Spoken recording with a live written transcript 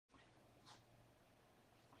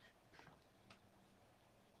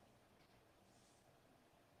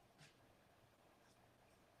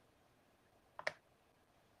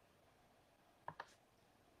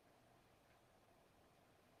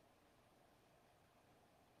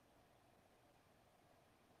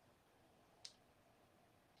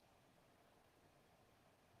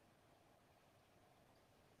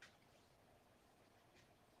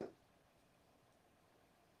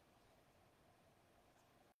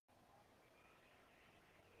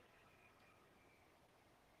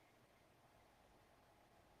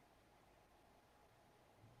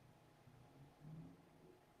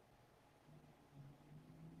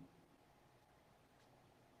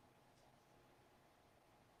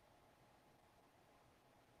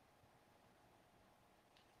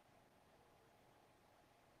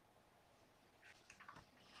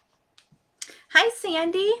Hi,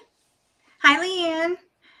 Sandy. Hi, Leanne.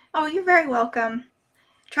 Oh, you're very welcome.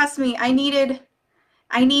 Trust me, I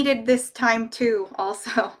needed this time too,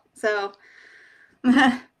 also. So,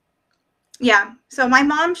 yeah. So my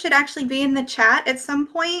mom should actually be in the chat at some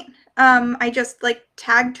point. I just like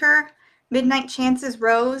tagged her. Midnight Chances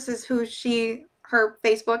Rose is who her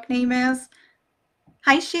Facebook name is.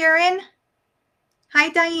 Hi, Sharon. Hi,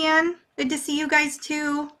 Diane. Good to see you guys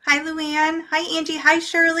too. Hi, Luann. Hi, Angie. Hi,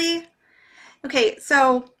 Shirley. Okay,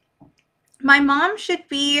 so my mom should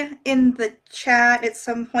be in the chat at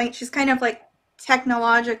some point. She's kind of like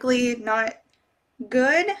technologically not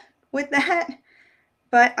good with that,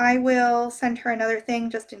 but I will send her another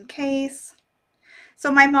thing just in case.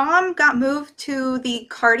 So my mom got moved to the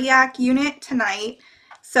cardiac unit tonight.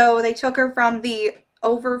 So they took her from the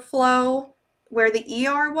overflow where the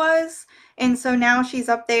ER was. And so now she's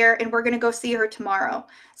up there and we're going to go see her tomorrow.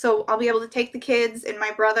 So I'll be able to take the kids and my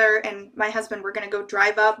brother and my husband. We're going to go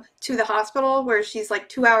drive up to the hospital where she's like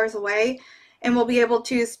 2 hours away. And we'll be able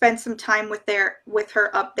to spend some time with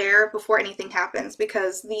her up there before anything happens,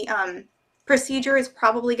 because the procedure is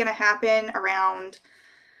probably going to happen around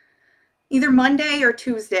either Monday or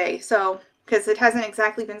Tuesday. So, because it hasn't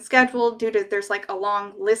exactly been scheduled due to there's like a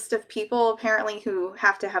long list of people apparently who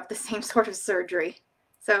have to have the same sort of surgery.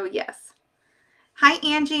 So yes. Hi,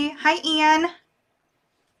 Angie. Hi, Anne.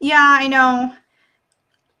 Yeah, I know.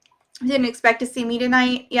 Didn't expect to see me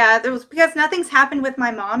tonight. Yeah, there was because nothing's happened with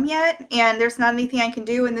my mom yet, and there's not anything I can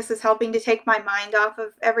do, and this is helping to take my mind off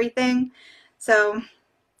of everything. So,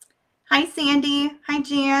 hi, Sandy. Hi,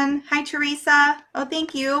 Jan. Hi, Teresa. Oh,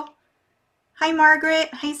 thank you. Hi, Margaret.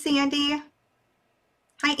 Hi, Sandy.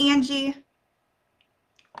 Hi, Angie.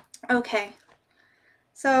 Okay.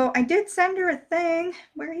 So I did send her a thing.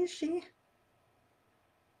 Where is she?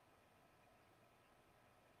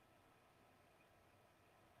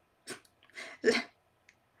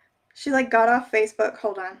 She like got off Facebook.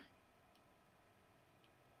 Hold on.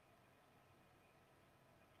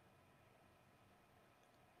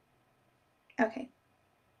 Okay.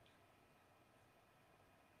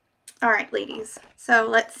 All right, ladies. So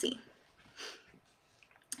let's see.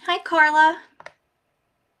 Hi, Carla.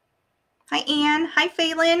 Hi, Anne. Hi,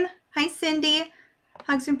 Phelan. Hi, Cindy.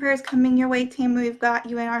 Hugs and prayers coming your way, Tammy. We've got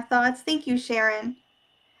you in our thoughts. Thank you, Sharon.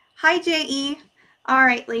 Hi, J.E. All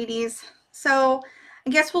right, ladies. So I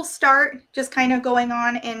guess we'll start just kind of going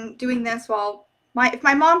on and doing this while if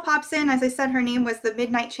my mom pops in. As I said, her name was the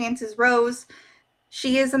Midnight Chances Rose.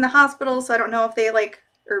 She is in the hospital, so I don't know if they like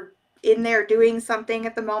are in there doing something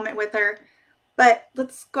at the moment with her. But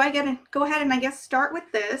let's go ahead and I guess start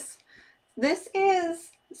with this. This is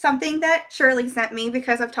something that Shirley sent me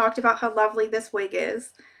because I've talked about how lovely this wig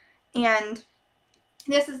is. And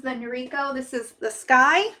this is the Noriko. This is the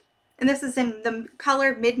Sky. And this is in the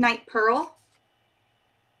color Midnight Pearl.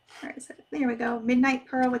 All right, so there we go. Midnight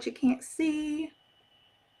Pearl, which you can't see.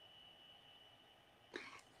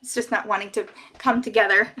 It's just not wanting to come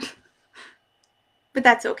together. But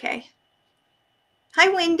that's okay. Hi,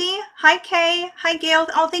 Wendy. Hi, Kay. Hi, Gail.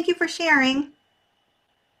 Oh, thank you for sharing.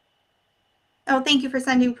 Oh, thank you for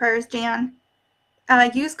sending prayers, Jan.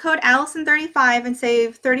 Use code Allison35 and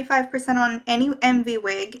save 35% on any Envy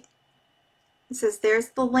wig. It says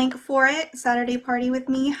there's the link for it. Saturday party with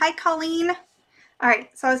me. Hi, Colleen. All right,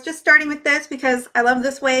 so I was just starting with this because I love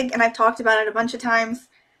this wig and I've talked about it a bunch of times.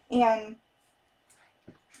 And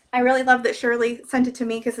I really love that Shirley sent it to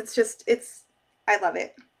me because I love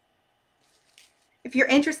it. If you're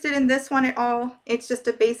interested in this one at all, it's just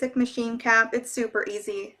a basic machine cap. It's super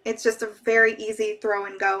easy. It's just a very easy throw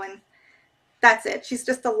and go, and that's it. She's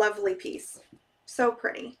just a lovely piece. So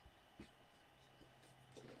pretty.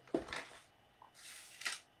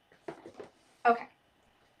 Okay.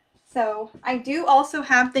 So I do also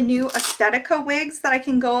have the new Estetica wigs that I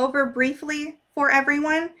can go over briefly for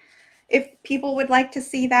everyone if people would like to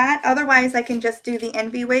see that. Otherwise, I can just do the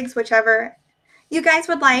Envy wigs, whichever you guys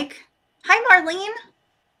would like. Hi, Marlene.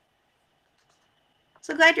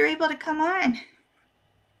 So glad you're able to come on.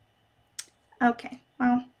 Okay,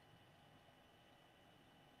 well.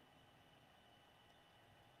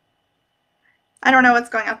 I don't know what's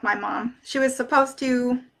going on with my mom. She was supposed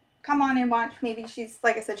to come on and watch. Maybe she's,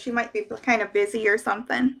 like I said, she might be kind of busy or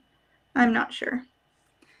something. I'm not sure.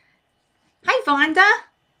 Hi, Vonda.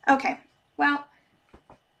 Okay, well,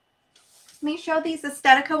 let me show these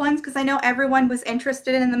Estetica ones because I know everyone was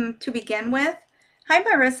interested in them to begin with. Hi,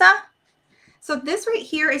 Marissa. So this right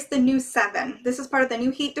here is the new 7. This is part of the new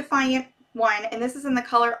Heat Defiant one, and this is in the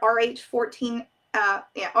color RH14,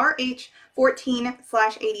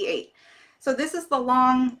 RH14/88. So this is the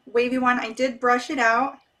long wavy one. I did brush it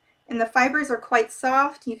out, and the fibers are quite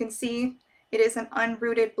soft. You can see It is an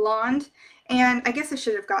unrooted blonde. And I guess I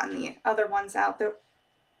should have gotten the other ones out that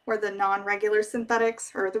were the non-regular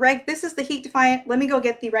synthetics, or the this is the heat defiant. Let me go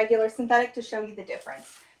get the regular synthetic to show you the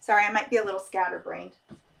difference. Sorry, I might be a little scatterbrained.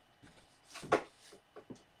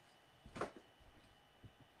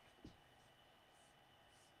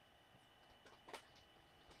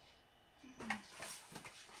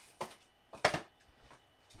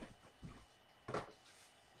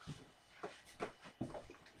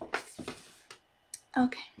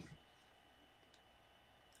 Okay.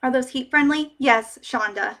 Are those heat friendly? Yes,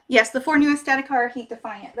 Shonda. Yes, the 4 new Estetica are heat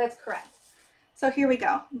defiant. That's correct. So here we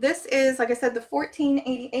go. This is, like I said, the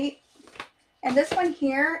 1488. And this one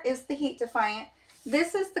here is the heat defiant.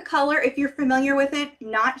 This is the color, if you're familiar with it,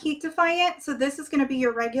 not heat defiant. So this is going to be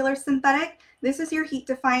your regular synthetic. This is your heat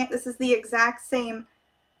defiant. This is the exact same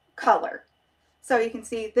color. So you can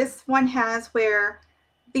see this one has where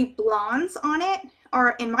the blondes on it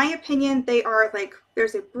are, in my opinion, they are like,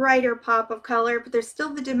 there's a brighter pop of color, but there's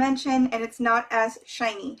still the dimension and it's not as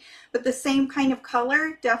shiny. But the same kind of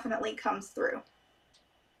color definitely comes through.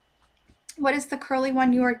 What is the curly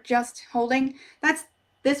one you are just holding? That's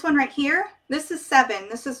this one right here. This is Sevyn.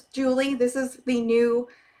 This is Julie. This is the new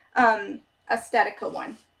Estetica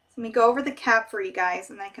one. So let me go over the cap for you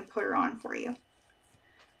guys and I can put her on for you.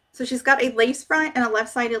 So she's got a lace front and a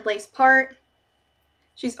left-sided lace part.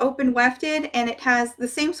 She's open wefted and it has the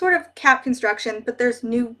same sort of cap construction, but there's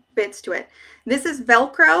new bits to it. This is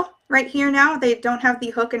Velcro right here now. They don't have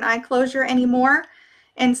the hook and eye closure anymore.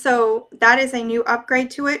 And so that is a new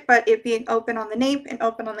upgrade to it, but it being open on the nape and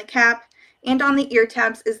open on the cap and on the ear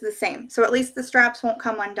tabs is the same. So at least the straps won't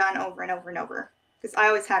come undone over and over and over, because I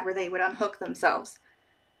always had where they would unhook themselves.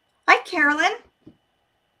 Hi, Carolyn.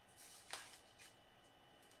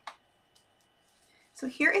 So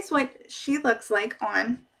here is what she looks like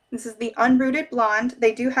on. This is the unrooted blonde.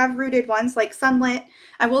 They do have rooted ones like Sunlit.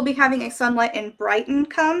 I will be having a Sunlit in Brighton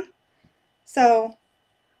come. So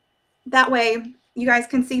that way you guys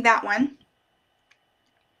can see that one.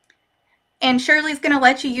 And Shirley's going to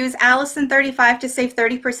let you use Allison 35 to save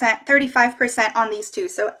 30%, 35% on these two.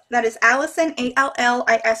 So that is Allison,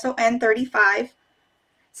 ALLISON 35.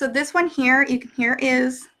 So this one here, here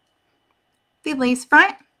is the lace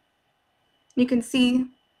front. You can see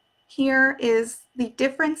here is the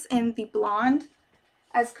difference in the blonde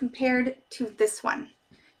as compared to this one.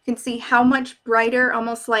 You can see how much brighter,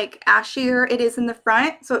 almost like ashier it is in the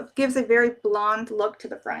front. So it gives a very blonde look to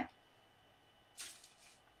the front.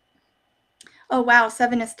 Oh wow,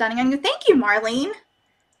 Sevyn is stunning on you. Thank you, Marlene.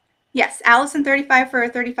 Yes, Allison 35 for a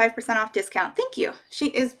 35% off discount. Thank you. She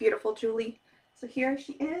is beautiful, Julie. So here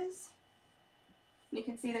she is. You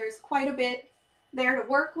can see there's quite a bit there to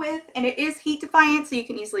work with, and it is heat defiant, so you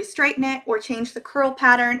can easily straighten it or change the curl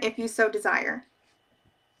pattern if you so desire.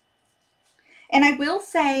 And I will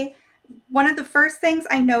say, one of the first things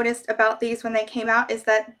I noticed about these when they came out is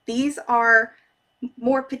that these are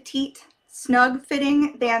more petite, snug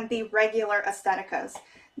fitting than the regular Esteticas.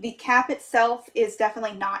 The cap itself is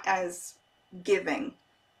definitely not as giving,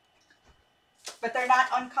 but they're not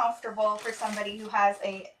uncomfortable for somebody who has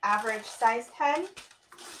an average sized head.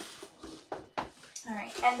 All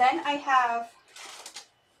right, and then I have,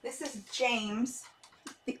 this is James,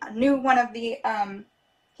 the new one of the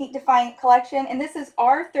Heat Defiant collection, and this is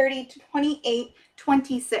R30 to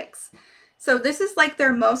 2826. So this is like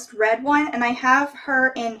their most red one, and I have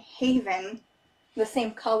her in Haven, the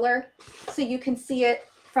same color, so you can see it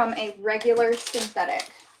from a regular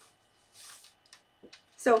synthetic.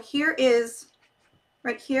 So here is,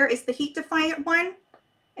 right here is the Heat Defiant one,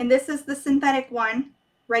 and this is the synthetic one,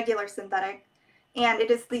 regular synthetic. And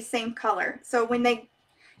it is the same color. So when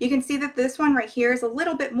you can see that this one right here is a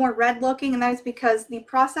little bit more red looking, and that is because the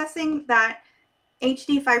processing that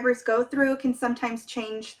HD fibers go through can sometimes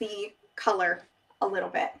change the color a little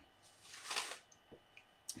bit.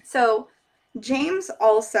 So James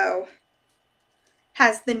also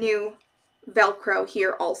has the new Velcro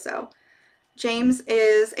here also. James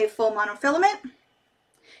is a full monofilament.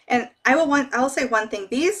 And I will say one thing,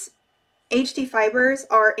 these HD fibers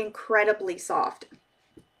are incredibly soft.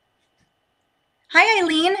 Hi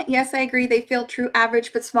Eileen. Yes, I agree. They feel true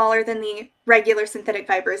average but smaller than the regular synthetic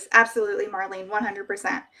fibers. Absolutely, Marlene,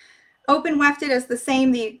 100%. Open wefted is the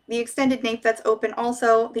same. The extended nape that's open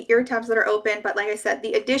also. The ear tabs that are open. But like I said,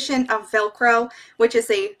 the addition of Velcro, which is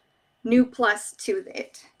a new plus to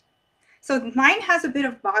it. So mine has a bit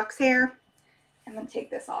of box hair. I'm going to take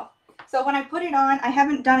this off. So when I put it on, I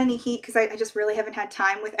haven't done any heat because I just really haven't had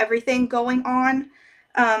time with everything going on.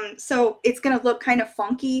 So it's going to look kind of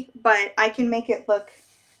funky, but I can make it look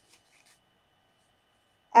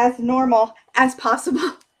as normal as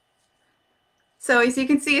possible. So as you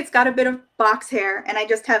can see, it's got a bit of box hair, and I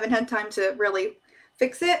just haven't had time to really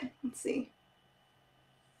fix it. Let's see.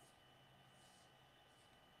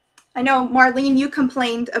 I know, Marlene, you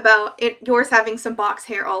complained about yours having some box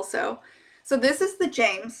hair also. So this is the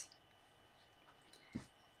James.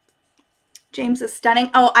 James is stunning.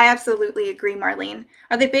 Oh, I absolutely agree, Marlene.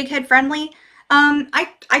 Are they big head friendly?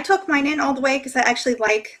 I took mine in all the way because I actually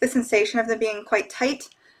like the sensation of them being quite tight,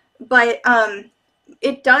 but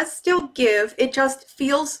it does still give. It just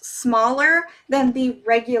feels smaller than the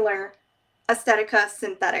regular Estetica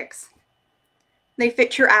synthetics. They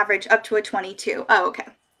fit your average up to a 22. Oh, okay.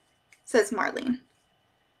 Says Marlene.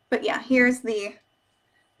 But yeah, here's the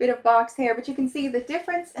bit of box hair, but you can see the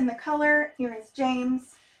difference in the color. Here is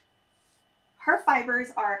James. Her fibers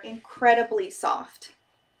are incredibly soft.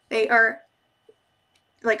 They are,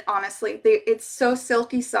 like, honestly, it's so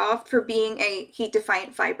silky soft for being a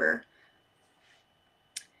heat-defiant fiber.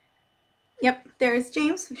 Yep, there's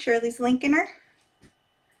James. Shirley's linking her.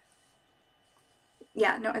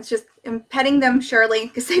 Yeah, no, it's just, I'm petting them, Shirley,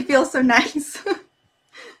 because they feel so nice.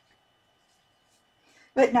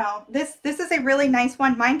 But no, this is a really nice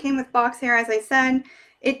one. Mine came with box hair, as I said.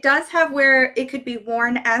 It does have where it could be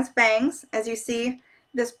worn as bangs. As you see,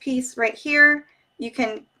 this piece right here, you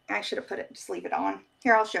can, I should have put it, just leave it on.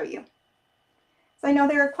 Here, I'll show you. So I know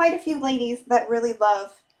there are quite a few ladies that really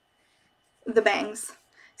love the bangs.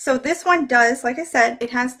 So this one does, like I said, it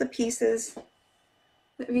has the pieces.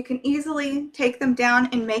 You can easily take them down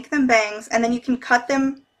and make them bangs, and then you can cut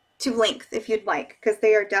them to length if you'd like, because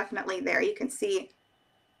they are definitely there. You can see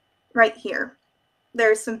right here.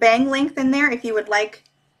 There's some bang length in there if you would like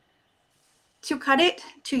to cut it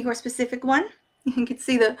to your specific one. You can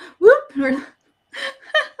see the whoop.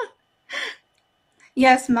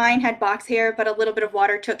 Yes, mine had box hair, but a little bit of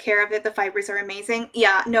water took care of it. The fibers are amazing.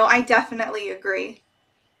 Yeah, no, I definitely agree.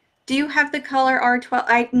 Do you have the color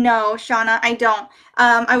R12? No, Shauna, I don't.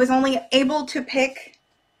 I was only able to pick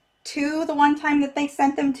 2 the one time that they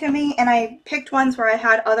sent them to me, and I picked ones where I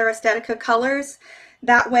had other Estetica colors.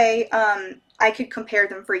 That way I could compare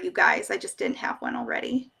them for you guys. I just didn't have one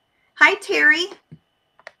already. Hi, Terry.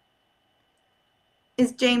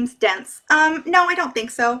 Is James dense? No, I don't think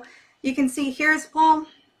so. You can see here's, well,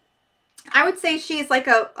 I would say she's like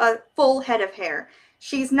a full head of hair.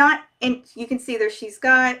 She's not, and you can see there she's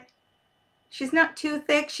not too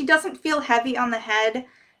thick. She doesn't feel heavy on the head.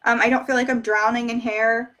 I don't feel like I'm drowning in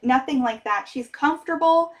hair. Nothing like that. She's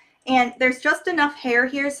comfortable, and there's just enough hair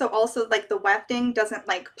here, so also like the wefting doesn't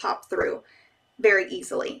like pop through very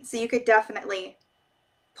easily. So you could definitely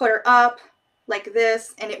put her up like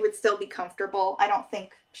this and it would still be comfortable. I don't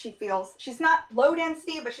think she feels, she's not low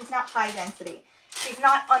density, but she's not high density. She's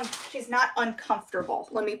not uncomfortable.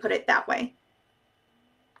 Let me put it that way.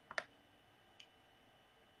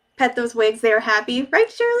 Pet those wigs, they're happy. Right,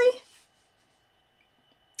 Shirley?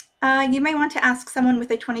 You may want to ask someone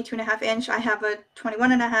with a 22.5 inch. I have a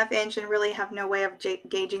 21.5 inch and really have no way of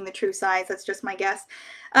gauging the true size. That's just my guess.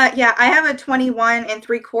 Yeah, I have a 21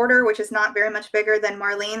 3/4, which is not very much bigger than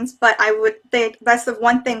Marlene's, but that's the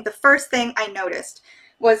one thing, the first thing I noticed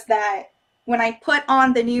was that when I put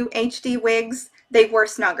on the new HD wigs, they were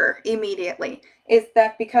snugger immediately. Is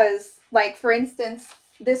that because, like, for instance,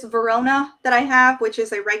 this Verona that I have, which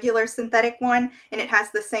is a regular synthetic one, and it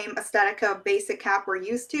has the same Estetica basic cap we're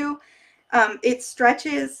used to, it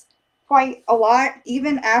stretches quite a lot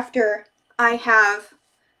even after I have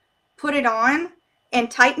put it on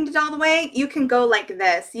and tightened it all the way. You can go like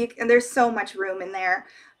this, and there's so much room in there.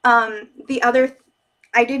 The other,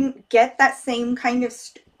 I didn't get that same kind of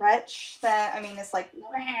stretch that, I mean, it's like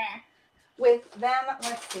with them.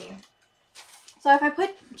 Let's see. So if I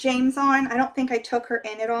put James on, I don't think I took her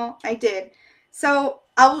in at all. I did. So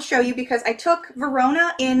I will show you, because I took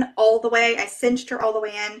Verona in all the way. I cinched her all the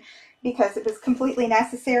way in because it was completely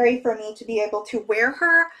necessary for me to be able to wear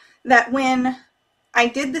her. That when I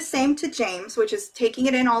did the same to James, which is taking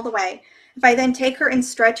it in all the way, if I then take her and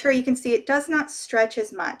stretch her, you can see it does not stretch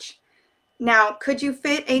as much. Now, could you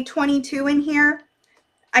fit a 22 in here?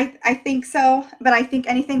 I think so, but I think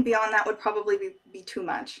anything beyond that would probably be too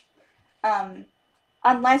much.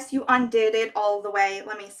 Unless you undid it all the way.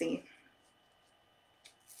 Let me see.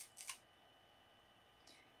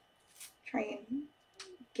 Try and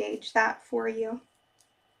gauge that for you.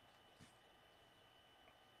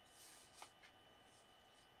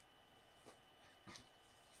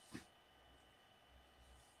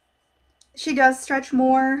 She does stretch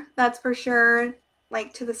more, that's for sure,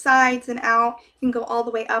 like to the sides and out. You can go all the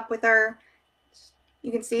way up with her.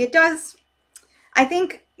 You can see it does. I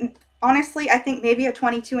think, honestly, I think maybe a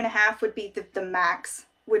 22.5 would be the max,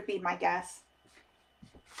 would be my guess.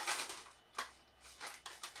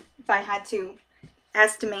 I had to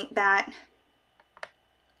estimate that.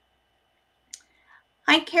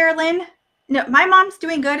 Hi, Carolyn. No, my mom's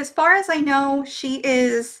doing good. As far as I know, she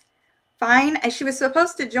is fine. She was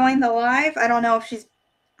supposed to join the live. I don't know if she's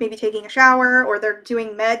maybe taking a shower or they're doing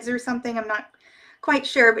meds or something. I'm not quite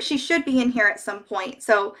sure, but she should be in here at some point.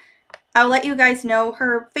 So I'll let you guys know.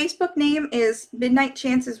 Her Facebook name is Midnight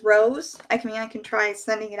Chances Rose. I can try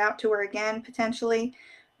sending it out to her again potentially,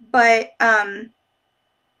 but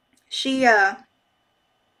she has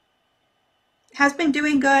been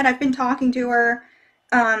doing good. I've been talking to her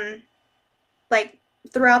like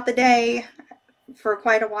throughout the day for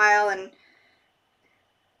quite a while, and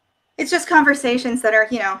it's just conversations that are,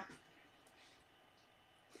 you know,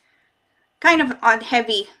 kind of on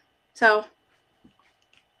heavy. So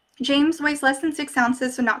James weighs less than 6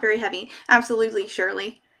 ounces, so not very heavy. Absolutely,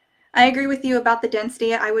 Shirley. I agree with you about the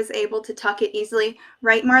density. I was able to tuck it easily.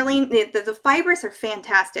 Right, Marlene? The fibers are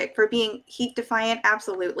fantastic for being heat defiant.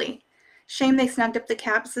 Absolutely. Shame they snugged up the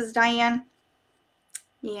caps, says Diane.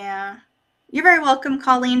 Yeah. You're very welcome,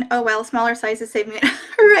 Colleen. Oh well, smaller sizes save me.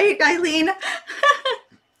 Right, Eileen.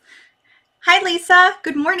 Hi, Lisa.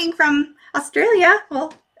 Good morning from Australia.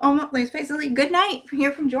 Well, almost basically good night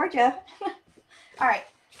here from Georgia. All right.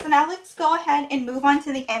 So now let's go ahead and move on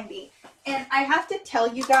to the Envy. And I have to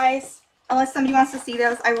tell you guys, unless somebody wants to see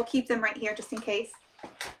those, I will keep them right here just in case.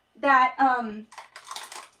 That,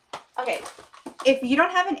 okay, if you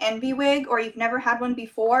don't have an Envy wig or you've never had one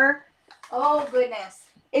before, oh goodness.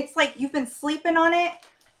 It's like you've been sleeping on it.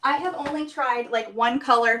 I have only tried like one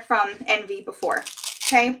color from Envy before,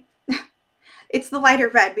 okay? It's the lighter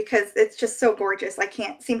red because it's just so gorgeous. I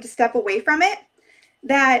can't seem to step away from it.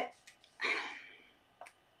 That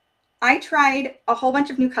I tried a whole bunch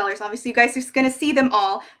of new colors. Obviously, you guys are going to see them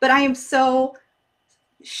all, but I am so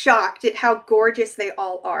shocked at how gorgeous they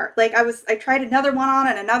all are. Like I tried another one on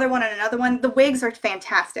and another one and another one. The wigs are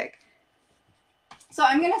fantastic. So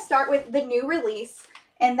I'm going to start with the new release,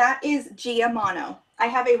 and that is Gia Mono. I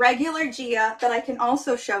have a regular Gia that I can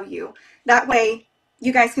also show you. That way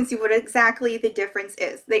you guys can see what exactly the difference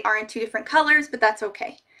is. They are in 2 different colors, but that's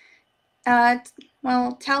okay.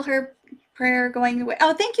 Well, tell her prayer going away.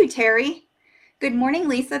 Oh, thank you, Terry. Good morning,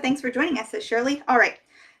 Lisa. Thanks for joining us, says Shirley. All right.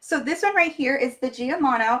 So this one right here is the Gia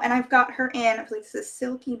Mono, and I've got her in, I believe this is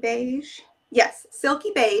Silky Beige. Yes,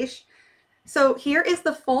 Silky Beige. So here is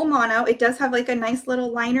the full mono. It does have like a nice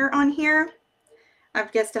little liner on here, I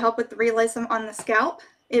guess to help with the realism on the scalp.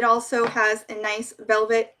 It also has a nice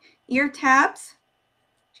velvet ear tabs.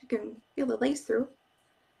 You can feel the lace through.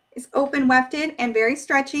 It's open wefted and very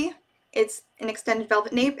stretchy. It's an extended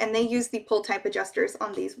velvet nape, and they use the pull type adjusters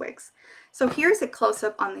on these wigs. So here's a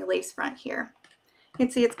close-up on the lace front here. You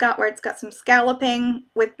can see it's got some scalloping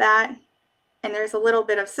with that, and there's a little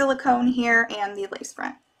bit of silicone here and the lace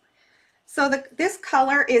front. So this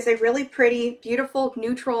color is a really pretty, beautiful,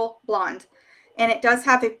 neutral blonde, and it does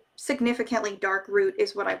have a significantly dark root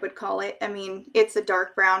is what I would call it. I mean, it's a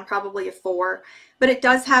dark brown, probably a 4, but it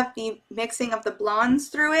does have the mixing of the blondes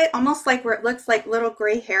through it, almost like where it looks like little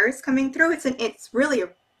gray hairs coming through. It's really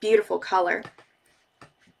a beautiful color.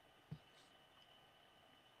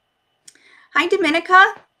 Hi,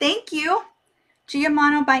 Dominica. Thank you. Gia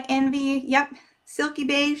Mono by Envy. Yep. Silky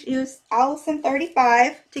Beige. Use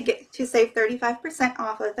Allison35 to save 35%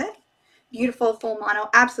 off of it. Beautiful full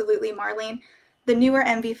mono. Absolutely, Marlene. The newer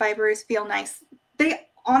Envy fibers feel nice. They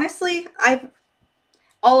honestly,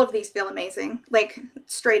 all of these feel amazing. Like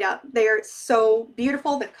straight up, they are so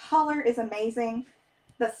beautiful. The color is amazing.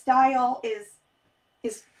 The style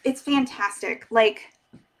it's fantastic. Like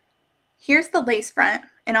here's the lace front,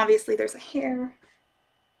 and obviously there's a hair.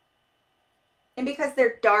 And because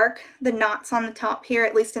they're dark, the knots on the top here,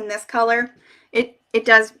 at least in this color, it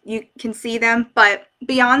does, you can see them. But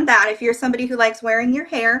beyond that, if you're somebody who likes wearing your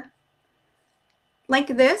hair like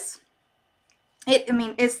this,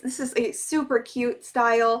 this is a super cute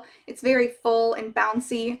style. It's very full and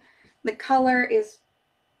bouncy. The color is,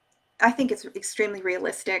 I think it's extremely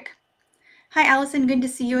realistic. Hi, Allison. Good to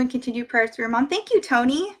see you, and continue prayers for your mom. Thank you,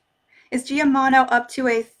 Tony. Is Gia Mono up to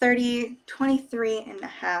a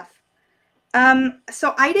 23.5?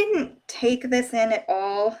 So I didn't take this in at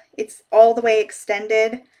all. It's all the way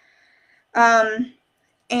extended. And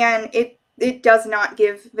it does not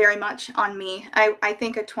give very much on me. I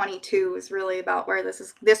think a 22 is really about where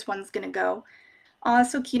this one's gonna go.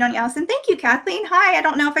 So cute on you, Allison. Thank you, Kathleen. Hi, I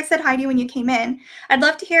don't know if I said hi to you when you came in. I'd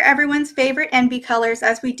love to hear everyone's favorite Envy colors,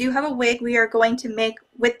 as we do have a wig we are going to make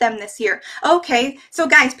with them this year. Okay, so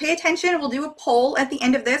guys, pay attention. We'll do a poll at the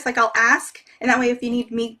end of this. Like I'll ask, and that way if you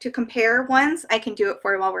need me to compare ones, I can do it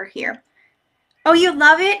for you while we're here. Oh, you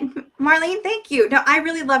love it? Marlene, thank you. No, I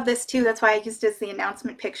really love this too. That's why I used it as the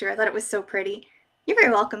announcement picture. I thought it was so pretty. You're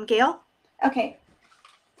very welcome, Gail. Okay.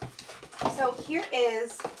 So here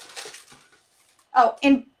is, oh,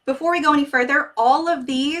 and before we go any further, all of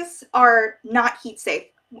these are not heat safe.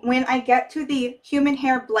 When I get to the human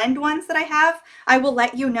hair blend ones that I have, I will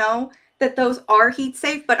let you know that those are heat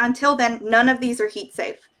safe, but until then, none of these are heat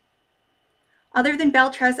safe. Other than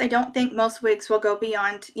Belle Tress, I don't think most wigs will go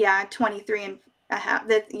beyond, yeah, 23 and a half.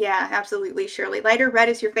 Yeah, absolutely, Shirley. Lighter red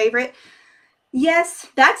is your favorite. Yes,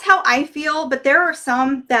 that's how I feel, but there are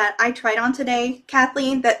some that I tried on today,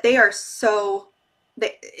 Kathleen, that they are so,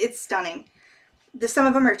 it's stunning. Some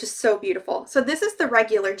of them are just so beautiful. So this is the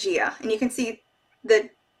regular Gia, and you can see the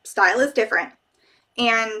style is different.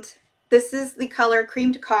 And this is the color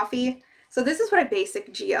Creamed Coffee. So this is what a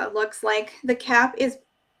basic Gia looks like. The cap is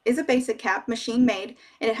a basic cap, machine made,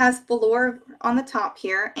 and it has velour on the top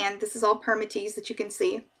here, and this is all permatease that you can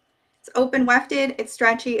see. It's open wefted, it's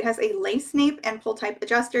stretchy, it has a lace nape and pull type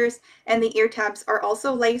adjusters, and the ear tabs are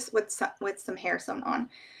also lace with some hair sewn on.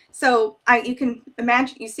 So you can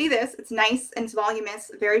imagine, you see this, it's nice and it's voluminous,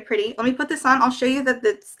 very pretty. Let me put this on, I'll show you that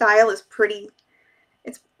the style is pretty,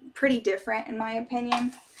 it's pretty different in my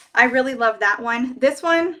opinion. I really love that one. This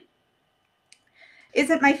one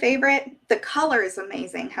isn't my favorite. The color is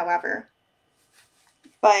amazing, however.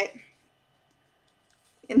 But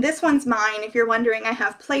and this one's mine. If you're wondering, I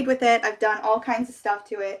have played with it. I've done all kinds of stuff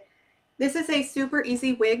to it. This is a super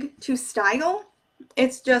easy wig to style.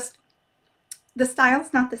 It's just, the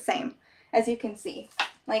style's not the same, as you can see.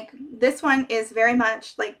 Like, this one is very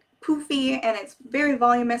much like poofy, and it's very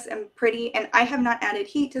voluminous and pretty, and I have not added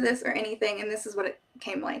heat to this or anything, and this is what it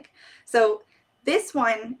came like. So this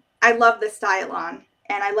one, I love the style on,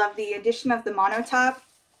 and I love the addition of the mono top.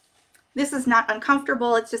 This is not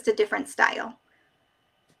uncomfortable, it's just a different style.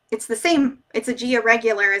 It's the same, it's a Gia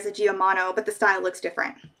regular as a Gia mono, but the style looks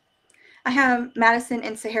different. I have Madison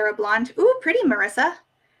in Sahara Blonde. Ooh, pretty, Marissa.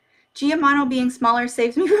 Gia mono being smaller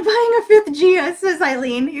saves me from buying a 5th Gia, says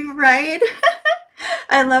Eileen. You're right.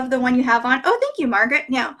 I love the one you have on. Oh, thank you, Margaret.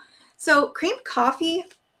 Now, so Creamed Coffee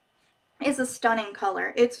is a stunning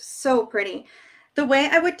color. It's so pretty. The way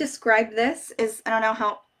I would describe this is, I don't know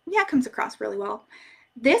how, yeah, it comes across really well.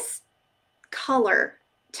 This color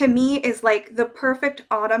to me is like the perfect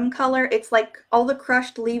autumn color. It's like all the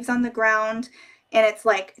crushed leaves on the ground, and it's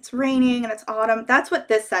like it's raining and it's autumn. That's what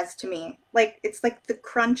this says to me. Like, it's like the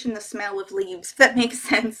crunch and the smell of leaves, if that makes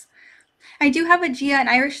sense. I do have a Gia, an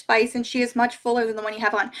Irish Spice, and she is much fuller than the one you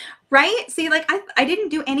have on. Right? See, like, I didn't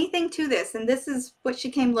do anything to this, and this is what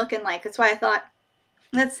she came looking like. That's why I thought,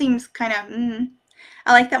 that seems kind of,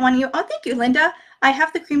 I like that one. Oh, thank you, Linda. I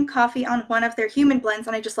have the Creamed Coffee on one of their human blends,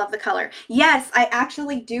 and I just love the color. Yes, I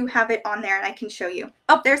actually do have it on there, and I can show you.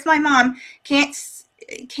 Oh, there's my mom. Can't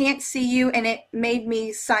see you, and it made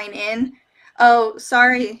me sign in. Oh,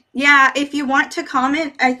 sorry. Yeah, if you want to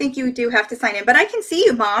comment, I think you do have to sign in. But I can see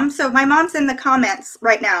you, Mom. So my mom's in the comments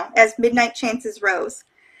right now as Midnight Chances Rose.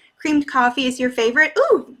 Creamed Coffee is your favorite?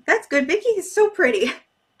 Ooh, that's good. Vicky is so pretty.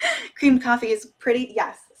 Creamed Coffee is pretty.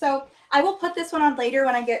 Yes. So I will put this one on later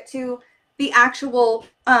when I get to the actual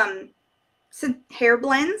hair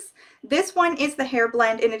blends. This one is the hair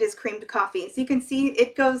blend, and it is Creamed Coffee. So you can see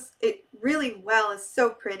it goes really well. It's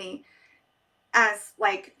so pretty. As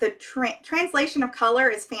like the translation of color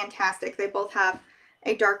is fantastic. They both have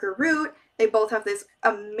a darker root. They both have this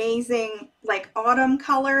amazing like autumn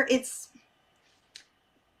color. It's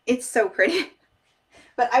so pretty.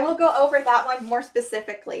 But I will go over that one more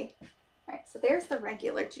specifically. All right, so there's the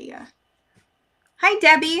regular Gia. Hi,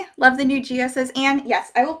 Debbie. Love the new Gia, says Anne.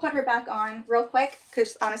 Yes, I will put her back on real quick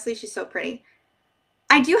because honestly, she's so pretty.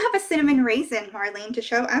 I do have a cinnamon raisin, Marlene, to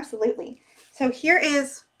show. Absolutely. So here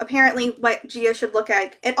is apparently what Gia should look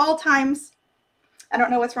like at all times. I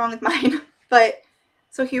don't know what's wrong with mine, but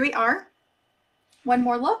so here we are. One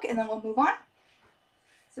more look and then we'll move on.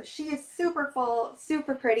 So she is super full,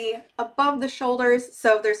 super pretty, above the shoulders,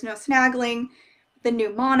 so there's no snaggling. The new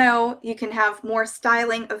mono, you can have more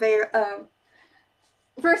styling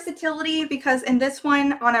versatility, because in this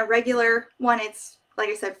one, on a regular one, it's, like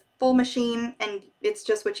I said, full machine, and it's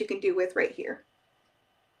just what you can do with right here.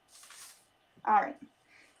 All right,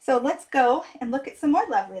 so let's go and look at some more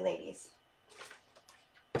lovely ladies.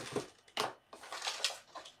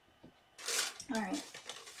 All right,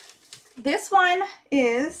 this one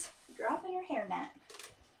is dropping your hair net.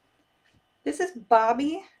 This is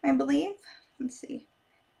Bobbi, I believe. Let's see.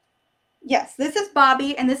 Yes, this is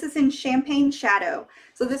Bobbi, and this is in Champagne Shadow.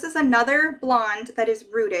 So this is another blonde that is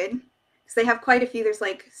rooted. So they have quite a few. There's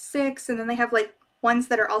like 6, and then they have like ones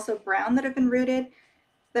that are also brown that have been rooted.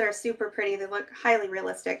 that are super pretty. They look highly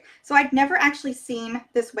realistic. So I'd never actually seen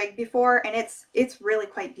this wig before, and it's really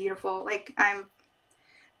quite beautiful. Like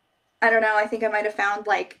I don't know, I think I might have found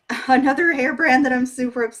like another hair brand that I'm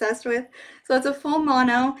super obsessed with. So it's a full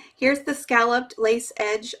mono. Here's the scalloped lace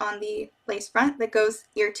edge on the lace front that goes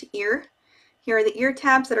ear to ear. Here are the ear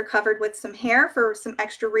tabs that are covered with some hair for some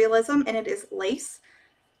extra realism, and it is lace.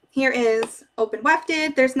 Here is open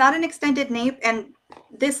wefted. There's not an extended nape, and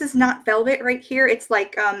this is not velvet right here. It's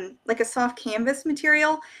like a soft canvas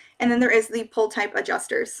material, and then there is the pull type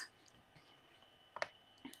adjusters.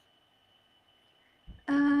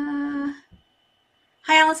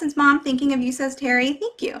 Hi, Allison's mom. Thinking of you, says Terry.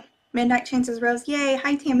 Thank you. Midnight Chances Rose. Yay.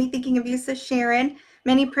 Hi, Tammy. Thinking of you, says Sharon.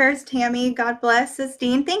 Many prayers, Tammy. God bless, says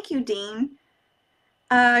Dean. Thank you, Dean.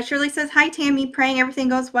 Shirley says, hi, Tammy. Praying everything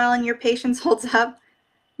goes well and your patience holds up.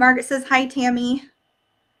 Margaret says, hi, Tammy.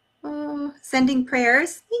 Oh, sending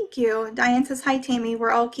prayers. Thank you. Diane says, hi, Tammy.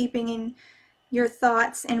 We're all keeping in your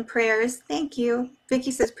thoughts and prayers. Thank you.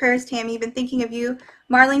 Vicky says, prayers, Tammy. Been thinking of you.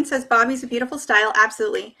 Marlene says, Bobbi's a beautiful style.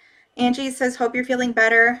 Absolutely. Angie says, hope you're feeling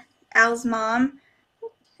better. Al's mom.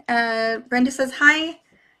 Brenda says, hi,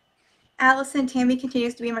 Allison. Tammy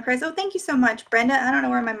continues to be in my prayers. Oh, thank you so much, Brenda. I don't know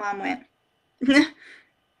where my mom went.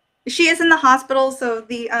 She is in the hospital, so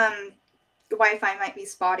the Wi-Fi might be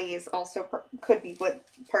spotty. Is also could be what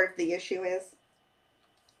part of the issue is.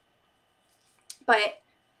 But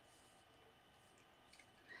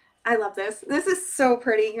I love this. This is so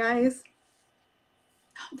pretty, guys.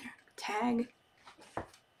 Oh, there, tag.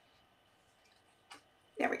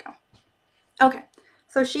 There we go. Okay,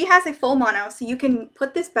 so she has a full mono, so you can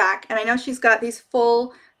put this back, and I know she's got these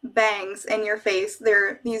full bangs in your face.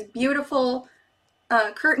 They're these beautiful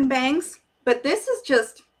curtain bangs, but this is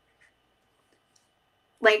just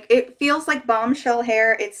like, it feels like bombshell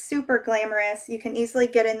hair. It's super glamorous. You can easily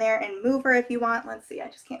get in there and move her if you want. Let's see, I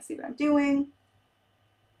just can't see what I'm doing.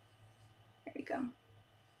 There we go.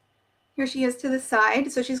 Here she is to the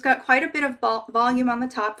side. So she's got quite a bit of volume on the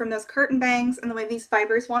top from those curtain bangs and the way these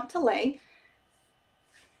fibers want to lay.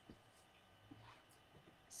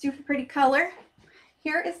 Super pretty color.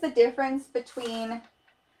 Here is the difference between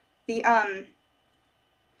the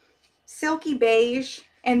Silky Beige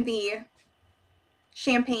and the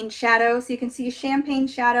Champagne Shadow. So you can see Champagne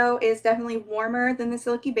Shadow is definitely warmer than the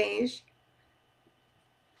Silky Beige.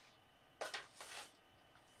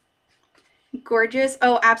 Gorgeous.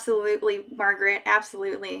 Oh, absolutely, Margaret.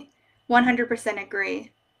 Absolutely. 100%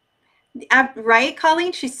 agree. Right,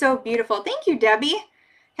 Colleen? She's so beautiful. Thank you, Debbie.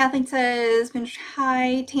 Kathleen says,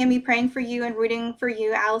 hi, Tammy, praying for you and rooting for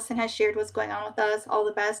you. Allison has shared what's going on with us. All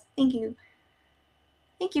the best. Thank you.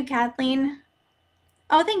 Thank you, Kathleen.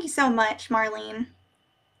 Oh, thank you so much, Marlene.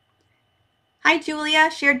 Hi,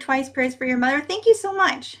 Julia. Shared twice. Prayers for your mother. Thank you so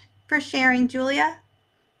much for sharing, Julia.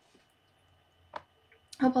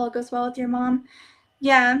 Hope all goes well with your mom.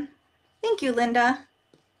 Yeah. Thank you, Linda.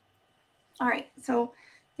 All right. So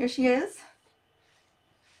here she is.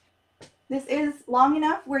 This is long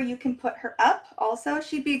enough where you can put her up also.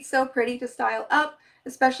 She'd be so pretty to style up,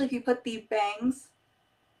 especially if you put the bangs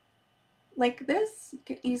like this. You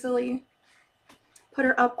could easily put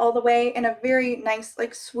her up all the way in a very nice,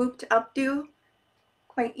 like, swooped updo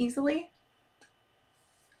quite easily.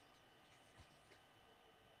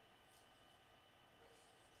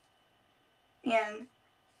 And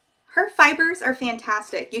her fibers are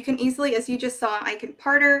fantastic. You can easily, as you just saw, I can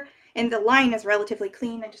part her, and the line is relatively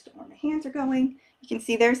clean. I just don't know where my hands are going. You can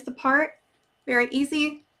see there's the part. Very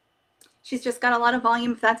easy. She's just got a lot of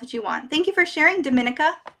volume if that's what you want. Thank you for sharing,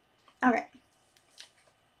 Dominica. All right.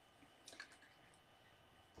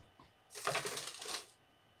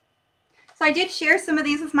 So I did share some of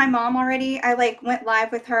these with my mom already. I like went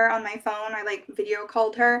live with her on my phone. I like video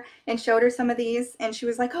called her and showed her some of these, and she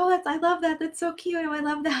was like, oh, I love that. That's so cute. Oh, I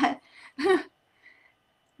love that.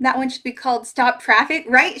 That one should be called Stop Traffic,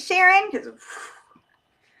 right, Sharon?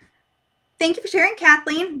 Thank you for sharing,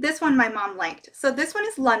 Kathleen. This one my mom liked. So this one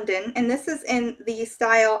is London, and this is in the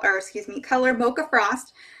style, or excuse me, color Mocha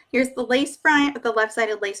Frost. Here's the lace front with the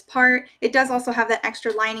left-sided lace part. It does also have that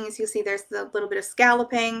extra lining. As you see, there's the little bit of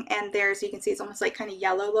scalloping, and there's, you can see it's almost like kind of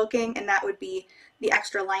yellow looking, and that would be the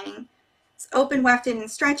extra lining. It's open, wefted, and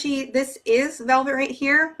stretchy. This is velvet right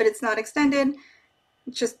here, but it's not extended.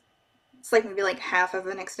 It's just, it's like maybe like half of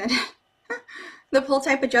an extended. The pull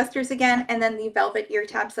type adjusters again, and then the velvet ear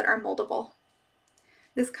tabs that are moldable.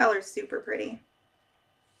 This color is super pretty.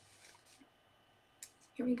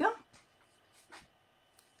 Here we go.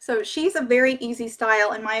 So she's a very easy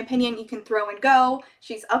style, in my opinion. You can throw and go.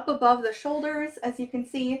 She's up above the shoulders, as you can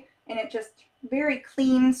see, and it just very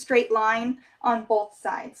clean, straight line on both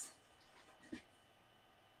sides.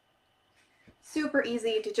 Super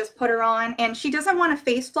easy to just put her on. And she doesn't want a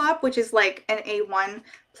face flop, which is like an A1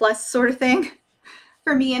 plus sort of thing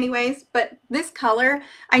for me anyways. But this color,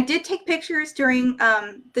 I did take pictures during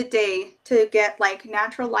the day to get like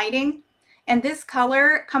natural lighting. And this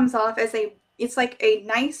color comes off as it's like a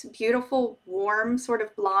nice, beautiful, warm sort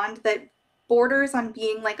of blonde that borders on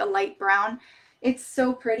being like a light brown. It's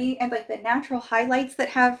so pretty. And like the natural highlights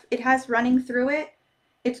that it has running through it.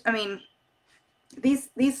 I mean,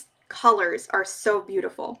 these colors are so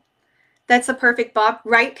beautiful. That's a perfect bob,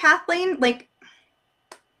 right, Kathleen? Like,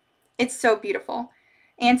 it's so beautiful.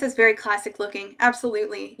 Anne says very classic looking.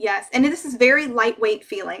 Absolutely, yes. And this is very lightweight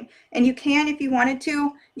feeling. And you can, if you wanted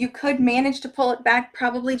to, you could manage to pull it back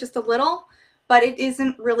probably just a little, but it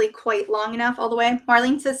isn't really quite long enough all the way.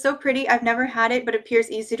 Marlene says, so pretty. I've never had it, but it appears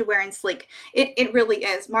easy to wear and sleek. It really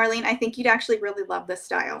is. Marlene, I think you'd actually really love this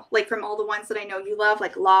style. Like from all the ones that I know you love,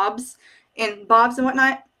 like lobs and bobs and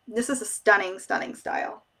whatnot, this is a stunning, stunning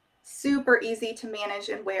style. Super easy to manage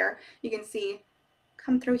and wear. You can see,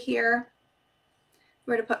 come through here.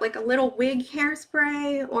 We're to put like a little wig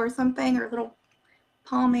hairspray or something, or a little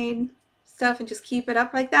pomade stuff, and just keep it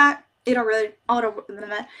up like that. It already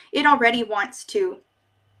wants to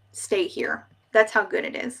stay here. That's how good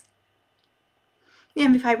it is. The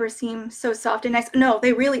Envy fibers seem so soft and nice. No,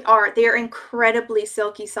 they really are. They are incredibly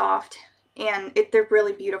silky soft, and they're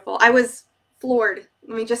really beautiful. I was floored,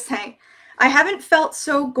 let me just say. I haven't felt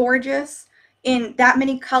so gorgeous in that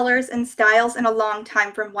many colors and styles in a long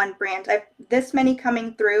time from one brand. I've this many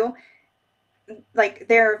coming through. Like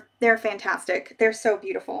they're fantastic. They're so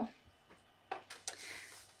beautiful.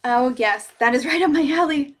 Oh yes, that is right up my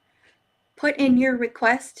alley. Put in your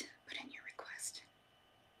request. Put in your request.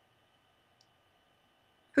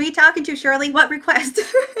 Who are you talking to, Shirley? What request?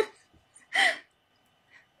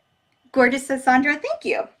 Gorgeous, says Sandra. Thank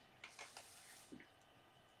you.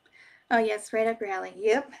 Oh yes, right up your alley.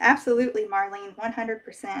 Yep, absolutely, Marlene,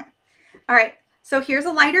 100%. All right, so here's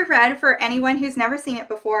a lighter red for anyone who's never seen it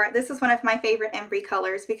before. This is one of my favorite Embry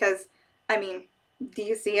colors because, I mean, do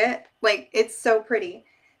you see it? Like, it's so pretty.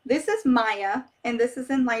 This is Maya, and this is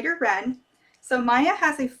in lighter red. So Maya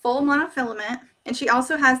has a full monofilament, and she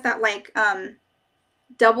also has that like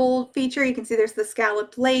double feature. You can see there's the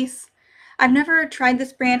scalloped lace. I've never tried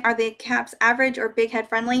this brand. Are the caps average or big head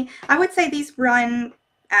friendly? I would say these run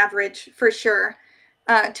average for sure.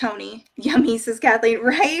 Tony, yummy, says Kathleen,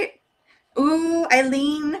 right? Ooh,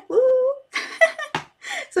 Eileen, ooh.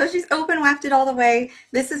 So she's open wafted all the way.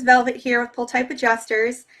 This is velvet here with pull type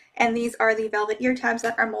adjusters, and these are the velvet ear tabs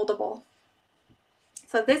that are moldable.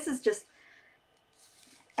 So this is just,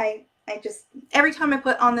 I just, every time I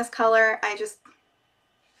put on this color,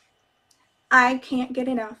 I can't get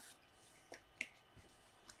enough.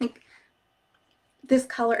 Like, this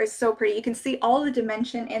color is so pretty. You can see all the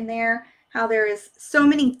dimension in there, how there is so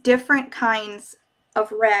many different kinds of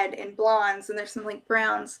red and blondes, and there's some like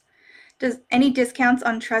browns. Does any discounts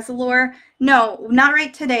on Tresilor? No, not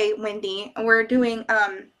right today, Wendy. We're doing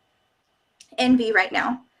Envy right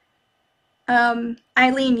now.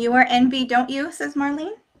 Eileen, you are Envy, don't you? Says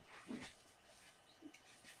Marlene.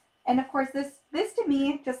 And of course, this to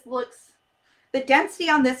me just looks, the density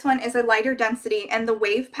on this one is a lighter density, and the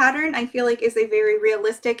wave pattern I feel like is a very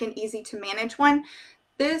realistic and easy to manage one.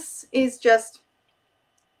 This is just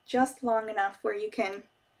long enough where you can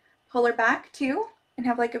pull her back too and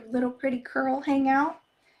have like a little pretty curl hang out,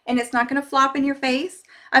 and it's not going to flop in your face.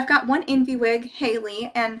 I've got one Envy wig,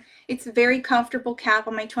 Haley, and it's a very comfortable cap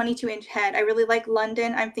on my 22-inch head. I really like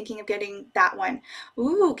London. I'm thinking of getting that one.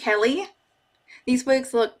 Ooh, Kelly. These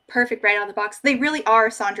wigs look perfect right out of the box. They really are,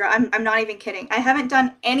 Sandra. I'm not even kidding. I haven't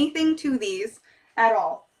done anything to these at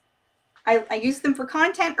all. I used them for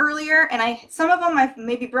content earlier, and some of them I've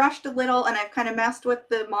maybe brushed a little, and I've kind of messed with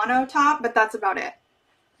the mono top, but that's about it.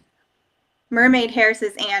 Mermaid hair,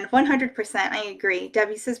 says Anne. 100%. I agree.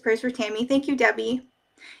 Debbie says prayers for Tammy. Thank you, Debbie.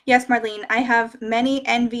 Yes, Marlene. I have many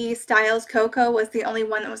Envy styles. Coco was the only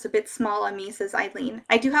one that was a bit small on me, says Eileen.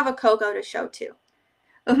 I do have a Coco to show too.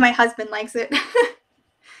 Oh, my husband likes it.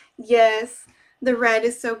 Yes, the red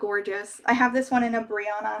is so gorgeous. I have this one in a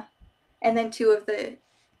Brianna, and then two of the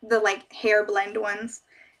like hair blend ones.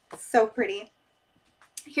 It's so pretty.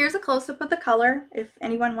 Here's a close-up of the color if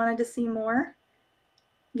anyone wanted to see more.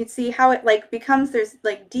 You can see how it like becomes, there's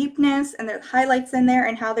like deepness and there's highlights in there,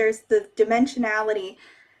 and how there's the dimensionality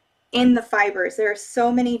in the fibers. There are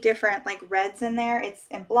so many different like reds in there. It's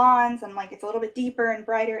in blondes, and like it's a little bit deeper and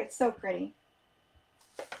brighter. It's so pretty.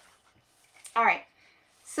 All right,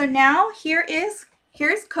 so now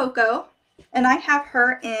here's Coco, and I have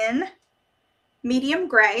her in medium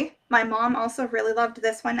gray. My mom also really loved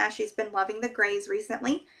this one, as she's been loving the grays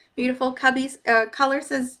recently. Beautiful cubbies, color,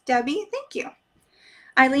 says Debbie. Thank you.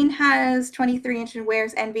 Eileen has 23-inch and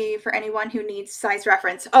wears Envy for anyone who needs size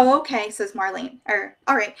reference. Oh, okay, says Marlene.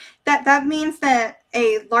 All right. That means that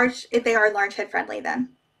they are large head friendly then.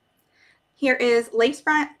 Here is lace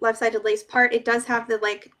front, left-sided lace part. It does have the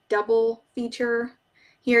like double feature.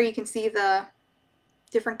 Here you can see the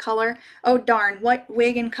different color. Oh darn, what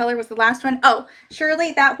wig and color was the last one? Oh,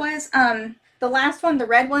 Shirley, that was the last one, the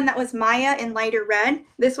red one, that was Maya in lighter red.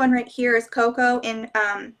 This one right here is Coco in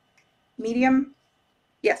medium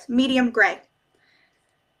gray.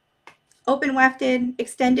 Open wefted,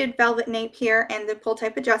 extended velvet nape here, and the pull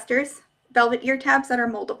type adjusters. Velvet ear tabs that are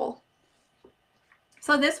moldable.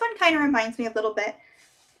 So this one kind of reminds me a little bit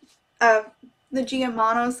of the Gia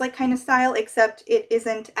Mono's like kind of style, except it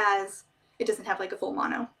doesn't have like a full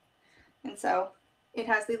mono. And so it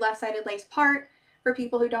has the left-sided lace part for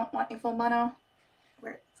people who don't want a full mono.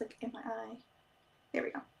 Where it's like in my eye. There we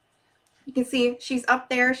go. You can see she's up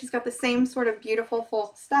there. She's got the same sort of beautiful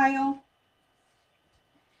full style.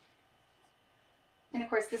 And of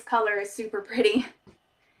course this color is super pretty.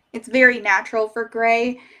 It's very natural for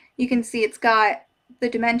gray. You can see it's got the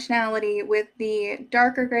dimensionality with the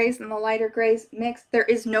darker grays and the lighter grays mixed. There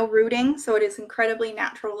is no rooting, so it is incredibly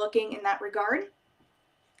natural looking in that regard.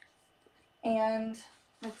 And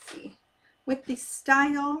let's see, with the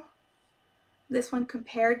style, this one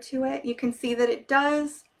compared to it, you can see that it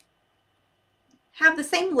does have the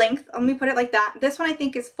same length. Let me put it like that. This one I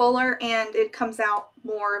think is fuller and it comes out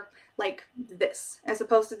more like this, as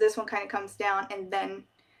opposed to this one kind of comes down and then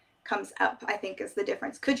comes up, I think is the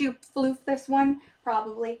difference. Could you floof this one?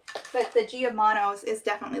 Probably. But the Gia Mono's is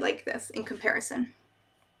definitely like this in comparison.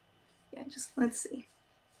 Yeah, just let's see.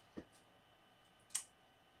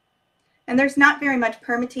 And there's not very much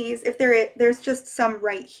permatease. If there's just some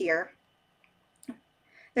right here.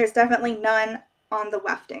 There's definitely none on the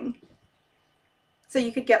wefting. So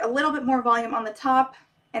you could get a little bit more volume on the top,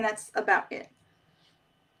 and that's about it.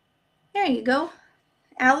 There you go.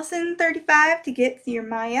 Allison 35 to get your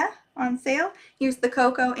Maya on sale. Here's the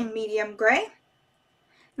Coco in medium gray.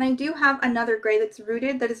 And I do have another gray that's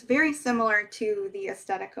rooted that is very similar to the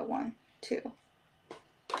Estetica one too.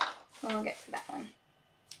 We'll get to that one.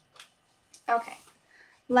 Okay,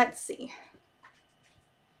 let's see.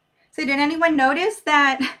 So did anyone notice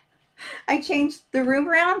that I changed the room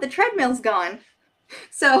around? The treadmill's gone.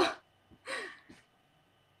 So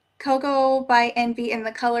Coco by Envy in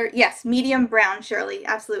the color, yes, medium brown, Shirley,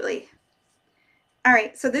 absolutely. All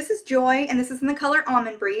right, so this is Joy, and this is in the color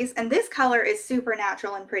Almond Breeze, and this color is super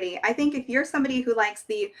natural and pretty. I think if you're somebody who likes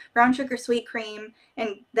the brown sugar sweet cream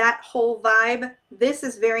and that whole vibe, this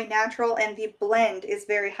is very natural, and the blend is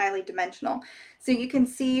very highly dimensional. So you can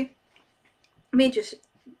see, let me just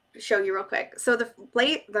show you real quick. So the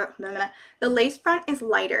lace front is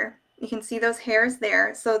lighter. You can see those hairs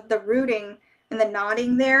there. So the rooting and the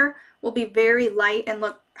knotting there will be very light and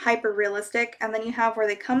look hyper realistic. And then you have where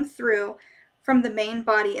they come through from the main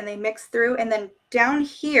body and they mix through. And then down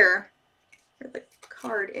here, where the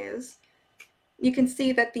card is, you can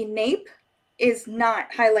see that the nape is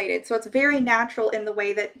not highlighted. So it's very natural in the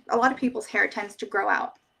way that a lot of people's hair tends to grow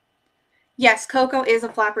out. Yes, Coco is a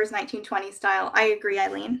Flappers 1920 style. I agree,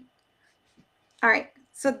 Eileen. All right,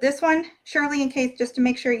 so this one, Shirley, in case, just to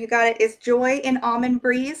make sure you got it, is Joy in Almond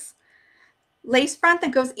Breeze. Lace front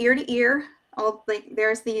that goes ear to ear.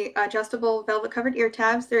 There's the adjustable velvet covered ear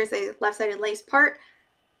tabs. There's a left-sided lace part.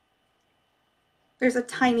 There's a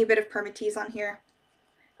tiny bit of permatease on here.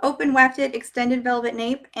 Open wefted extended velvet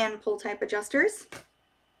nape and pull type adjusters.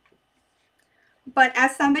 But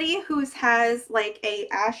as somebody who has like a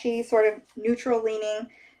ashy sort of neutral leaning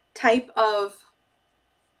type of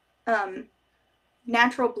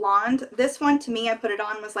natural blonde, this one to me, I put it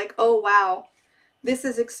on, was like, oh wow, this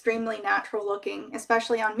is extremely natural looking,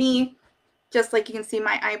 especially on me. Just like you can see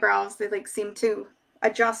my eyebrows, they like seem to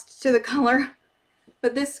adjust to the color.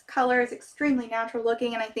 But this color is extremely natural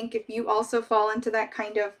looking, and I think if you also fall into that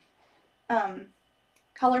kind of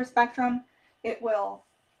color spectrum, it will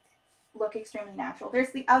look extremely natural.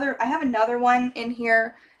 There's the other, I have another one in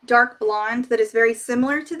here, dark blonde, that is very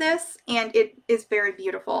similar to this, and it is very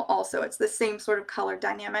beautiful also. It's the same sort of color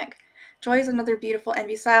dynamic. Joy is another beautiful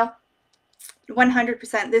Envy style.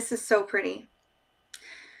 100%. This is so pretty.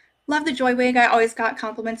 Love the Joy wig. I always got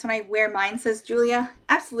compliments when I wear mine, says Julia.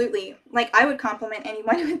 Absolutely. Like, I would compliment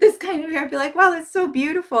anyone with this kind of hair. I'd be like, wow, that's so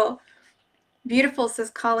beautiful. Beautiful,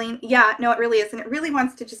 says Colleen. Yeah, no, it really is. And it really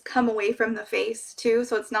wants to just come away from the face too,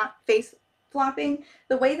 so it's not face flopping.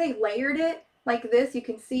 The way they layered it like this, you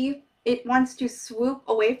can see it wants to swoop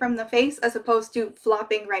away from the face as opposed to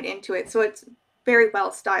flopping right into it. So it's very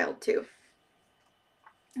well styled too.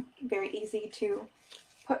 Very easy to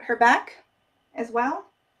put her back as well.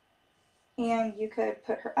 And you could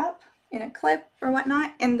put her up in a clip or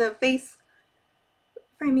whatnot, and the face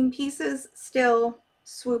framing pieces still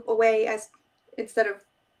swoop away as instead of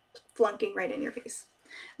flunking right in your face.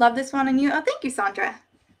 Love this one on you. Oh, thank you, Sandra.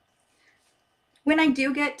 When I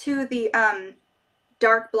do get to the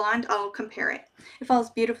dark blonde, I'll compare it. It falls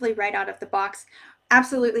beautifully right out of the box.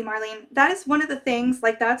 Absolutely, Marlene. That is one of the things,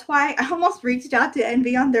 like, that's why I almost reached out to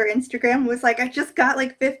Envy on their Instagram, was like, I just got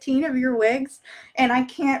like 15 of your wigs, and I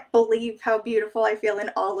can't believe how beautiful I feel in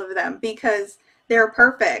all of them because they're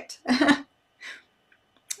perfect.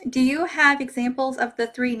 Do you have examples of the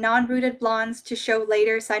 3 non-rooted blondes to show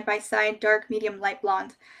later side by side, dark, medium, light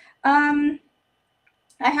blonde? I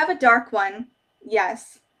have a dark one,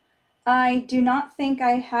 yes. I do not think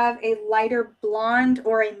I have a lighter blonde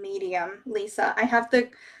or a medium, Lisa.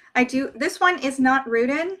 This one is not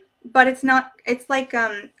rooted, but it's like,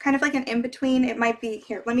 kind of like an in-between. It might be,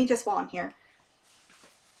 here, let me just, while I'm here.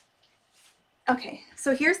 Okay,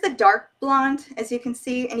 so here's the dark blonde, as you can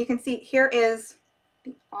see, and you can see here is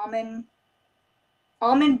the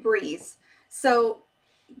almond breeze. So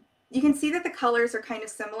you can see that the colors are kind of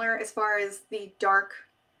similar as far as the dark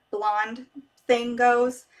blonde thing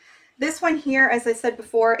goes. This one here, as I said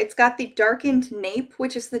before, it's got the darkened nape,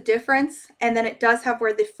 which is the difference. And then it does have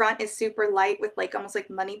where the front is super light with like almost like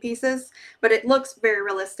money pieces, but it looks very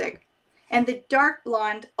realistic. And the dark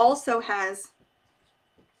blonde also has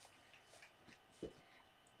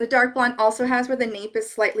where the nape is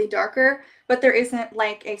slightly darker, but there isn't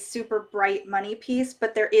like a super bright money piece,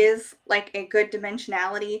 but there is like a good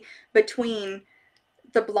dimensionality between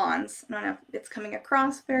the blondes. I don't know if it's coming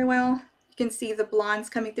across very well. You can see the blondes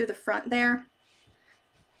coming through the front there.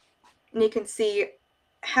 And you can see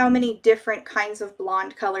how many different kinds of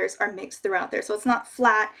blonde colors are mixed throughout there. So it's not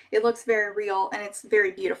flat, it looks very real, and it's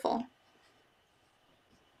very beautiful.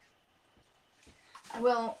 I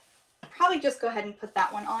will probably just go ahead and put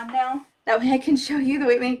that one on now. That way I can show you the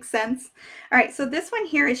way it makes sense. All right, so this one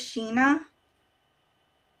here is Sheena.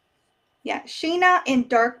 Yeah, Sheena in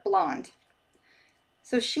dark blonde.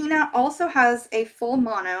 So Sheena also has a full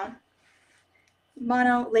mono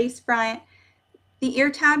lace front. The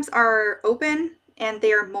ear tabs are open and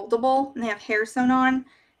they are moldable and they have hair sewn on.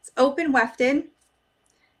 It's open wefted,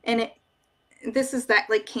 and this is that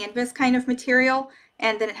like canvas kind of material,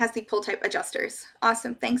 and then it has the pull type adjusters.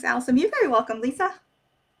 Awesome, thanks Allison. You're very welcome, Lisa.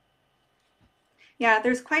 Yeah,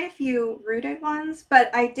 there's quite a few rooted ones,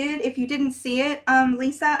 but I did, if you didn't see it,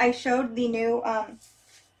 Lisa, I showed the new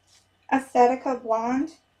Estetica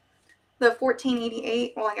blonde. The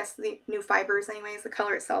 1488, well, I guess the new fibers anyways, the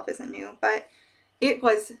color itself isn't new, but it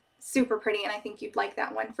was super pretty, and I think you'd like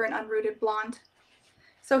that one for an unrooted blonde.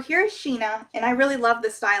 So here's Sheena, and I really love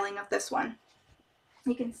the styling of this one.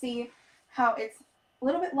 You can see how it's a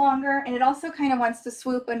little bit longer, and it also kind of wants to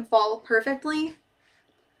swoop and fall perfectly.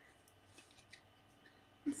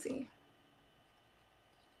 Let's see.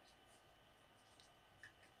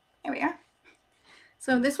 There we are.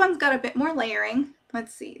 So this one's got a bit more layering.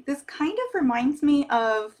 Let's see. This kind of reminds me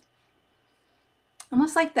of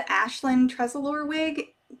almost like the Ashland Tresilor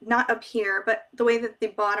wig, not up here, but the way that the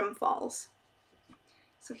bottom falls.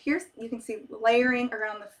 So here's, you can see layering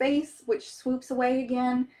around the face, which swoops away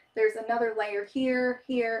again. There's another layer here,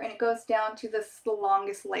 here, and it goes down to the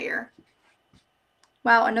longest layer.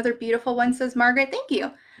 Wow, another beautiful one, says Margaret. Thank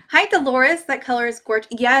you. Hi, Dolores. That color is gorgeous.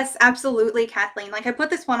 Yes, absolutely, Kathleen. Like, I put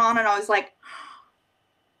this one on and I was like,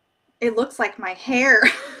 it looks like my hair.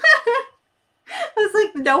 I was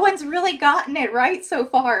like, no one's really gotten it right so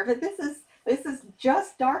far, but this is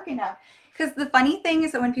just dark enough. Because the funny thing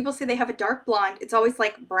is that when people say they have a dark blonde, it's always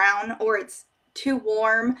like brown or it's too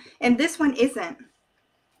warm, and this one isn't.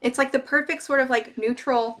 It's like the perfect sort of like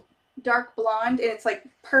neutral dark blonde, and it's like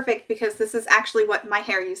perfect because this is actually what my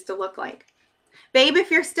hair used to look like. Babe, if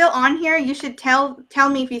you're still on here, you should tell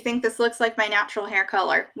me if you think this looks like my natural hair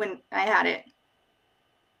color when I had it.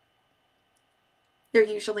 They're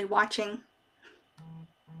usually watching.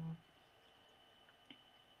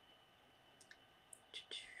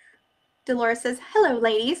 Dolores says, hello,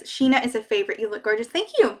 ladies. Sheena is a favorite. You look gorgeous.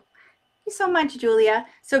 Thank you. Thank you so much, Julia.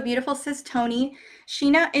 So beautiful, says Tony.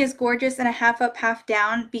 Sheena is gorgeous and a half up, half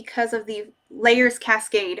down because of the layers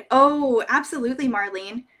cascade. Oh, absolutely,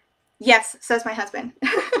 Marlene. Yes, says my husband.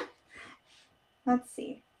 Let's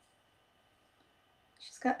see.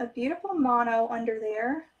 She's got a beautiful mono under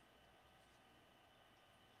there.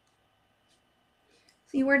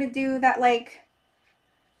 So you were to do that like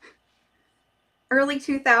early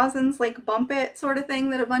 2000s like bump it sort of thing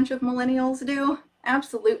that a bunch of millennials do.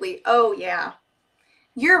 Absolutely. Oh yeah.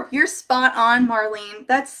 You're spot on, Marlene.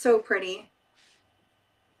 That's so pretty.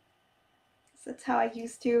 That's how I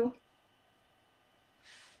used to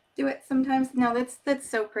do it sometimes. No, that's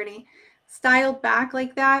so pretty. Styled back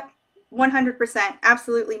like that, 100%.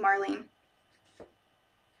 Absolutely, Marlene.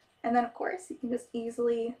 And then, of course, you can just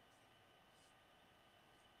easily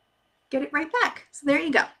get it right back. So there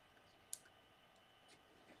you go.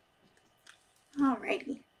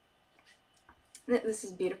 Alrighty. This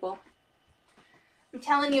is beautiful. I'm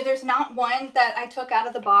telling you, there's not one that I took out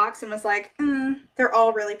of the box and was like, they're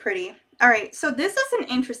all really pretty. All right, so this is an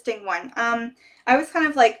interesting one. I was kind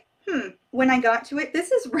of like, when I got to it.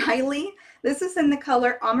 This is Rylee. This is in the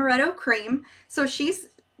color Amaretto Cream. So she's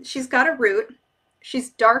got a root.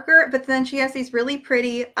 She's darker, but then she has these really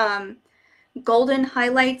pretty golden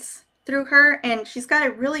highlights through her, and she's got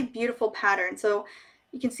a really beautiful pattern. So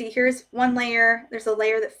you can see here's one layer. There's a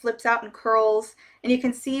layer that flips out and curls, and you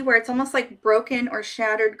can see where it's almost like broken or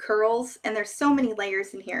shattered curls, and there's so many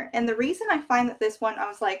layers in here. And the reason I find that this one, I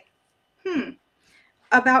was like,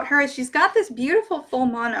 about her is she's got this beautiful full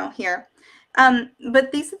mono here.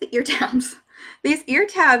 But these are the ear tabs. These ear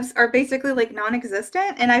tabs are basically like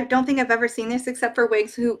non-existent, and I don't think I've ever seen this except for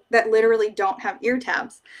wigs that literally don't have ear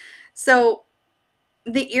tabs. So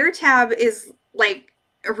the ear tab is like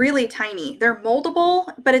really tiny. They're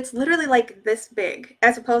moldable, but it's literally like this big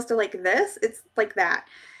as opposed to like this. It's like that.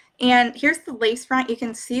 And here's the lace front. You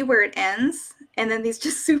can see where it ends, and then these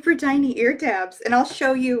just super tiny ear tabs, and I'll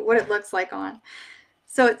show you what it looks like on.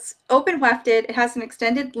 So it's open wefted. It has an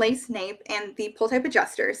extended lace nape and the pull type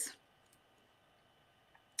adjusters.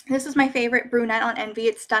 This is my favorite brunette on Envy.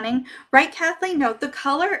 It's stunning. Right, Kathleen? No, the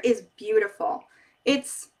color is beautiful.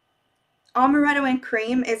 It's Amaretto and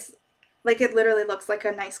cream. It's like, it literally looks like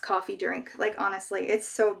a nice coffee drink. Like, honestly, it's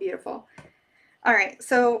so beautiful. All right,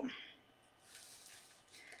 so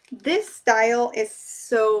this style is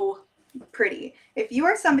so pretty. If you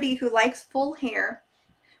are somebody who likes full hair,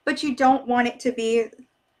 but you don't want it to be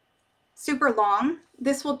super long,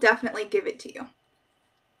 this will definitely give it to you.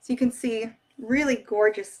 So you can see, really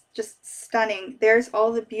gorgeous, just stunning. There's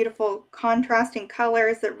all the beautiful contrasting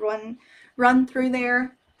colors that run through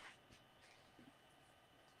there.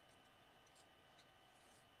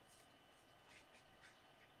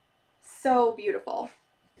 So beautiful.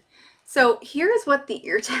 So here's what the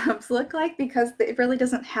ear tabs look like, because it really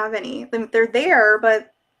doesn't have any. They're there,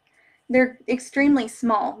 but they're extremely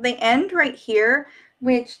small. They end right here,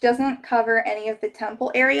 which doesn't cover any of the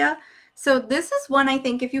temple area. So this is one, I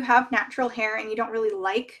think, if you have natural hair and you don't really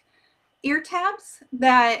like ear tabs,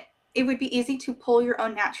 that it would be easy to pull your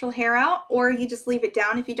own natural hair out, or you just leave it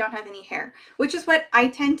down if you don't have any hair, which is what I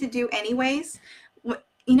tend to do anyways.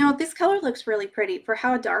 You know, this color looks really pretty for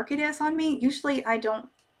how dark it is on me. Usually I don't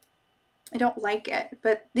like it,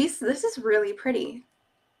 but this is really pretty.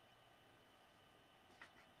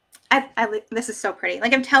 This is so pretty.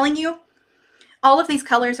 Like, I'm telling you, all of these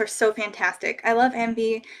colors are so fantastic. I love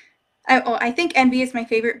Envy. I think Envy is my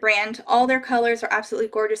favorite brand. All their colors are absolutely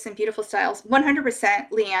gorgeous and beautiful styles. 100%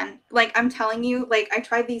 Leanne. Like, I'm telling you, like, I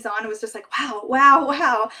tried these on. It was just like, wow, wow,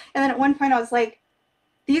 wow. And then at one point I was like,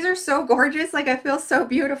 these are so gorgeous. Like, I feel so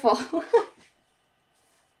beautiful.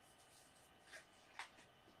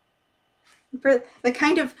 For the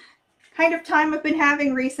kind of time I've been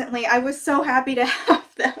having recently, I was so happy to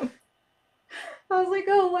have them. I was like,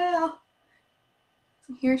 oh, wow.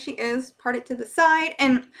 So here she is, parted to the side.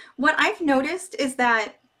 And what I've noticed is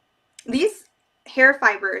that these hair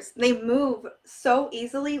fibers, they move so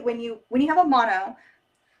easily when you have a mono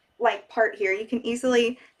like part here. You can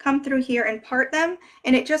easily come through here and part them,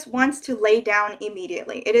 and it just wants to lay down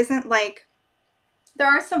immediately. It isn't like, there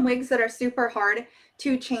are some wigs that are super hard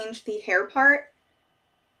to change the hair part,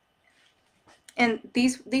 and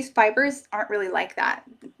these fibers aren't really like that.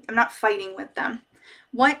 I'm not fighting with them.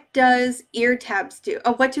 What does ear tabs do?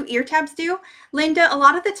 Oh, what do ear tabs do? Linda, a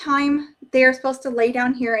lot of the time they are supposed to lay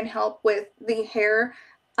down here and help with the hair.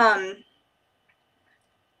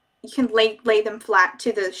 You can lay them flat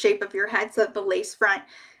to the shape of your head so that the lace front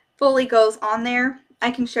fully goes on there.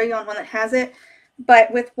 I can show you on one that has it,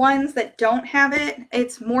 but with ones that don't have it,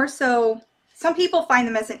 it's more so, some people find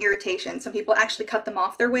them as an irritation. Some people actually cut them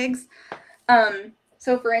off their wigs.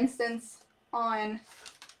 So for instance,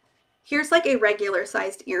 here's like a regular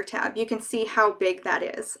sized ear tab. You can see how big that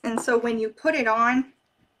is. And so when you put it on,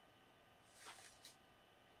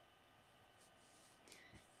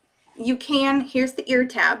 you can, here's the ear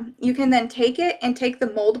tab. You can then take it and take the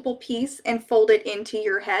moldable piece and fold it into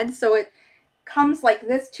your head. So it comes like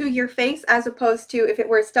this to your face, as opposed to if it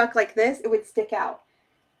were stuck like this, it would stick out,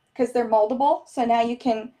 because they're moldable. So now you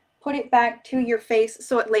can put it back to your face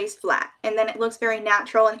so it lays flat, and then it looks very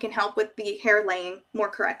natural and can help with the hair laying more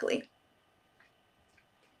correctly.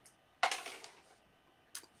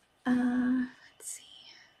 Let's see.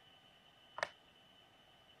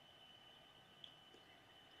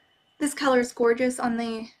 This color is gorgeous on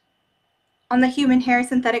the human hair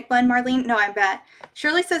synthetic blend, Marlene. No, I bet.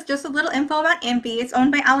 Shirley says, just a little info about Envy. It's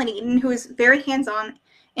owned by Alan Eaton, who is very hands-on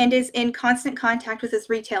and is in constant contact with his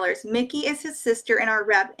retailers. Mickey is his sister and our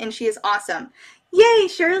rep, and she is awesome. Yay,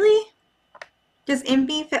 Shirley! Does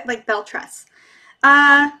Envy fit like Beltress?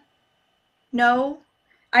 No.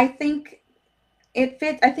 I think it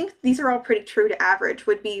fits. I think these are all pretty true to average.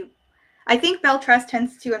 I think Beltress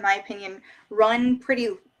tends to, in my opinion, run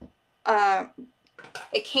pretty,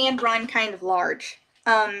 it can run kind of large.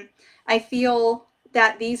 I feel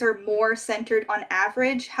that these are more centered on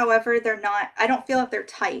average. However, they're not, I don't feel that they're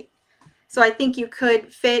tight. So I think you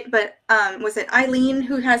could fit, but was it Eileen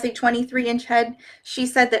who has a 23-inch head? She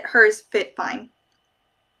said that hers fit fine.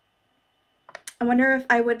 I wonder if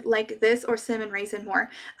I would like this or cinnamon raisin more.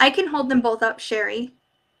 I can hold them both up, Sherry.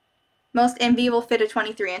 Most Envy will fit a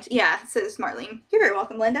 23-inch. Yeah, says Marlene. You're very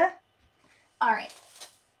welcome, Linda. All right.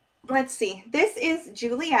 Let's see. This is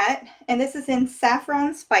Juliet, and this is in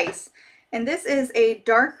Saffron Spice. And this is a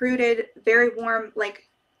dark-rooted, very warm, like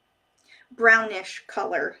brownish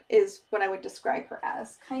color is what I would describe her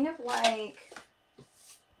as. Kind of like...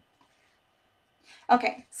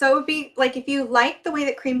 Okay, so it would be like if you liked the way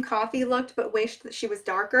that Cream Coffee looked but wished that she was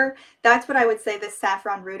darker, that's what I would say this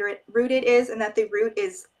Saffron rooted is, and that the root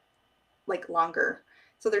is like longer.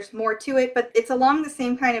 So there's more to it, but it's along the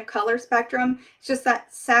same kind of color spectrum. It's just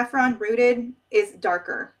that Saffron rooted is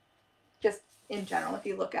darker, just in general, if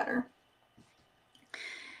you look at her.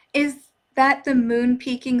 Is that the moon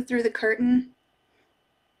peeking through the curtain?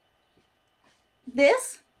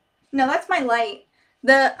 This? No, that's my light.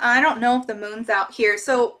 I don't know if the moon's out here.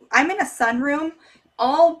 So I'm in a sunroom,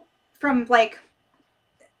 all from like,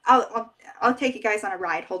 I'll take you guys on a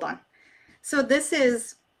ride. Hold on. So this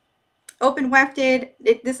is open wefted.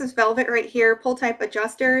 This is velvet right here, pull type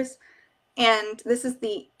adjusters. And this is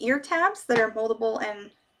the ear tabs that are moldable and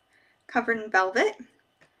covered in velvet.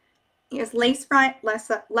 Here's lace front,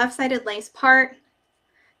 left-sided lace part.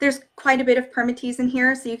 There's quite a bit of permatease in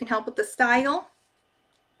here, so you can help with the style.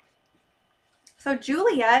 So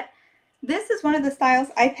Juliet, this is one of the styles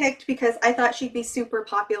I picked because I thought she'd be super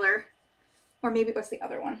popular. Or maybe it was the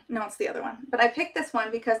other one. No, it's the other one. But I picked this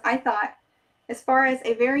one because I thought, as far as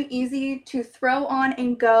a very easy to throw on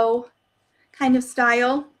and go kind of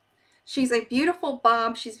style, she's a beautiful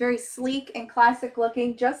bob. She's very sleek and classic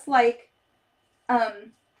looking, just like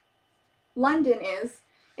London is,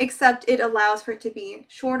 except it allows for it to be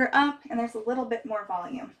shorter up and there's a little bit more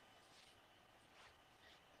volume.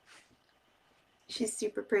 She's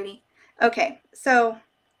super pretty. Okay, so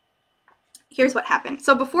here's what happened.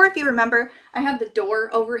 So before, if you remember, I have the door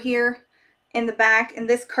over here in the back, and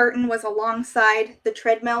this curtain was alongside the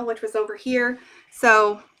treadmill, which was over here.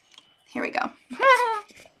 So here we go.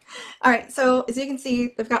 All right, so as you can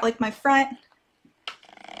see, I've got like my front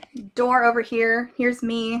door over here. Here's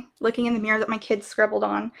me looking in the mirror that my kids scribbled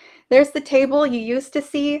on. There's the table you used to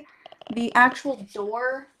see. The actual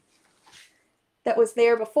door that was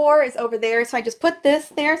there before is over there. So I just put this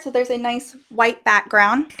there so there's a nice white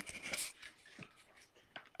background.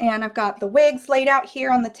 And I've got the wigs laid out here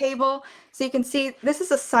on the table. So you can see this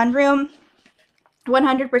is a sunroom,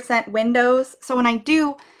 100% windows. So when I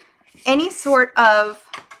do any sort of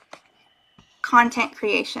content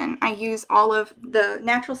creation, I use all of the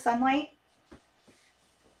natural sunlight.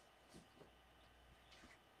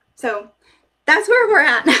 So that's where we're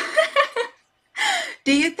at.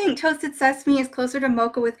 Do you think Toasted Sesame is closer to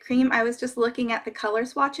Mocha with cream? I was just looking at the color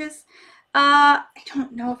swatches. I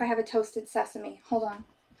don't know if I have a Toasted Sesame. Hold on.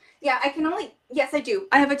 Yeah, I can only, yes, I do.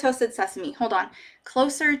 I have a Toasted Sesame. Hold on.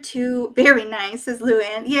 Closer to, very nice, says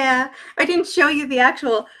Luann. Yeah, I didn't show you the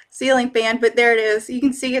actual ceiling fan, but there it is. You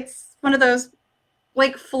can see it's one of those,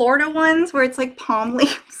 like, Florida ones where it's like palm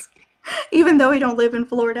leaves, even though we don't live in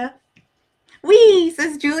Florida. Wee,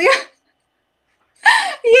 says Julia.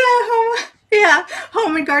 Yeah,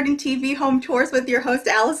 home and garden TV, home tours with your host,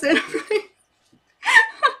 Allison.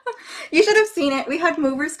 You should have seen it. We had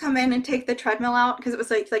movers come in and take the treadmill out because it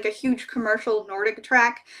was like a huge commercial Nordic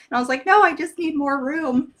track. And I was like, no, I just need more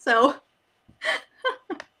room. So,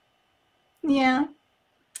 yeah.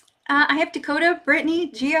 I have Dakota,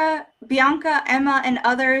 Brittany, Gia, Bianca, Emma, and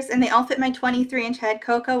others, and they all fit my 23-inch head.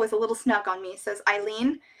 Coco was a little snug on me, says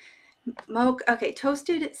Eileen. Mocha, okay,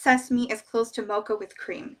 Toasted Sesame is close to Mocha with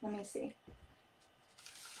cream. Let me see.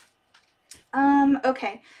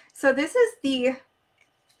 Okay, so this is the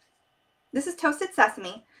This is Toasted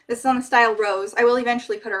Sesame. This is on the style Rose. I will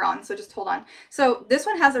eventually put her on, so just hold on. So this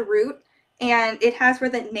one has a root, and it has where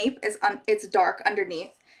the nape is, it's dark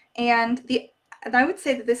underneath. And I would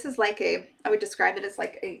say that this is like I would describe it as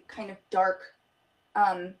like a kind of dark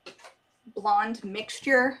blonde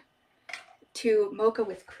mixture to Mocha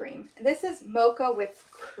with Cream. This is Mocha with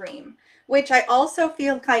Cream, which I also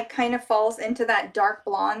feel like kind of falls into that dark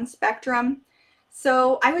blonde spectrum.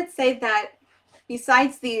 So I would say that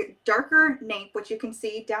besides the darker nape, which you can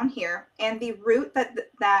see down here, and the root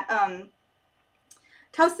that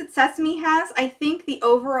Toasted Sesame has, I think the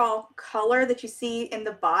overall color that you see in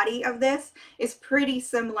the body of this is pretty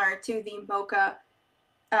similar to the Mocha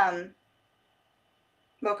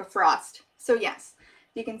Mocha Frost. So yes,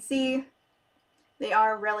 you can see they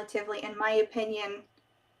are relatively, in my opinion,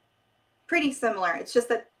 pretty similar. It's just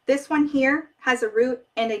that this one here has a root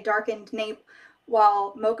and a darkened nape,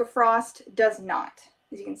 while Mocha Frost does not.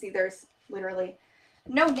 As you can see, there's literally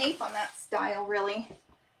no nape on that style, really.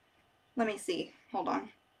 Let me see. Hold on.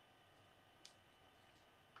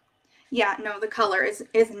 Yeah, no, the color is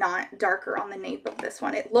not darker on the nape of this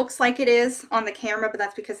one. It looks like it is on the camera, but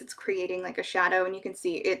that's because it's creating like a shadow, and you can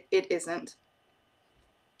see it isn't.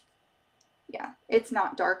 Yeah, it's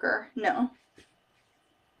not darker, no.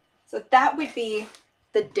 So that would be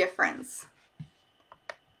the difference.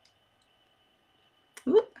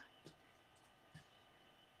 Oop.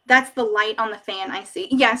 That's the light on the fan I see.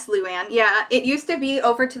 Yes, Luann. Yeah, it used to be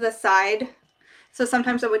over to the side, so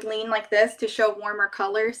sometimes I would lean like this to show warmer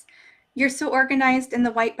colors. You're so organized, and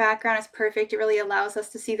the white background is perfect. It really allows us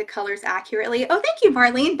to see the colors accurately. Oh, thank you,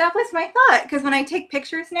 Marlene. That was my thought, because when I take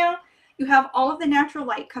pictures now, you have all of the natural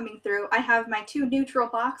light coming through. I have my 2 neutral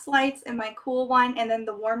box lights and my cool one, and then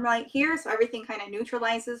the warm light here, so everything kind of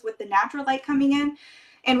neutralizes with the natural light coming in.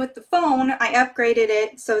 And with the phone, I upgraded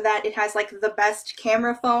it so that it has like the best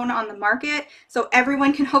camera phone on the market, so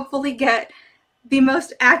everyone can hopefully get the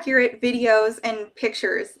most accurate videos and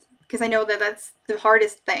pictures, because I know that that's the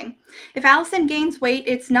hardest thing. If Allison gains weight,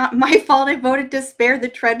 it's not my fault. I voted to spare the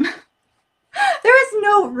treadmill. There is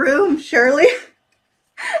no room, Shirley.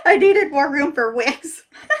 I needed more room for wigs.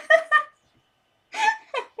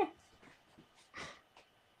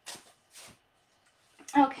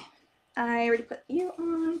 Okay, I already put you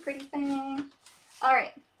on, pretty thing. All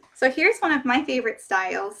right, so here's one of my favorite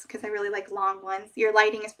styles, because I really like long ones. Your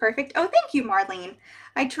lighting is perfect. Oh, thank you, Marlene.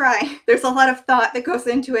 I try. There's a lot of thought that goes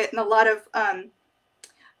into it, and a lot of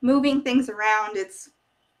moving things around. It's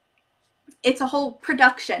a whole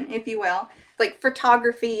production, if you will. Like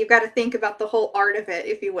photography, you've got to think about the whole art of it,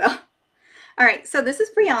 if you will. All right, so this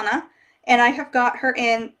is Brianna, and I have got her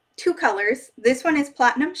in 2 colors. This one is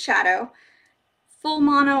Platinum Shadow, full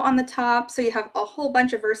mono on the top, so you have a whole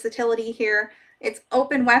bunch of versatility here. It's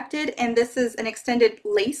open wefted, and this is an extended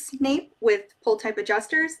lace nape with pull type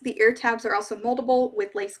adjusters. The ear tabs are also moldable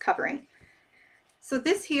with lace covering. So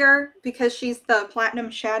this here, because she's the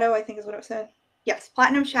Platinum Shadow, I think is what it said. Yes,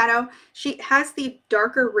 Platinum Shadow. She has the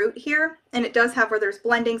darker root here, and it does have where there's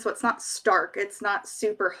blending, so it's not stark. It's not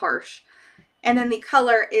super harsh. And then the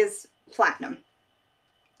color is platinum.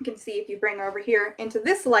 You can see if you bring her over here into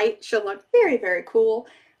this light, she'll look very, very cool.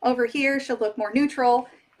 Over here, she'll look more neutral,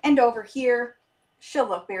 and over here, she'll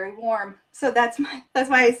look very warm. So that's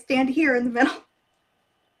why I stand here in the middle.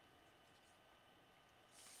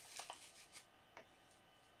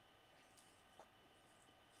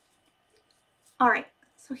 All right,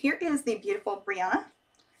 so here is the beautiful Brianna.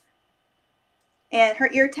 And her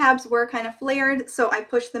ear tabs were kind of flared, so I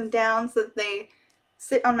pushed them down so that they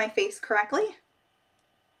sit on my face correctly.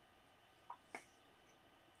 I'm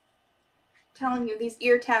telling you, these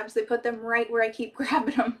ear tabs, they put them right where I keep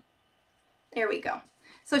grabbing them. There we go.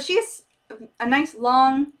 So she's a nice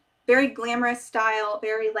long, very glamorous style,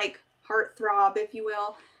 very like heartthrob, if you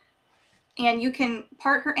will. And you can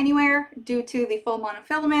part her anywhere due to the full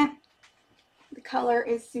monofilament. The color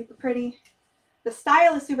is super pretty. The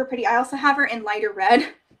style is super pretty. I also have her in lighter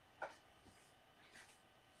red.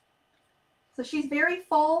 So she's very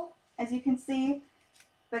full, as you can see,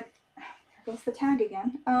 but there goes the tag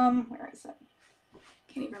again. Where is it?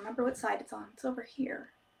 Can't even remember what side it's on. It's over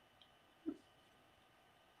here.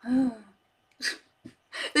 Oh.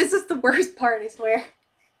 This is the worst part, I swear.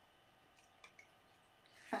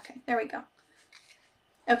 Okay, there we go.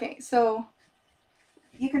 Okay, so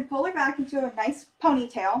you can pull her back into a nice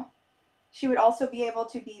ponytail. She would also be able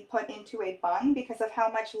to be put into a bun because of how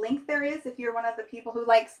much length there is if you're one of the people who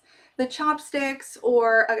likes the chopsticks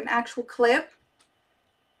or an actual clip.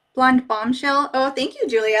 Blonde bombshell. Oh, thank you,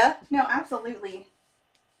 Julia. No, absolutely.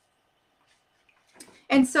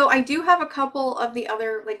 And so I do have a couple of the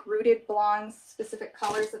other like rooted blondes, specific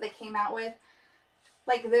colors that they came out with.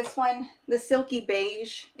 Like this one, the Silky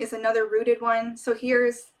Beige is another rooted one. So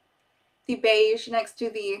here's the beige next to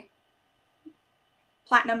the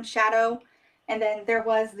platinum shadow. And then there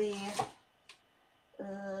was the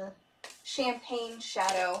champagne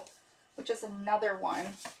shadow, which is another one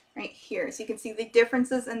right here. So you can see the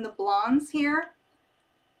differences in the blondes here.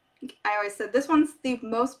 I always said this one's the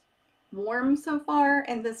most warm so far,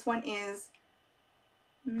 and this one is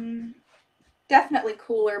definitely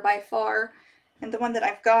cooler by far. And the one that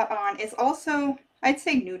I've got on is also, I'd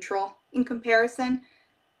say, neutral in comparison.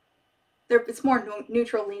 It's more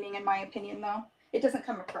neutral leaning in my opinion, though. It doesn't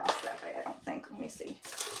come across that way, I don't think. Let me see.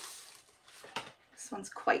 This one's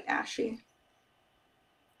quite ashy.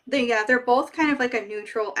 Yeah, they're both kind of like a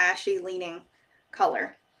neutral, ashy leaning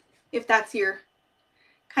color, if that's your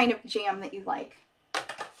kind of jam that you like.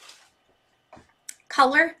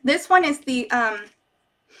 Color. This one is the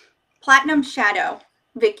Platinum Shadow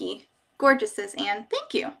Vicky. Gorgeous, says Anne.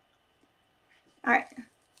 Thank you. All right.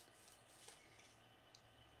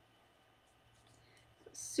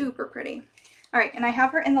 Super pretty. All right, and I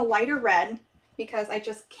have her in the lighter red because I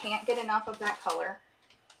just can't get enough of that color.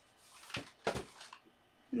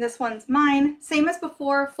 And this one's mine. Same as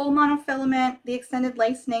before, full monofilament, the extended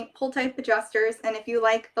lace nape, pull type adjusters, and if you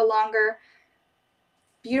like the longer,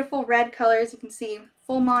 beautiful red colors, you can see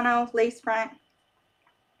full mono, lace front.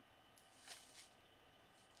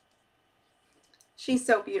 She's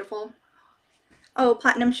so beautiful. Oh,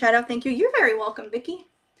 Platinum Shadow, thank you. You're very welcome, Vicky.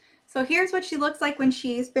 So here's what she looks like when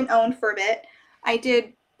she's been owned for a bit. I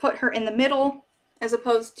did put her in the middle as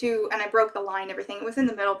opposed to, and I broke the line and everything. It was in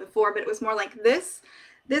the middle before, but it was more like this.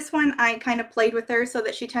 This one I kind of played with her so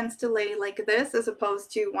that she tends to lay like this as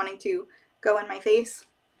opposed to wanting to go in my face.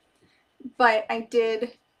 But I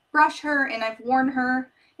did brush her and I've worn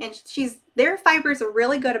her, and their fibers are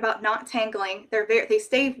really good about not tangling. They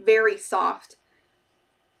stay very soft.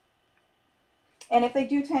 And if they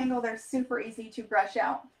do tangle, they're super easy to brush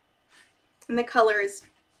out. And the color is,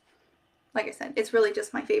 like I said, it's really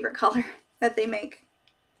just my favorite color that they make.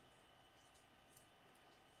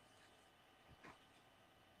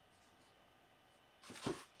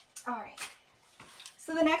 All right.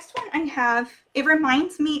 So the next one I have, it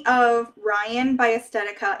reminds me of Ryan by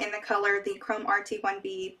Estetica in the color, the Chrome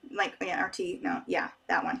RT1B,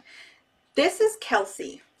 that one. This is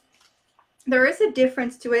Kelsey. There is a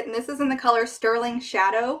difference to it, and this is in the color Sterling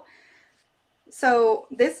Shadow. So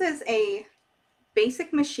this is a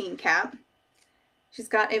basic machine cap. She's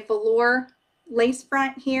got a velour lace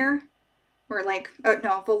front here, or like, oh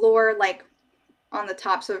no, velour like on the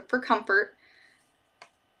top, so for comfort.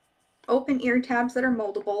 Open ear tabs that are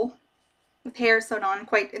moldable with hair sewn on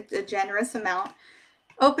quite a generous amount.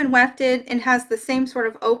 Open wefted, and has the same sort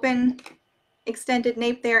of open extended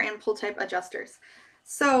nape there and pull type adjusters.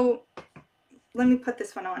 So let me put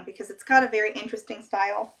this one on because it's got a very interesting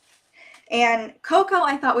style. And Coco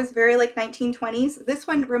I thought was very like 1920s. This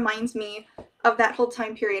one reminds me of that whole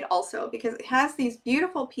time period also because it has these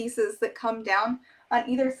beautiful pieces that come down on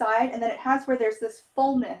either side, and then it has where there's this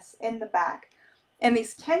fullness in the back and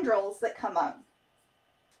these tendrils that come up.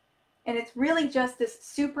 And it's really just this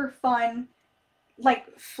super fun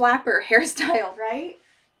like flapper hairstyle, right?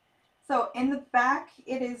 So in the back,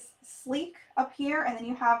 it is sleek up here, and then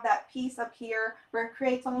you have that piece up here where it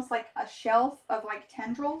creates almost like a shelf of like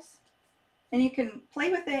tendrils. And you can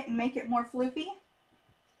play with it and make it more floofy.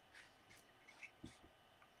 I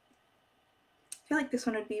feel like this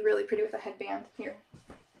one would be really pretty with a headband here.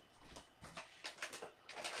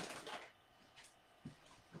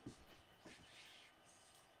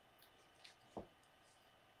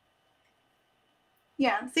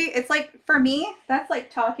 Yeah, see, it's like, for me, that's like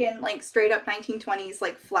talking like straight up 1920s,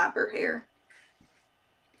 like flapper hair.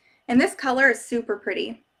 And this color is super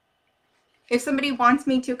pretty. If somebody wants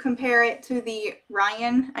me to compare it to the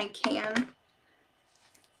Ryan, I can.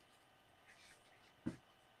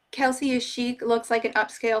 Kelsey is chic, looks like an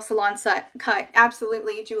upscale salon cut.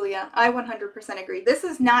 Absolutely, Julia. I 100% agree. This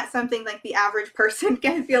is not something like the average person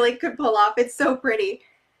can feel like could pull off. It's so pretty.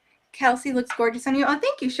 Kelsey looks gorgeous on you. Oh,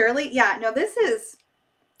 thank you, Shirley. Yeah, no, this is...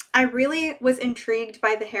 I really was intrigued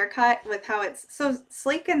by the haircut with how it's so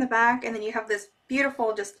sleek in the back, and then you have this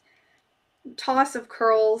beautiful just toss of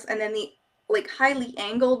curls, and then the like highly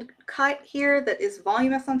angled cut here that is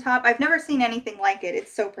voluminous on top. I've never seen anything like it.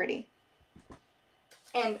 It's so pretty.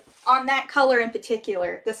 And on that color in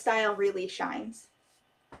particular, the style really shines.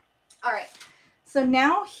 All right, so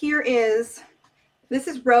now here is, this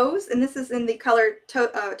is Rose, and this is in the color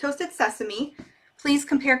Toasted Sesame. Please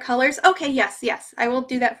compare colors. Okay, yes, yes. I will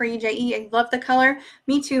do that for you, J.E. I love the color.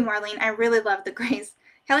 Me too, Marlene. I really love the grays.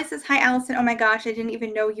 Kelly says, hi, Allison. Oh my gosh, I didn't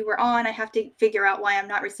even know you were on. I have to figure out why I'm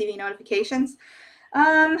not receiving notifications.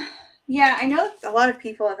 Yeah, I know a lot of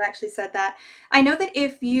people have actually said that. I know that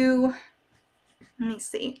if you, let me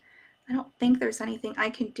see. I don't think there's anything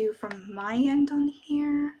I can do from my end on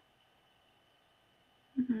here.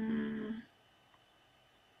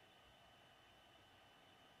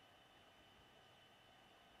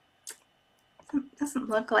 Doesn't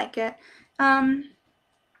look like it. Let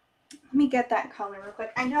me get that color real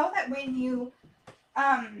quick. I know that when you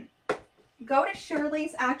go to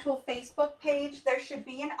Shirley's actual Facebook page, there should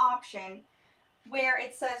be an option where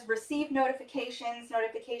it says receive notifications,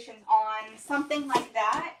 notifications on, something like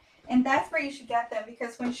that. And that's where you should get them,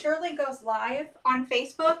 because when Shirley goes live on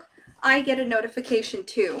Facebook, I get a notification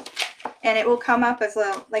too. And it will come up as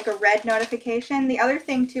a red notification. The other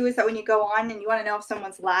thing too is that when you go on and you want to know if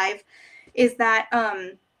someone's live, is that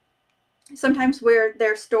sometimes where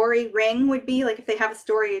their story ring would be, like if they have a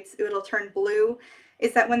story, it'll turn blue,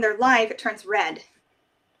 is that when they're live, it turns red.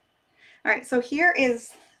 All right, so here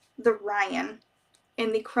is the Ryan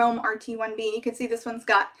in the Chrome RT1B. You can see this one's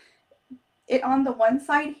got it on the one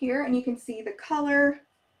side here, and you can see the color.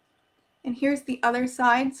 And here's the other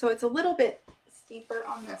side, so it's a little bit steeper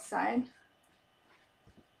on this side.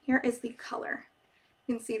 Here is the color.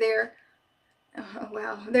 You can see there. Oh,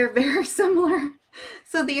 wow, they're very similar.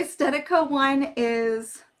 So the Estetica one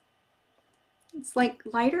is, it's like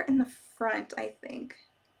lighter in the front, I think.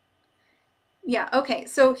 Yeah, okay,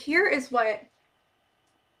 so here is what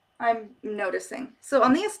I'm noticing. So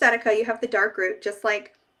on the Estetica, you have the dark root, just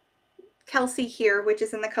like Kelsey here, which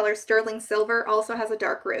is in the color Sterling Silver, also has a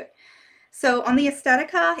dark root. So on the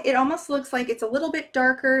Estetica, it almost looks like it's a little bit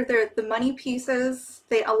darker. The money pieces,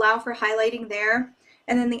 they allow for highlighting there.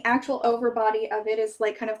 And then the actual overbody of it is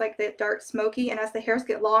like kind of like the dark smoky. And as the hairs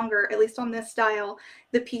get longer, at least on this style,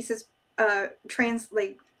 the pieces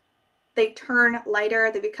translate. They turn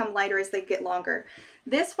lighter. They become lighter as they get longer.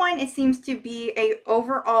 This one, it seems to be a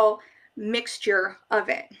overall mixture of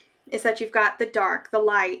it. Is that you've got the dark, the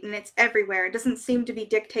light, and it's everywhere. It doesn't seem to be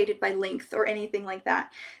dictated by length or anything like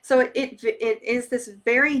that. So it is this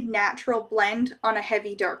very natural blend on a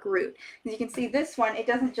heavy dark root. As you can see, this one, it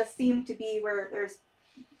doesn't just seem to be where there's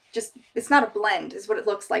just, it's not a blend is what it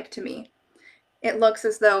looks like to me. It looks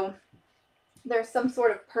as though there's some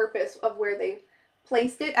sort of purpose of where they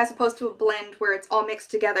placed it, as opposed to a blend where it's all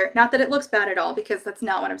mixed together. Not that it looks bad at all, because that's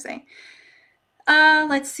not what I'm saying.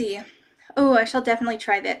 Let's see. Oh, I shall definitely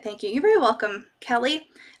try that. Thank you. You're very welcome, Kelly.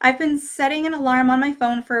 I've been setting an alarm on my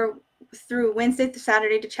phone through Wednesday to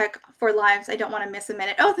Saturday to check for lives. I don't want to miss a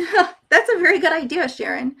minute. Oh, that's a very good idea,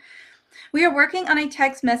 Sharon. We are working on a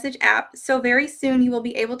text message app, so very soon you will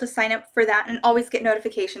be able to sign up for that and always get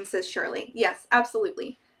notifications, says Shirley. Yes,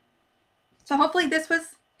 absolutely. So hopefully this was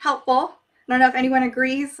helpful. I don't know if anyone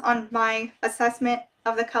agrees on my assessment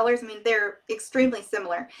of the colors. I mean, they're extremely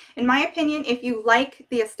similar. In my opinion, if you like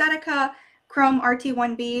the Estetica Chrome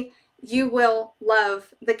RT1B, you will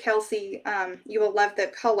love the Kelsey, you will love the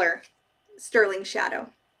color Sterling Shadow.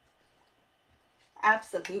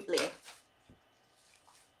 Absolutely.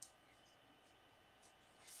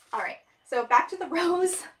 All right, so back to the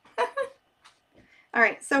Rose. All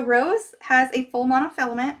right, so Rose has a full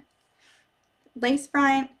monofilament, lace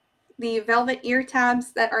front, the velvet ear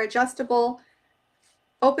tabs that are adjustable,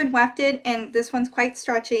 open wefted, and this one's quite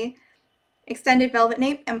stretchy, extended velvet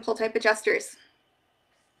nape, and pull type adjusters.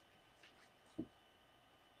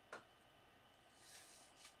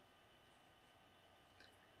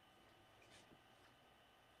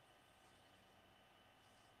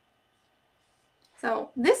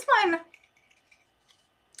 So this one,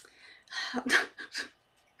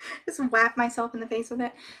 just whap myself in the face with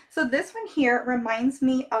it. So this one here reminds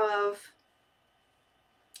me of,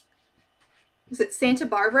 is it Santa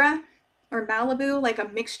Barbara or Malibu, like a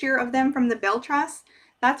mixture of them from the Belle Truss?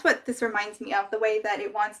 That's what this reminds me of, the way that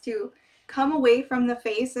it wants to come away from the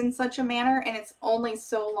face in such a manner, and it's only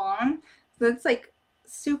so long. So it's like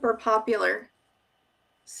super popular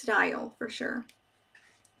style for sure.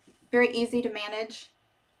 Very easy to manage.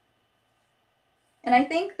 And I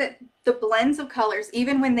think that the blends of colors,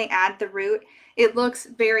 even when they add the root, it looks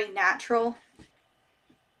very natural.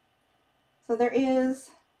 So there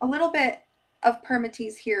is a little bit of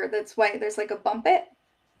permatease here. That's why there's like a bump it.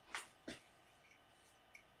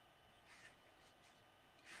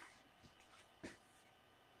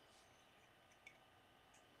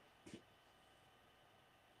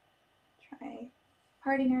 Try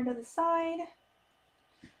parting her to the side.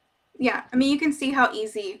 Yeah, I mean, you can see how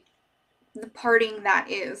easy the parting that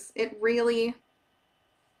is. It really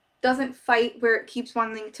doesn't fight where it keeps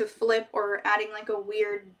wanting to flip or adding like a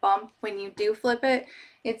weird bump when you do flip it.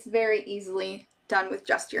 It's very easily done with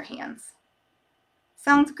just your hands.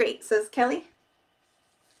 Sounds great, says Kelly.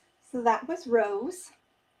 So that was Rose.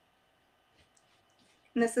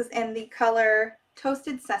 And this is in the color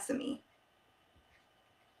Toasted Sesame.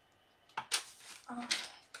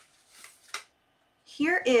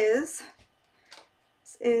 Here is,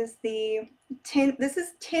 this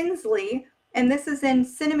is Tinsley, and this is in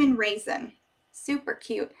Cinnamon Raisin. Super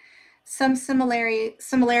cute. Some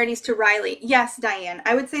similarities to Rylee. Yes, Diane.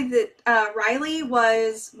 I would say that Rylee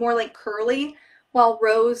was more like curly, while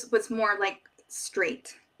Rose was more like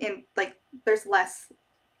straight, and like there's less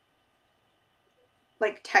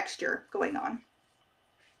like texture going on.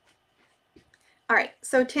 All right,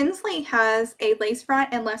 so Tinsley has a lace front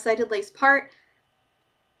and left-sided lace part.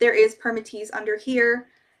 There is permatease under here.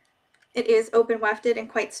 It is open wefted and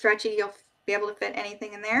quite stretchy. You'll be able to fit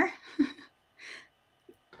anything in there.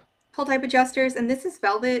 Pull type adjusters, and this is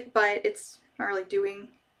velvet, but it's not really doing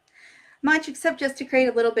much except just to create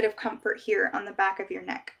a little bit of comfort here on the back of your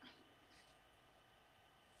neck.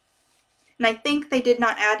 And I think they did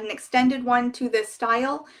not add an extended one to this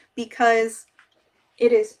style because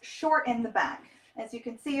it is short in the back. As you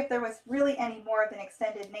can see, if there was really any more of an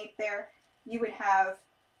extended nape there, you would have,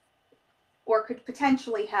 or could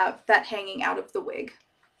potentially have, that hanging out of the wig.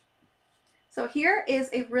 So here is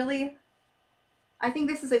a really, I think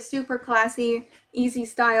this is a super classy, easy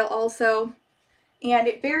style also, and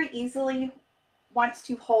it very easily wants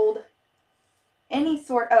to hold any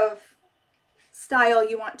sort of style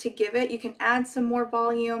you want to give it. You can add some more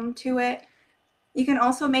volume to it. You can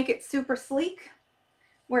also make it super sleek,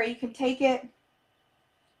 where you can take it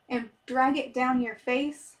and drag it down your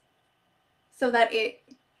face so that it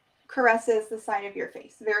caresses the side of your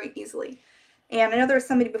face very easily. And I know there was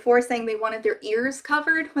somebody before saying they wanted their ears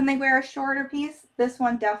covered when they wear a shorter piece. This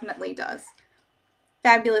one definitely does.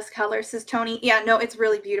 Fabulous color, says Tony. Yeah, no, it's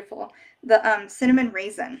really beautiful. The Cinnamon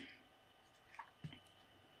Raisin.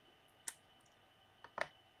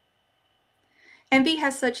 Envy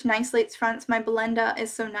has such nice lace fronts. My Belinda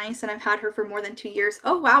is so nice, and I've had her for more than 2 years.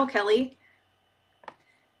 Oh, wow, Kelly.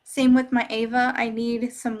 Same with my Ava. I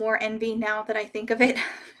need some more Envy now that I think of it.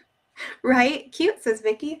 Right? Cute, says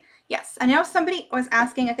Vicky. Yes, I know somebody was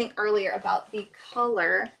asking, I think earlier, about the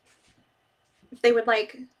color. If they would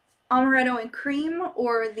like Amaretto and Cream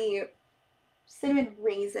or the Cinnamon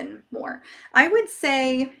Raisin more. I would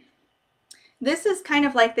say this is kind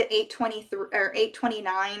of like the 823 or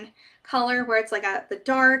 829 color, where it's like the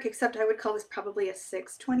dark, except I would call this probably a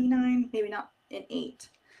 629, maybe not an 8.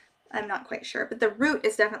 I'm not quite sure, but the root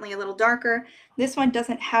is definitely a little darker. This one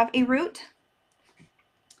doesn't have a root.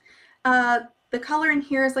 The color in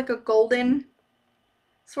here is like a golden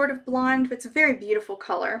sort of blonde, but it's a very beautiful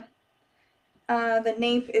color. The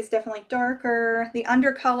nape is definitely darker. The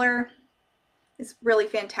undercolor is really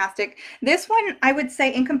fantastic. This one, I would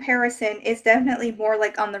say, in comparison, is definitely more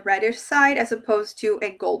like on the reddish side as opposed to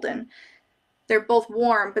a golden. They're both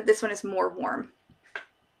warm, but this one is more warm.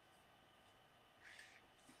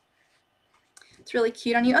 It's really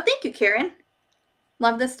cute on you. Oh, thank you, Karen.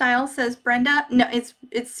 Love this style, says Brenda. No, it's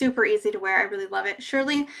super easy to wear. I really love it.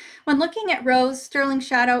 Shirley, when looking at Rose, Sterling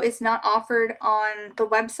Shadow is not offered on the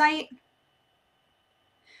website.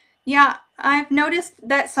 Yeah, I've noticed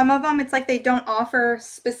that some of them, it's like they don't offer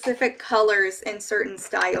specific colors in certain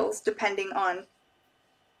styles depending on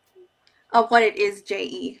what it is,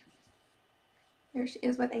 JE. There she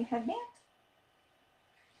is with a headband.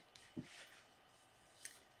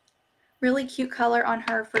 Really cute color on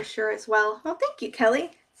her for sure as well. Well, thank you,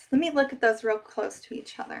 Kelly. So let me look at those real close to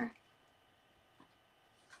each other.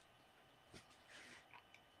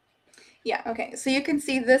 Yeah, okay, so you can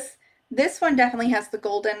see this one definitely has the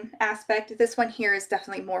golden aspect. This one here is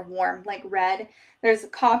definitely more warm, like red. There's a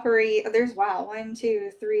coppery, there's, wow, 1,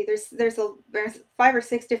 2, 3, there's 5 or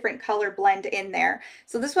 6 different color blend in there.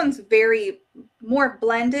 So this one's very more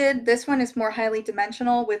blended. This one is more highly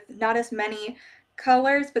dimensional with not as many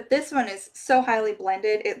colors, but this one is so highly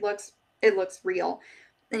blended, it looks real.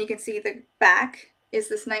 And you can see the back is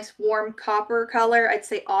this nice warm copper color. I'd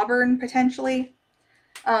say auburn potentially.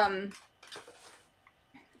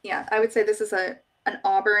 Yeah, I would say this is an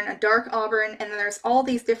auburn, a dark auburn, and then there's all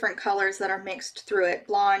these different colors that are mixed through it.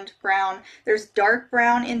 Blonde, brown, there's dark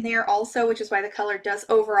brown in there also, which is why the color does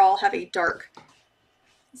overall have a dark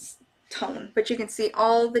tone. But you can see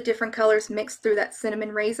all the different colors mixed through that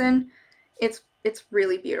cinnamon raisin. It's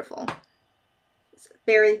really beautiful. It's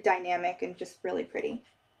very dynamic and just really pretty.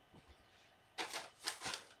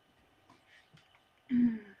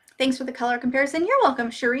 Thanks for the color comparison. You're welcome,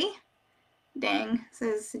 Cherie. Dang,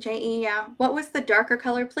 says J.E. Yeah. What was the darker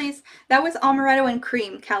color, please? That was Amaretto and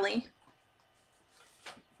Cream, Kelly.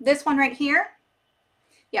 This one right here.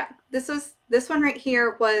 Yeah, this one right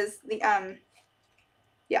here was the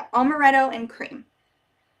yeah, Amaretto and Cream.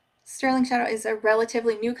 Sterling Shadow is a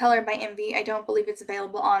relatively new color by Envy. I don't believe it's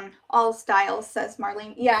available on all styles, says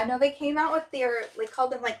Marlene. Yeah, no, they came out with their, they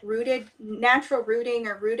called them like rooted, natural rooting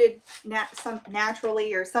or rooted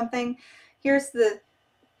naturally or something. Here's the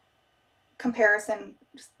comparison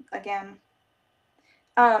again.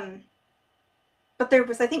 But there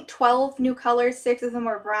was, I think, 12 new colors. 6 of them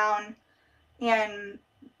were brown and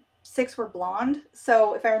 6 were blonde.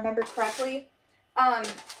 So if I remember correctly,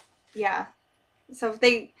 yeah. So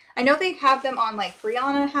I know they have them on, like,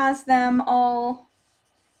 Brianna has them all,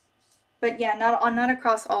 but yeah, not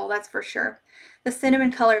across all, that's for sure. The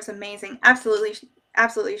cinnamon color is amazing. Absolutely,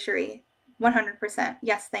 absolutely, Cherie. 100%.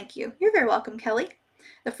 Yes, thank you. You're very welcome, Kelly.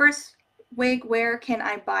 The first wig, where can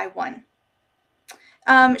I buy one?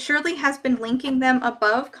 Shirley has been linking them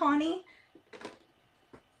above, Connie.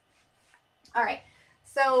 All right,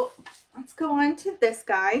 so let's go on to this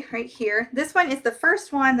guy right here. This one is the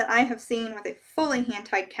first one that I have seen with a fully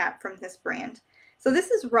hand-tied cap from this brand. So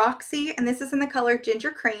this is Roxy, and this is in the color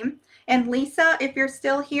Ginger Cream. And Lisa, if you're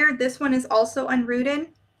still here, this one is also unrooted.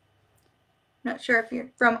 Not sure if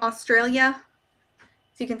you're from Australia.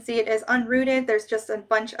 So you can see it is unrooted. There's just a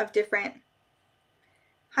bunch of different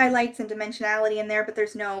highlights and dimensionality in there, but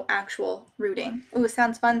there's no actual rooting. Ooh,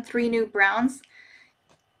 sounds fun. 3 new browns.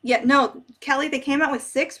 Yeah, no, Kelly, they came out with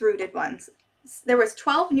 6 rooted ones. There was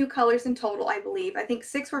 12 new colors in total, I believe. I think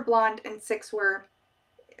 6 were blonde and 6 were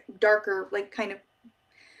darker, like kind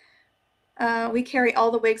of, we carry all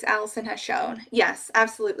the wigs Allison has shown. Yes,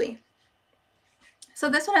 absolutely. So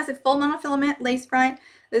this one has a full monofilament lace front.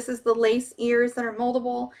 This is the lace ears that are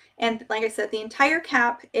moldable. And like I said, the entire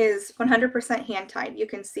cap is 100% hand tied. You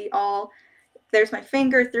can see all, there's my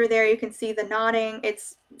finger through there. You can see the knotting.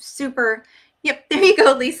 It's super, yep, there you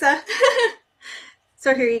go, Lisa.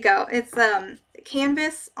 So here you go. It's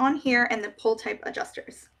canvas on here and the pull type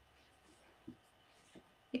adjusters.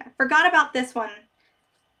 Yeah, forgot about this one.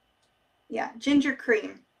 Yeah, Ginger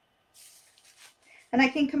Cream. And I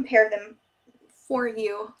can compare them for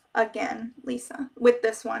you again, Lisa, with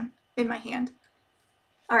this one in my hand.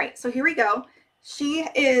 All right, so here we go. She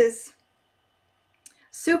is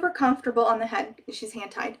super comfortable on the head. She's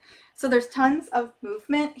hand tied. So there's tons of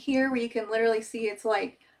movement here where you can literally see it's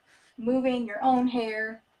like moving your own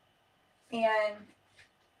hair, and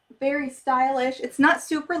very stylish. It's not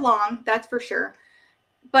super long, that's for sure,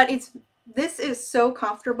 but this is so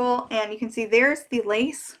comfortable. And you can see there's the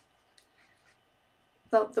lace,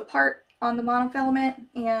 the part on the monofilament,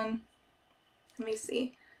 and let me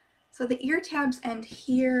see. So the ear tabs end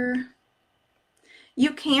here.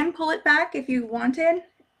 You can pull it back if you wanted,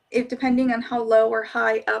 depending on how low or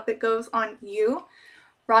high up it goes on you.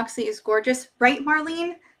 Roxy is gorgeous, right,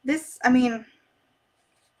 Marlene? This, I mean,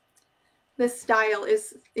 this style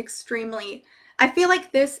is extremely, I feel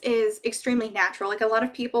like this is extremely natural. Like a lot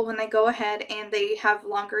of people, when they go ahead and they have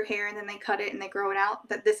longer hair and then they cut it and they grow it out,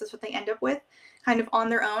 that this is what they end up with, kind of on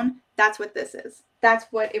their own. That's what this is. That's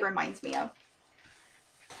what it reminds me of.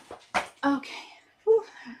 Okay. Whew.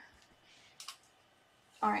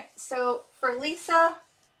 All right, so for Lisa,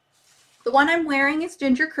 the one I'm wearing is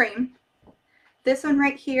Ginger Cream. This one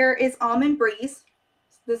right here is Almond Breeze.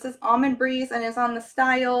 This is Almond Breeze and is on the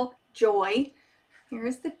style Joy.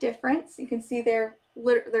 Here's the difference. You can see they're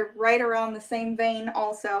right around the same vein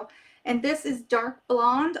also. And this is Dark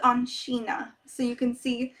Blonde on Sheena. So you can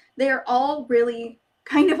see they're all really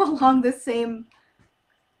kind of along the same,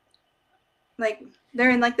 like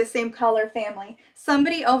they're in like the same color family.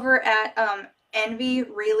 Somebody over at Envy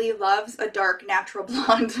really loves a dark natural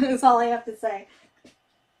blonde is all I have to say.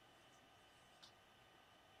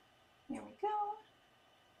 There we go.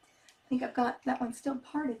 I think I've got that one still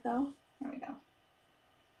parted though. There we go.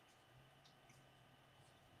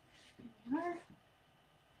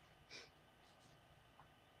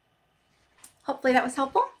 Hopefully that was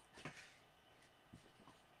helpful.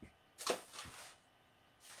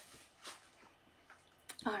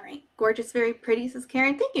 All right, gorgeous, very pretty, says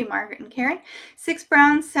Karen. Thank you, Margaret and Karen. 6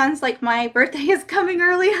 browns sounds like my birthday is coming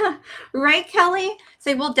early. Right, Kelly?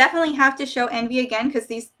 So we'll definitely have to show Envy again because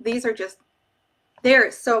these are just,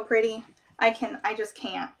 they're so pretty. I just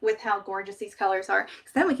can't with how gorgeous these colors are.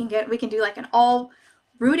 Because then we can do like an all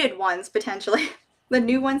rooted ones potentially. The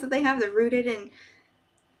new ones that they have, the rooted and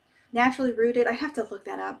naturally rooted. I have to look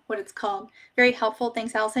that up, what it's called. Very helpful.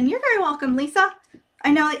 Thanks, Allison. You're very welcome, Lisa.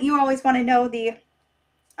 I know that you always want to know the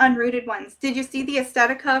unrooted ones. Did you see the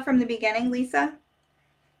Estetica from the beginning, Lisa?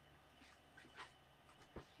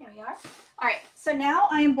 we are. All right, so now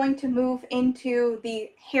I am going to move into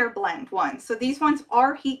the hair blend ones. So these ones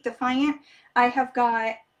are heat defiant. I have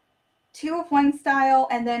got 2 of one style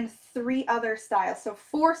and then 3 other styles. So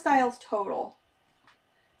 4 styles total.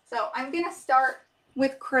 So I'm going to start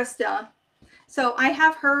with Krista. So I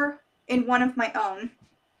have her in one of my own.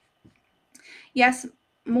 Yes,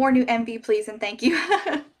 more new Envy, please, and thank you.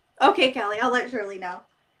 Okay, Kelly, I'll let Shirley know.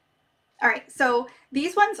 All right, so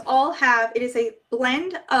these ones all have, it is a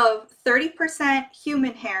blend of 30%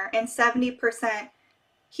 human hair and 70%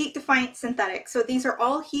 heat defiant synthetic. So these are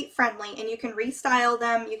all heat friendly and you can restyle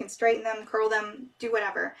them, you can straighten them, curl them, do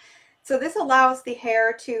whatever. So this allows the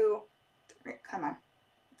hair to, come on,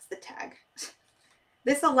 it's the tag.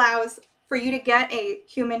 This allows for you to get a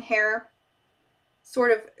human hair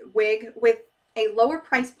sort of wig with a lower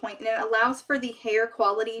price point, and it allows for the hair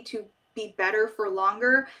quality to be better for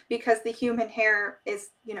longer because the human hair is,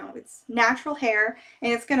 you know, it's natural hair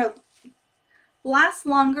and it's going to last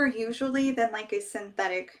longer usually than like a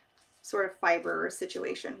synthetic sort of fiber or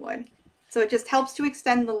situation would. So it just helps to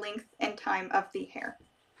extend the length and time of the hair.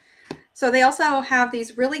 So they also have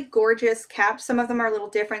these really gorgeous caps. Some of them are a little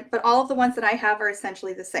different, but all of the ones that I have are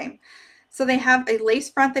essentially the same. So they have a lace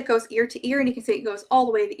front that goes ear to ear, and you can see it goes all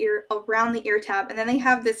the way the ear, around the ear tab. And then they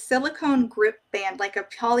have this silicone grip band, like a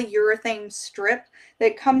polyurethane strip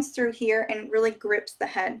that comes through here and really grips the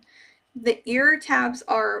head. The ear tabs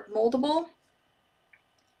are moldable.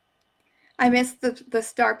 I missed the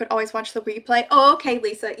start, but always watch the replay. Oh, okay,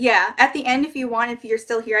 Lisa. Yeah, at the end, if you want, if you're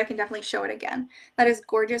still here, I can definitely show it again. That is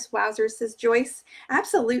gorgeous. Wowzers, says Joyce.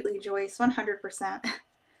 Absolutely, Joyce, 100%.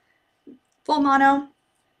 Full mono.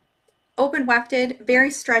 Open wefted,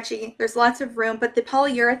 very stretchy. There's lots of room, but the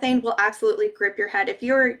polyurethane will absolutely grip your head. If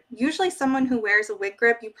you're usually someone who wears a wig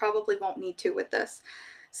grip, you probably won't need to with this.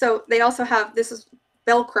 So they also have, this is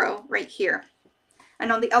Velcro right here.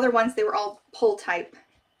 And on the other ones, they were all pull type.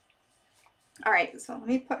 All right, so let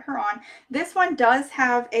me put her on. This one does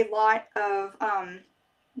have a lot of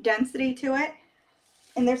density to it,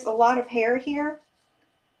 and there's a lot of hair here,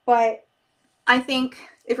 but I think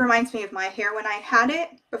it reminds me of my hair when I had it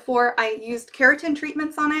before. I used keratin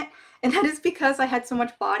treatments on it, and that is because I had so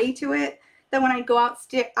much body to it that when I go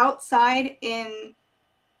outside in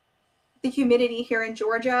the humidity here in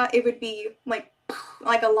Georgia, it would be like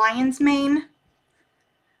a lion's mane.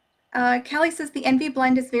 Kelly says the Envy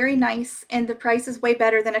blend is very nice and the price is way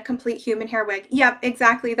better than a complete human hair wig. Yep,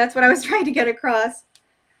 exactly. That's what I was trying to get across.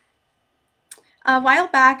 A while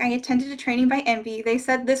back, I attended a training by Envy. They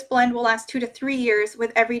said this blend will last 2 to 3 years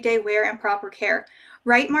with everyday wear and proper care.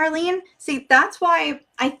 Right, Marlene? See, that's why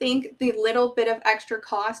I think the little bit of extra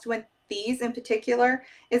cost with these in particular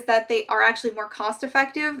is that they are actually more cost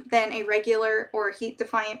effective than a regular or heat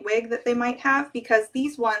defiant wig that they might have, because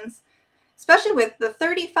these ones, especially with the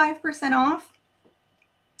 35% off,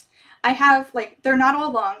 I have, like, they're not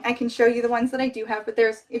all long. I can show you the ones that I do have, but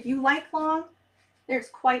there's, if you like long, there's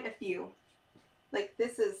quite a few. Like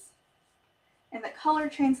this is, and the color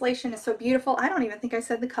translation is so beautiful. I don't even think I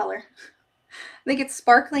said the color. I think it's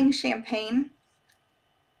Sparkling Champagne.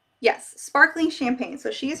 Yes, Sparkling Champagne.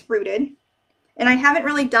 So she is rooted. And I haven't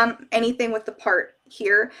really done anything with the part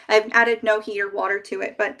here. I've added no heat or water to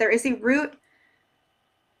it, but there is a root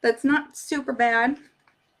that's not super bad,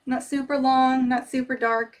 not super long, not super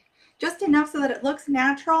dark, just enough so that it looks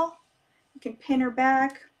natural. You can pin her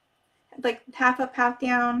back, like half up, half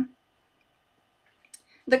down.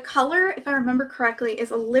 The color, if I remember correctly,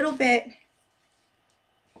 is a little bit,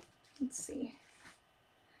 let's see.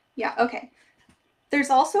 Yeah, okay.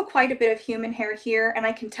 There's also quite a bit of human hair here, and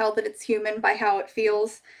I can tell that it's human by how it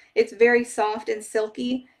feels. It's very soft and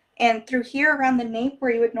silky. And through here around the nape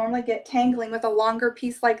where you would normally get tangling with a longer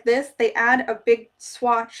piece like this, they add a big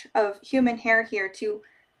swatch of human hair here to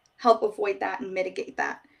help avoid that and mitigate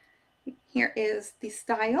that. Here is the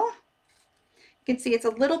style. You can see it's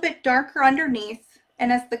a little bit darker underneath.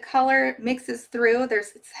 And as the color mixes through,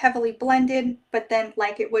 it's heavily blended, but then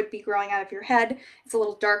like it would be growing out of your head, it's a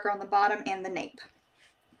little darker on the bottom and the nape.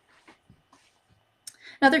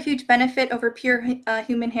 Another huge benefit over pure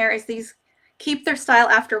human hair is these keep their style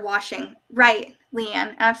after washing. Right,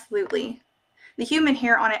 Leanne, absolutely. The human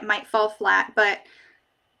hair on it might fall flat, but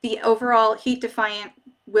the overall heat defiant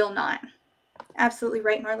will not. Absolutely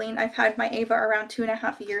right, Marlene. I've had my Ava around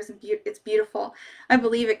 2.5 years and it's beautiful. I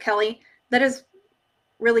believe it, Kelly. That is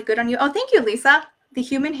really good on you. Oh, thank you, Lisa. The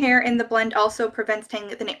human hair in the blend also prevents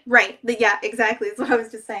tangling at the nape. Right. Yeah, exactly. That's what I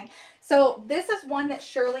was just saying. So this is one that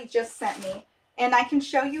Shirley just sent me. And I can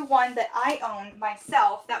show you one that I own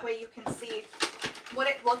myself. That way you can see what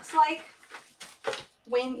it looks like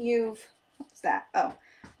when you've, what's that? Oh,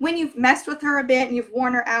 when you've messed with her a bit and you've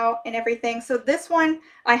worn her out and everything. So this one,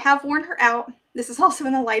 I have worn her out. This is also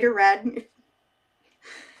in a lighter red.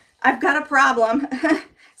 I've got a problem.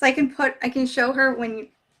 So I can show her when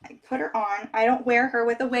I put her on. I don't wear her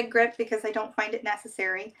with a wig grip because I don't find it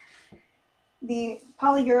necessary. The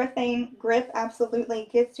polyurethane grip absolutely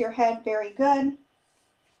gets your head very good.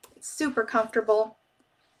 It's super comfortable.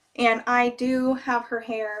 And I do have her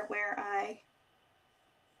hair where I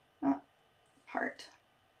part.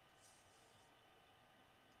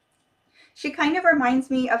 She kind of reminds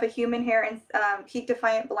me of a human hair and heat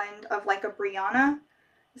defiant blend of like a Brianna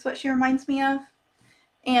is what she reminds me of.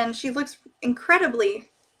 And she looks incredibly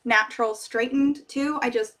natural straightened too.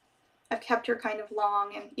 I've kept her kind of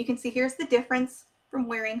long, and you can see here's the difference from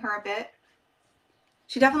wearing her a bit.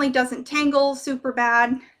 She definitely doesn't tangle super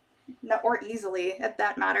bad, or easily at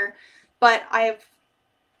that matter, but I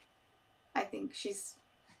think she's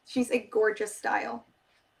a gorgeous style.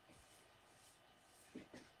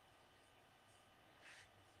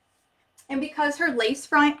 And because her lace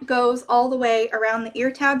front goes all the way around the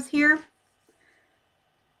ear tabs here,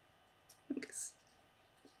 let me just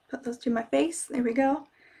put those to my face. There we go.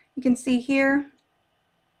 You can see here,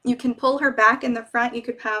 you can pull her back in the front. You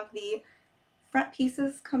could have the front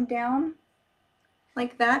pieces come down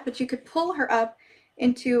like that, but you could pull her up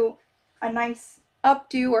into a nice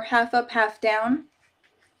updo or half up, half down.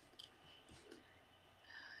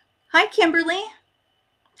 Hi, Kimberly.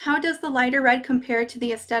 How does the lighter red compare to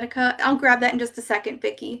the Estetica? I'll grab that in just a second,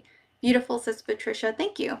 Vicky. Beautiful, says Patricia.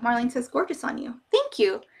 Thank you. Marlene says, gorgeous on you. Thank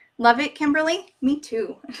you. Love it, Kimberly. Me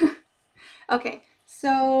too. Okay,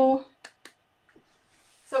 so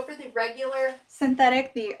for the regular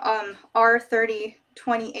synthetic, the R30,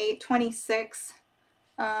 28, 26,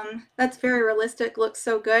 that's very realistic. Looks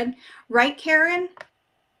so good. Right, Karen?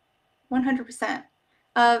 100%.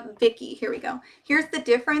 Vicky, here we go. Here's the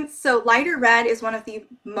difference. So lighter red is one of the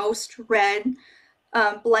most red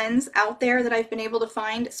blends out there that I've been able to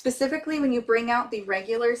find, specifically when you bring out the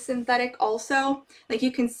regular synthetic also. Like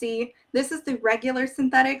you can see, this is the regular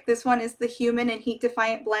synthetic, this one is the human and heat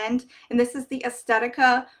defiant blend, and this is the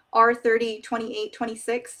Estetica R30 28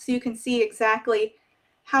 26. So you can see exactly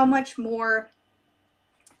how much more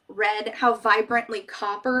red, how vibrantly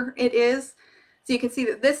copper it is. So you can see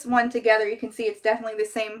that this one together, you can see it's definitely the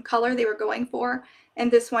same color they were going for. And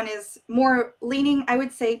this one is more leaning, I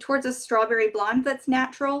would say, towards a strawberry blonde that's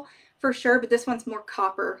natural for sure, but this one's more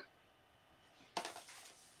copper.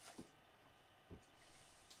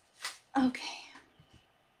 Okay.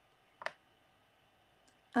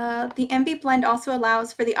 The Envy blend also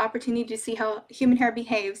allows for the opportunity to see how human hair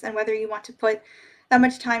behaves and whether you want to put that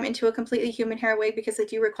much time into a completely human hair wig because they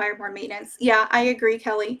do require more maintenance. Yeah, I agree,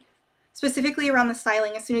 Kelly. Specifically around the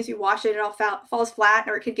styling, as soon as you wash it, it all falls flat,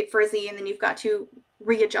 or it could get frizzy, and then you've got to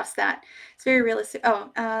readjust that. It's very realistic.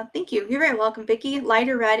 Oh, thank you. You're very welcome, Vicky.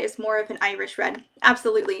 Lighter red is more of an Irish red.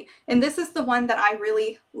 Absolutely. And this is the one that I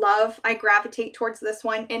really love. I gravitate towards this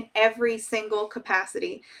one in every single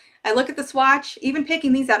capacity. I look at the swatch, even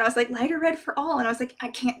picking these out, I was like, lighter red for all. And I was like, I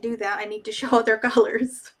can't do that. I need to show other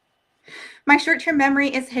colors. My short-term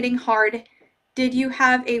memory is hitting hard. Did you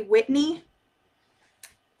have a Whitney?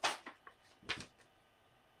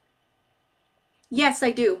 Yes,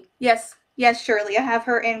 I do. Yes, Shirley. I have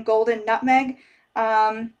her in Golden Nutmeg.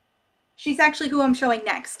 She's actually who I'm showing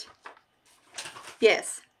next.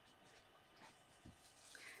 Yes.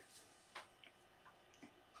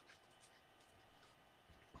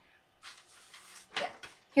 Yeah.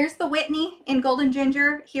 Here's the Whitney in Golden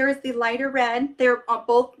Ginger. Here is the lighter red. They're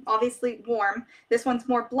both obviously warm. This one's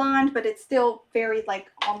more blonde, but it's still very like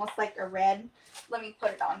almost like a red. Let me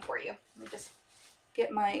put it on for you. Let me just get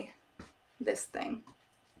this thing.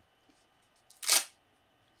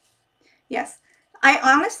 Yes, I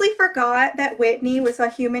honestly forgot that Whitney was a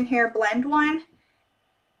human hair blend one.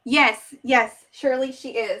 Yes, Shirley,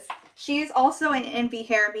 she is. She is also an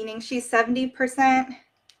Envyhair, meaning she's 70%,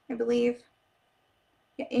 I believe.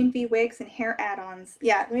 Yeah, Envy wigs and hair add-ons.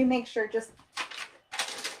 Yeah, let me make sure. Just,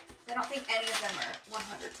 I don't think any of them are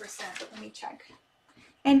 100%, but let me check.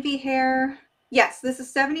 Envyhair. Yes, this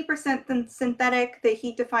is 70% synthetic, the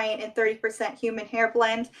heat defiant, and 30% human hair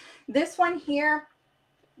blend. This one here,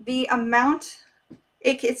 the amount,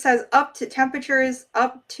 it says up to temperatures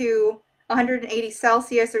up to 180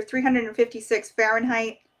 Celsius or 356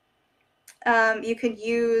 Fahrenheit. You could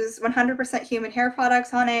use 100% human hair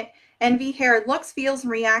products on it. Envyhair looks, feels,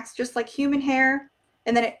 and reacts just like human hair.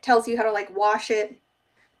 And then it tells you how to like wash it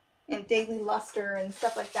and daily luster and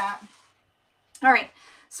stuff like that. All right.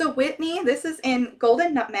 So Whitney, this is in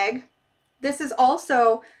Golden Nutmeg. This is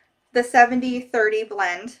also the 70-30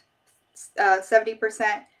 blend,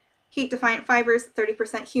 70% heat defiant fibers,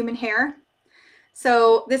 30% human hair.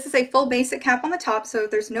 So this is a full basic cap on the top, so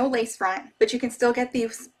there's no lace front, but you can still get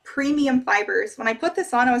these premium fibers. When I put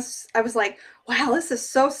this on, I was like, wow, this is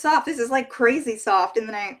so soft. This is like crazy soft. And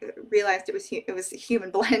then I realized it was a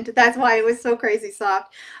human blend. That's why it was so crazy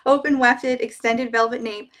soft. Open wefted, extended velvet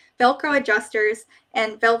nape, Velcro adjusters,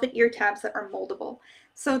 and velvet ear tabs that are moldable.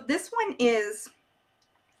 So this one is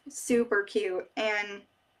super cute, and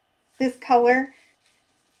this color,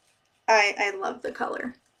 I love the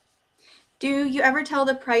color. Do you ever tell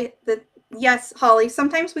the price? Yes, Holly,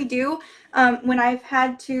 sometimes we do. When I've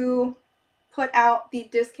had to put out the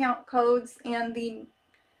discount codes and the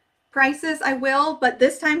prices, I will, but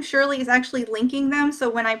this time Shirley is actually linking them, so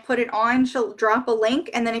when I put it on, she'll drop a link,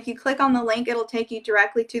 and then if you click on the link, it'll take you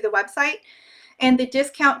directly to the website. And the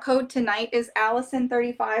discount code tonight is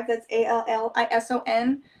Allison35, that's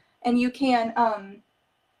ALLISON, and you can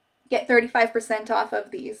get 35% off of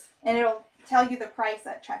these, and it'll tell you the price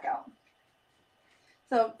at checkout.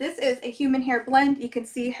 So this is a human hair blend. You can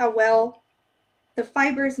see how well the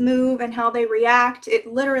fibers move and how they react. It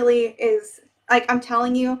literally is, like, I'm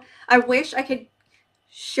telling you, I wish I could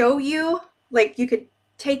show you, like, you could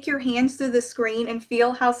take your hands through the screen and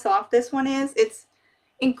feel how soft this one is. It's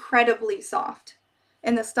incredibly soft.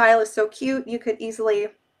 And the style is so cute. You could easily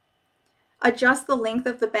adjust the length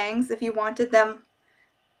of the bangs if you wanted them,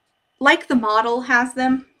 like the model has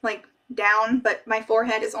them, like, down, but my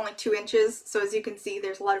forehead is only 2 inches, so as you can see,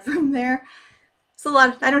 there's a lot of room there. It's a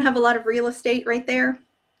lot. I don't have a lot of real estate right there,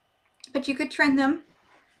 but you could trim them.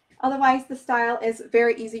 Otherwise, the style is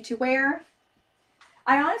very easy to wear.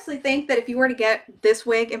 I honestly think that if you were to get this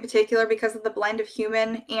wig in particular, because of the blend of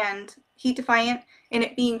human and heat defiant and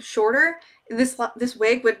it being shorter, this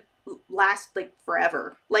wig would last like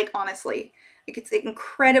forever. Like, honestly, like, it's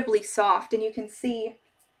incredibly soft, and you can see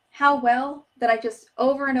how well that I just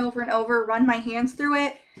over and over and over run my hands through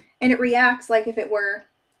it, and it reacts like if it were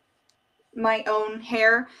my own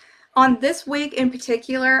hair. On this wig in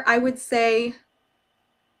particular, I would say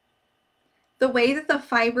the way that the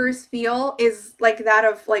fibers feel is like that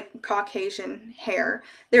of like Caucasian hair.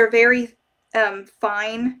 They're very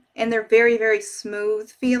fine, and they're very, very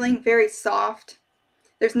smooth feeling, very soft.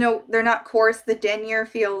 They're not coarse. The denier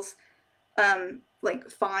feels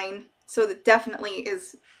like fine. So that definitely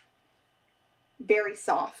is very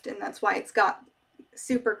soft, and that's why it's got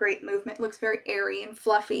super great movement. It looks very airy and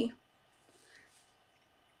fluffy.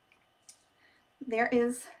 There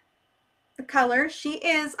is the color. She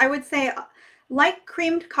is, I would say, like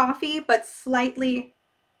creamed coffee, but slightly,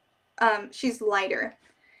 she's lighter.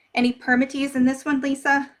 Any permatease in this one,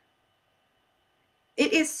 Lisa?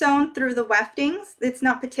 It is sewn through the weftings. It's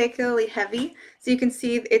not particularly heavy, so you can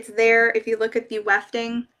see it's there if you look at the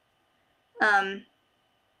wefting.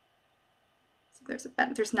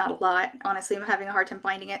 There's not a lot. Honestly, I'm having a hard time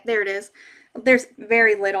finding it. There it is. There's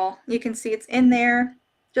very little. You can see it's in there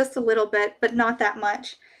just a little bit, but not that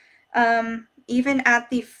much. Even at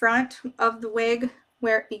the front of the wig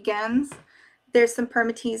where it begins, there's some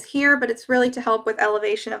permatease here, but it's really to help with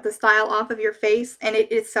elevation of the style off of your face, and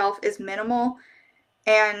it itself is minimal.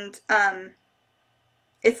 And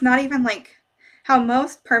it's not even like how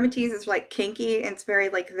most permatease is like kinky and it's very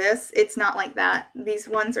like this. It's not like that. These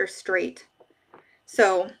ones are straight.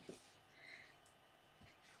 So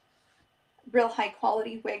real high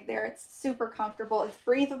quality wig there. It's super comfortable. It's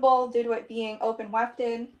breathable due to it being open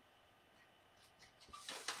wefted.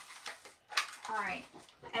 All right,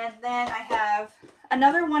 and then I have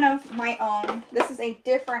another one of my own. This is a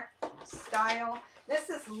different style. This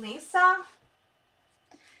is Lisa,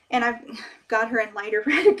 and I've got her in lighter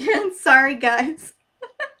red again. Sorry, guys.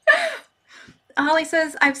 Holly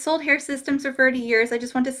says, I've sold hair systems for 30 years. I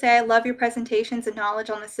just want to say I love your presentations and knowledge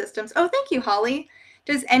on the systems. Oh, thank you, Holly.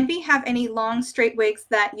 Does Envy have any long straight wigs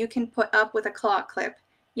that you can put up with a claw clip?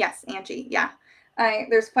 Yes, Angie, yeah.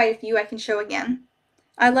 There's quite a few I can show again.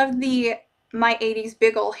 I love the my 80s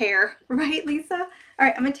big ol' hair, right, Lisa? All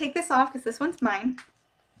right, I'm going to take this off because this one's mine.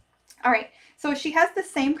 All right, so she has the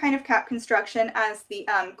same kind of cap construction as the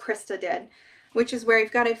Krista did, which is where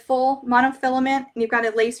you've got a full monofilament, and you've got a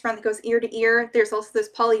lace front that goes ear to ear. There's also this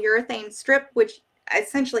polyurethane strip, which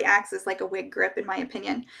essentially acts as like a wig grip, in my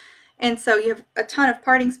opinion. And so you have a ton of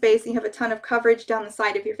parting space, and you have a ton of coverage down the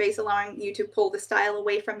side of your face, allowing you to pull the style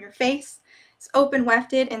away from your face. It's open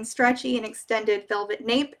wefted and stretchy and extended velvet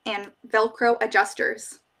nape and Velcro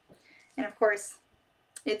adjusters. And of course,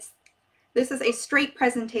 this is a straight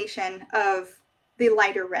presentation of the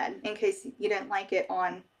lighter red, in case you didn't like it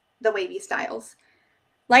on the wavy styles.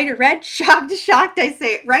 Lighter red? Shocked, I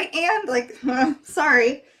say it, right? And like,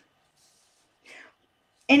 sorry.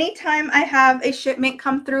 anytime I have a shipment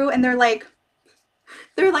come through and they're like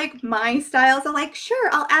my styles, I'm like, sure,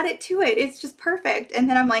 I'll add it to it. It's just perfect. And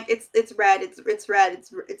then I'm like, it's red, it's red,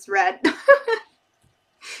 it's red.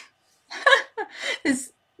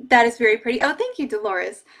 That is very pretty. Oh, thank you,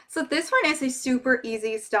 Dolores. So this one is a super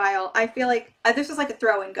easy style. I feel like this is like a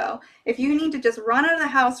throw and go. If you need to just run out of the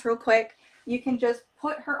house real quick, you can just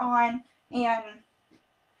put her on, and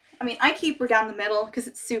I mean, I keep her down the middle because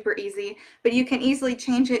it's super easy, but you can easily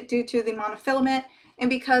change it due to the monofilament, and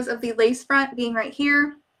because of the lace front being right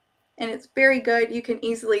here, and it's very good, you can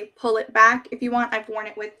easily pull it back if you want. I've worn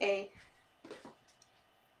it with a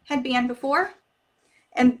headband before,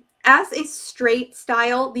 and as a straight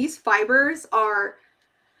style, these fibers are,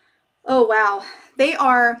 oh wow, they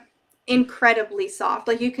are incredibly soft.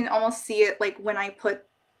 Like you can almost see it like when I put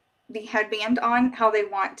the headband on, how they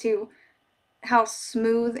want to, how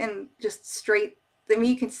smooth and just straight. I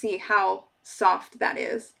mean, you can see how soft that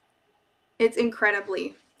is. It's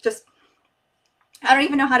incredibly, just, I don't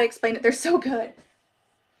even know how to explain it. They're so good.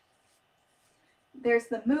 There's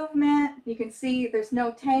the movement. You can see there's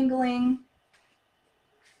no tangling.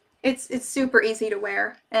 It's super easy to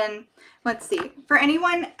wear. And let's see, for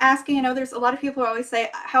anyone asking, I know there's a lot of people who always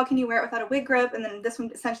say, how can you wear it without a wig grip? And then this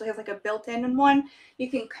one essentially has like a built-in one. You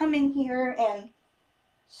can come in here and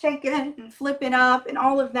shake it and flip it up and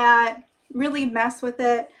all of that, really mess with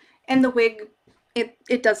it. And the wig,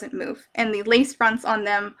 it doesn't move. And the lace fronts on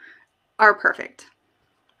them are perfect.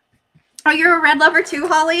 Oh, you're a red lover too,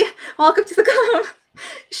 Holly? Welcome to the club.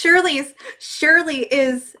 Shirley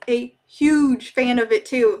is a huge fan of it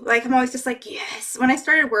too. Like, I'm always just like, yes. When I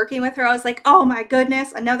started working with her, I was like, oh my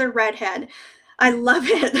goodness, another redhead. I love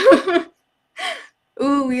it.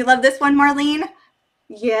 Ooh, you love this one, Marlene?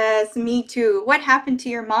 Yes, me too. What happened to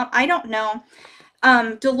your mom? I don't know.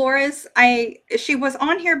 Dolores, she was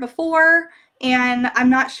on here before, and I'm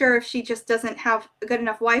not sure if she just doesn't have good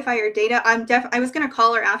enough Wi-Fi or data. I was going to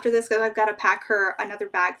call her after this because I've got to pack her another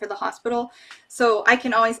bag for the hospital, so I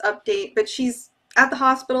can always update, but she's at the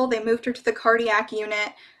hospital. They moved her to the cardiac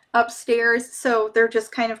unit upstairs, so they're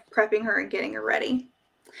just kind of prepping her and getting her ready.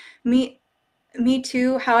 Me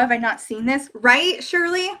too. How have I not seen this? Right,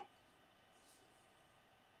 Shirley?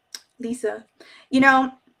 Lisa, you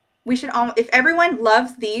know, we should all, if everyone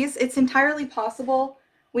loves these, it's entirely possible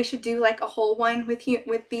we should do like a whole one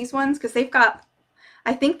with these ones, because they've got,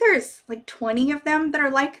 I think there's like 20 of them that are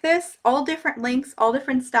like this, all different lengths, all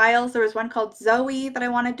different styles. There was one called Zoe that I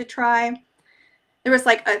wanted to try. There was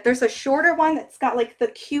like there's a shorter one that's got like the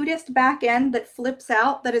cutest back end that flips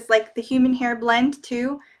out, that is like the human hair blend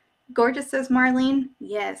too. Gorgeous, says Marlene.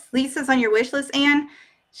 Yes, Lisa's on your wish list, Anne.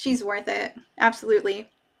 She's worth it. Absolutely.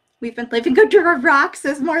 We've been living under a rock,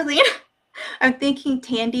 says Marlene. I'm thinking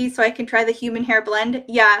Tandy, so I can try the human hair blend.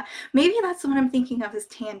 Yeah, maybe that's the one I'm thinking of, is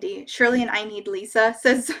Tandy. Shirley and I need Lisa,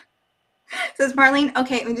 says Marlene.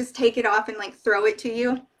 Okay, let me just take it off and like throw it to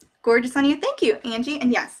you. Gorgeous on you. Thank you, Angie.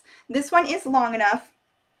 And yes, this one is long enough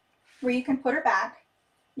where you can put her back.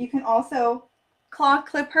 You can also claw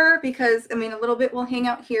clip her, because I mean a little bit will hang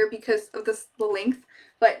out here because of the length,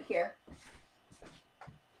 but here.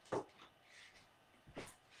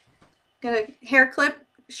 Got a hair clip.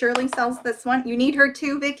 Shirley sells this one. You need her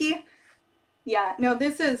too, Vicky? Yeah, no,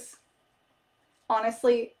 this is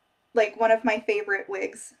honestly like one of my favorite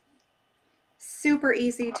wigs. Super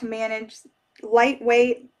easy to manage,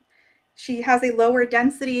 lightweight. She has a lower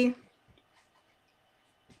density.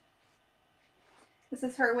 This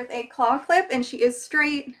is her with a claw clip, and she is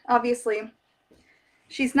straight, obviously.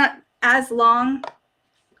 She's not as long.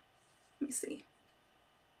 Let me see.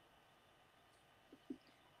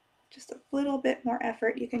 Just a little bit more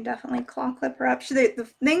effort, you can definitely claw clip her up. The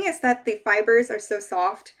thing is that the fibers are so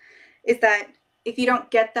soft, is that if you don't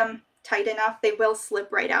get them tight enough, they will slip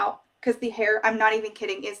right out, because the hair, I'm not even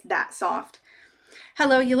kidding, is that soft.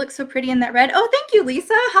 Hello, you look so pretty in that red. Oh, thank you,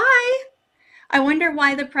 Lisa. Hi. I wonder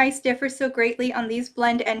why the price differs so greatly on these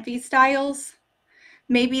blend Envy styles.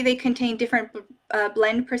 Maybe they contain different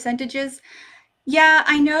blend percentages. Yeah,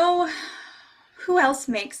 I know. Who else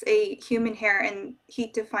makes a human hair and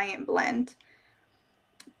heat defiant blend?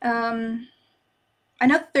 I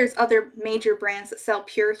know that there's other major brands that sell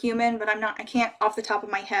pure human, but I can't off the top of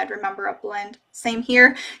my head remember a blend. Same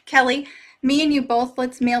here. Kelly, me and you both,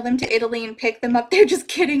 let's mail them to Italy and pick them up there. Just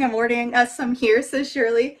kidding, I'm ordering us some here, says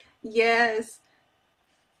Shirley. Yes.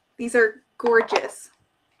 These are gorgeous.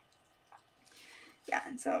 Yeah,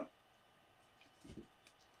 and so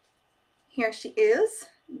here she is.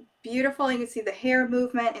 Beautiful. You can see the hair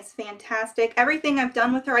movement is fantastic. Everything I've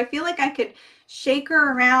done with her, I feel like I could shake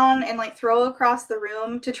her around and like throw across the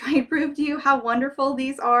room to try and prove to you how wonderful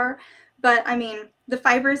these are. But I mean, the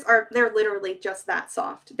fibers they're literally just that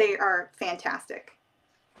soft. They are fantastic.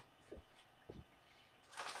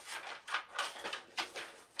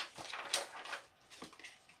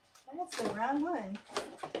 That's the wrong one.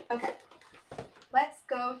 Okay. Let's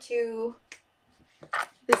go to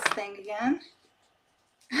this thing again.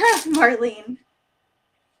 Marlene.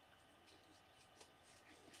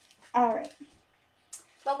 All right.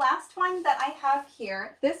 The last one that I have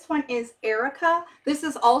here, this one is Erica. This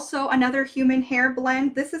is also another human hair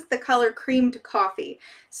blend. This is the color Creamed Coffee.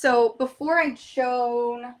 So before I'd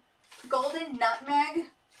shown Golden Nutmeg,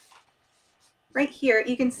 right here,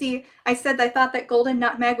 you can see I said I thought that Golden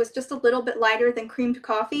Nutmeg was just a little bit lighter than Creamed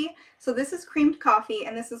Coffee. So this is Creamed Coffee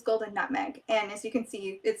and this is Golden Nutmeg. And as you can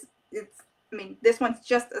see, I mean, this one's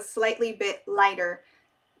just a slightly bit lighter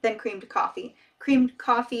than Creamed Coffee. Creamed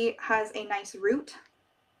Coffee has a nice root.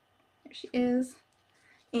 There she is.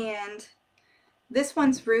 And this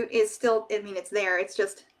one's root is still, I mean, it's there. It's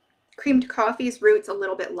just Creamed Coffee's root's a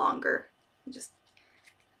little bit longer. Just,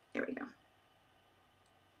 there we go.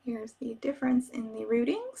 Here's the difference in the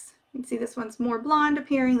rootings. You can see this one's more blonde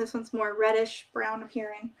appearing. This one's more reddish brown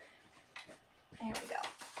appearing. There we go.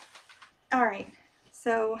 All right.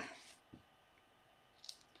 So,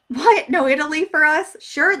 what? No Italy for us?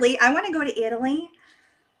 Shirley, I want to go to Italy.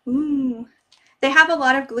 Ooh. They have a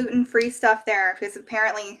lot of gluten-free stuff there because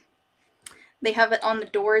apparently they have it on the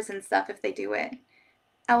doors and stuff if they do it.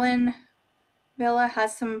 Ellen Villa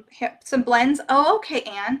has some blends. Oh, okay,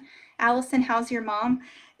 Anne. Allison, how's your mom?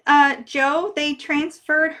 Joe, they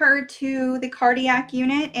transferred her to the cardiac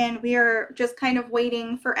unit and we are just kind of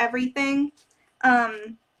waiting for everything.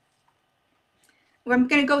 I'm going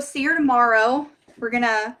to go see her tomorrow.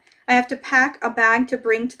 I have to pack a bag to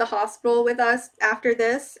bring to the hospital with us after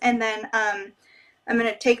this, and then we're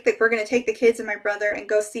going to take the kids and my brother and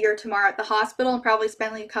go see her tomorrow at the hospital and probably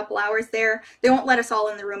spend like a couple hours there. They won't let us all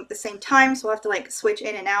in the room at the same time, so we'll have to like switch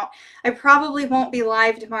in and out. I probably won't be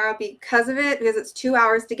live tomorrow because of it, because it's 2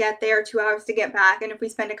 hours to get there, 2 hours to get back, and if we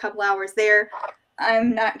spend a couple hours there,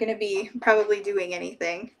 I'm not going to be probably doing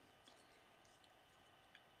anything.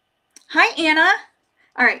 Hi, Anna.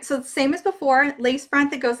 All right, so the same as before, lace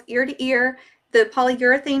front that goes ear to ear, the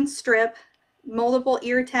polyurethane strip, moldable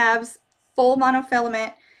ear tabs, full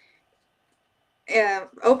monofilament,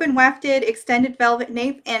 open wefted, extended velvet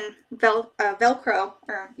nape, and Velcro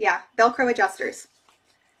adjusters.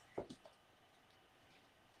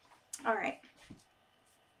 All right.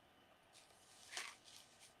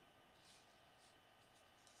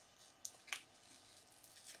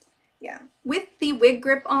 Yeah, with the wig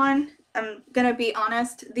grip on, I'm gonna be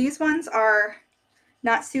honest, these ones are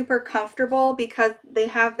not super comfortable because they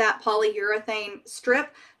have that polyurethane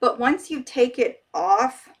strip, but once you take it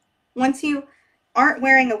off, once you aren't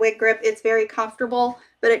wearing a wig grip, it's very comfortable,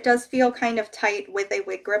 but it does feel kind of tight with a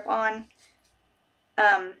wig grip on.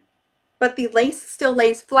 But the lace still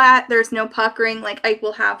lays flat. There's no puckering like I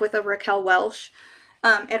will have with a Raquel Welch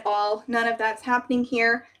at all. None of that's happening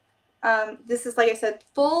here. This is, like I said,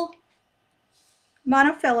 full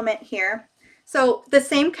monofilament here. So the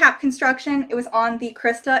same cap construction, it was on the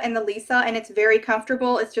Krista and the Lisa, and it's very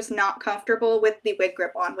comfortable. It's just not comfortable with the wig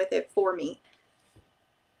grip on with it for me.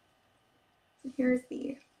 So here's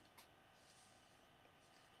the...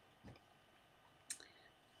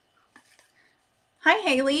 Hi,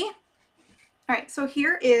 Haley. All right, so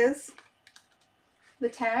here is the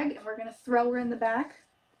tag, and we're going to throw her in the back.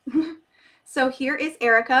 So here is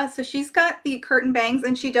Erica. So she's got the curtain bangs,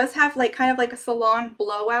 and she does have like kind of like a salon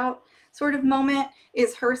blowout sort of moment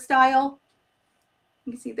is her style.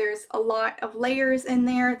 You can see there's a lot of layers in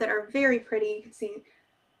there that are very pretty. You can see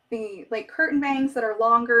the like curtain bangs that are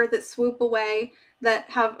longer, that swoop away, that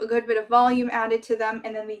have a good bit of volume added to them,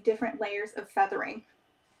 and then the different layers of feathering.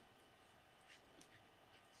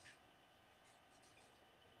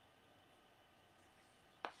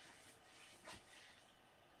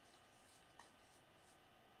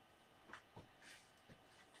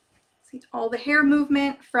 See all the hair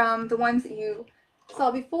movement from the ones that you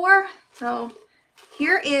saw before. So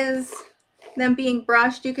here is them being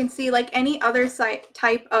brushed. You can see like any other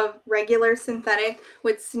type of regular synthetic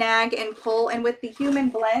would snag and pull, and with the human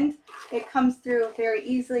blend, it comes through very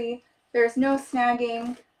easily. There's no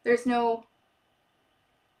snagging. There's no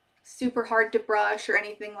super hard to brush or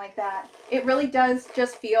anything like that. It really does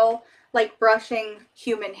just feel like brushing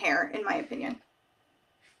human hair, in my opinion.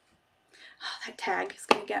 Oh, that tag is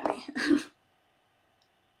going to get me.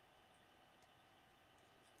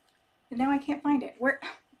 And now I can't find it. Where?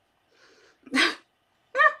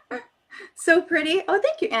 So pretty. Oh,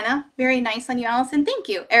 thank you, Anna. Very nice on you, Allison. Thank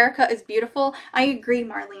you. Erica is beautiful. I agree,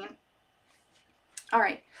 Marlene. All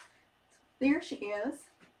right. there she is.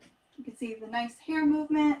 You can see the nice hair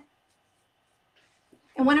movement.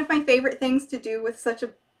 And one of my favorite things to do with such a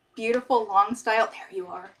beautiful long style, there you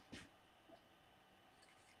are,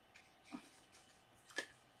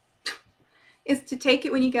 is to take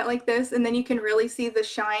it when you get like this, and then you can really see the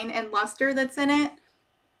shine and luster that's in it.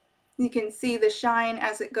 You can see the shine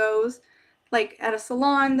as it goes. Like at a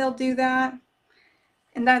salon, they'll do that.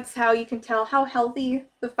 And that's how you can tell how healthy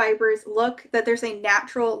the fibers look, that there's a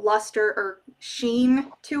natural luster or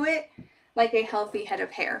sheen to it, like a healthy head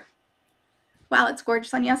of hair. Wow, it's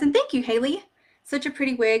gorgeous on Yas, and thank you, Haley. Such a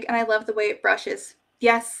pretty wig, and I love the way it brushes.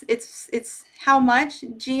 Yes, it's how much,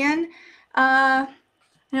 Gian?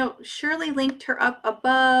 Shirley linked her up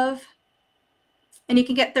above, and you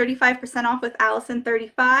can get 35% off with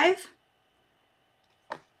Allison35.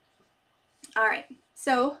 All right,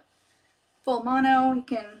 so full mono, you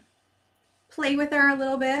can play with her a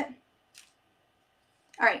little bit.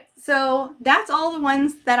 All right, so that's all the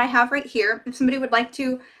ones that I have right here. If somebody would like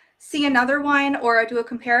to see another one or do a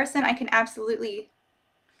comparison, I can absolutely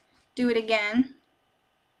do it again.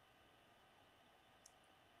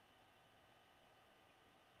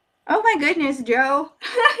 Oh my goodness, Joe,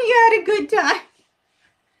 you had a good time.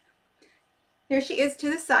 There she is to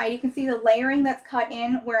the side. You can see the layering that's cut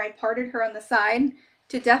in where I parted her on the side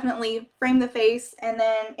to definitely frame the face. And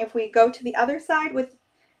then if we go to the other side with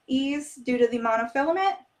ease due to the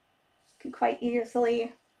monofilament, you can quite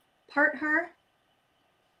easily part her.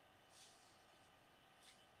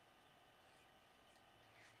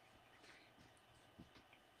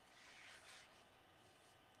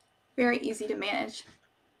 Very easy to manage.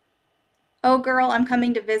 Oh girl, I'm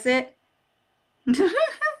coming to visit.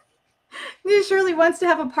 Shirley wants to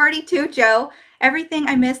have a party too, Joe. Everything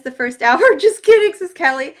I missed the first hour. Just kidding, says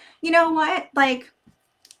Kelly. You know what? Like,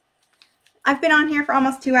 I've been on here for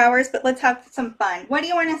almost 2 hours, but let's have some fun. What do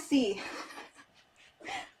you want to see?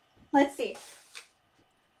 Let's see.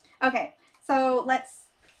 Okay, so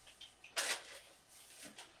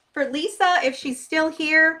for Lisa, if she's still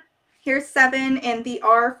here, here's Sevyn in the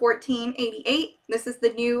R1488. This is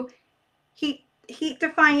the new heat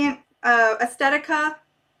defiant Estetica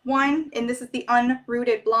one, and this is the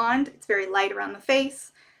unrooted blonde. It's very light around the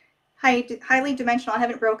face, highly dimensional. I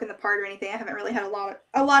haven't broken the part or anything. I haven't really had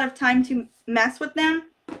a lot of time to mess with them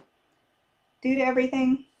due to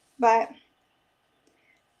everything, but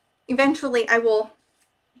eventually I will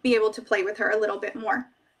be able to play with her a little bit more.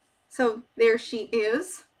 So there she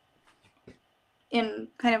is in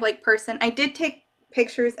kind of like person. I did take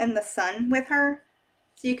pictures in the sun with her,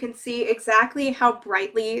 so you can see exactly how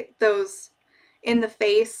brightly those in the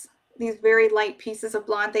face, these very light pieces of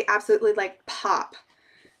blonde, they absolutely like pop.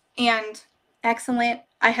 And excellent.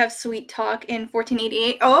 I have Sweet Talk in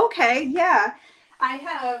 1488. Oh, okay, yeah. I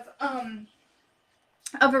have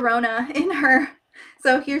a Verona in her.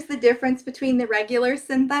 So here's the difference between the regular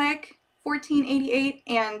synthetic 1488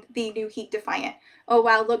 and the new Heat Defiant. Oh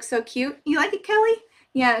wow, looks so cute. You like it, Kelly?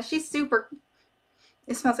 Yeah, she's super.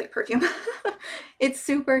 It smells like perfume. It's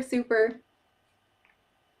super, super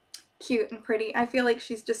cute and pretty. I feel like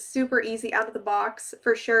she's just super easy out of the box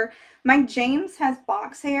for sure. My James has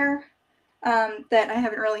box hair that I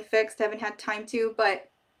haven't really fixed. I haven't had time to, but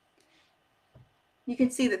you can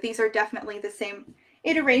see that these are definitely the same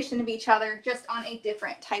iteration of each other, just on a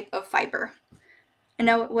different type of fiber. I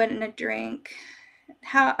know it wasn't a drink.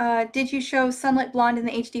 How did you show Sunlit Blonde in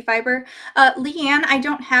the HD fiber? Leanne, I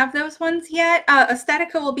don't have those ones yet.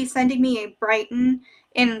 Estetica will be sending me a Brighten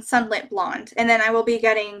in Sunlit Blonde, and then I will be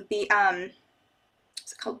getting the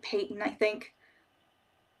what's it called? Peyton, I think.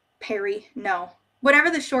 Perry, no. Whatever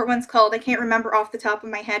the short one's called, I can't remember off the top of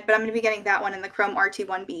my head, but I'm going to be getting that one in the Chrome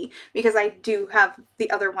RT1B because I do have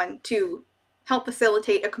the other one to help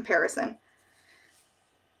facilitate a comparison.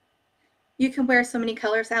 You can wear so many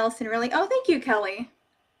colors, Allison, really. Oh, thank you, Kelly.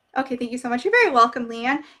 Okay, thank you so much. You're very welcome,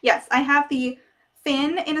 Leanne. Yes, I have the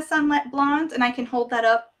Fin in a Sunlit Blonde, and I can hold that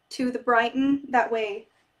up to the Brighten. That way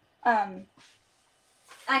I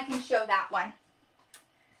can show that one.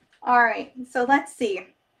 All right, so let's see.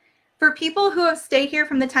 For people who have stayed here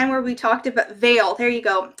from the time where we talked about Veil, there you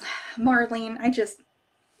go. Marlene, I just...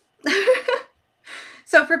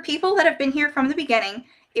 So for people that have been here from the beginning,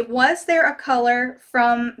 was there a color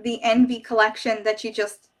from the Envy collection that you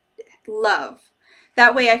just love?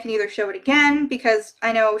 That way I can either show it again, because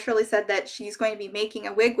I know Shirley said that she's going to be making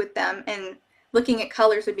a wig with them, and looking at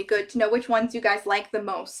colors would be good to know which ones you guys like the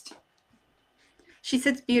most. She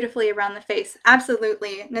sits beautifully around the face.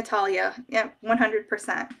 Absolutely, Natalia. Yeah,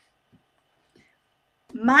 100%.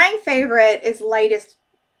 My favorite is lightest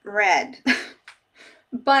red.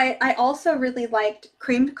 But I also really liked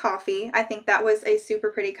Creamed Coffee. I think that was a super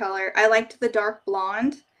pretty color. I liked the dark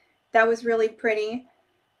blonde. That was really pretty.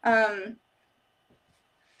 I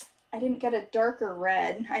didn't get a darker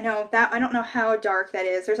red. I know that, I don't know how dark that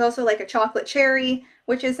is. There's also like a chocolate cherry,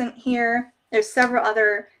 which isn't here. There's several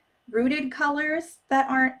other rooted colors that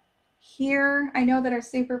aren't here. I know that are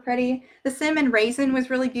super pretty. The cinnamon raisin was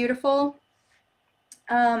really beautiful.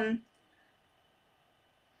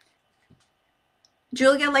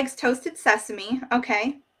 Julia likes toasted sesame.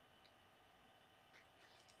 Okay.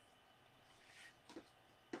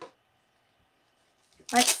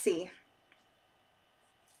 Let's see.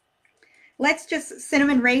 Let's just,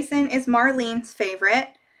 cinnamon raisin is Marlene's favorite.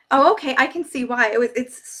 Oh, okay, I can see why.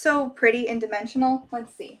 It's so pretty and dimensional.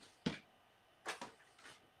 Let's see.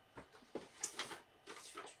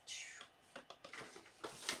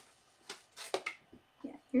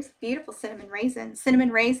 Yeah, here's beautiful cinnamon raisin. Cinnamon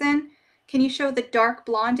raisin. Can you show the dark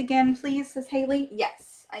blonde again, please, says Haley?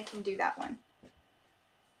 Yes, I can do that one.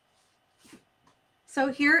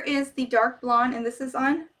 So here is the dark blonde, and this is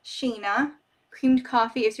on Sheena. Creamed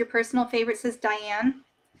Coffee is your personal favorite, says Diane.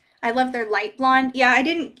 I love their light blonde. Yeah, I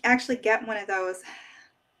didn't actually get one of those.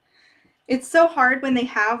 It's so hard when they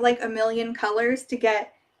have like a million colors to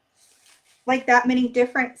get like that many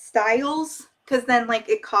different styles, because then like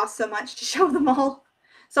it costs so much to show them all.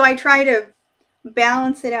 So I try to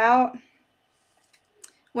balance it out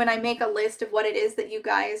when I make a list of what it is that you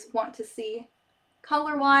guys want to see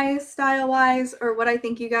color-wise, style-wise, or what I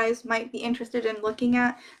think you guys might be interested in looking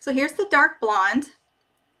at. So here's the dark blonde.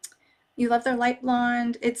 You love their light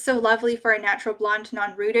blonde. It's so lovely for a natural blonde,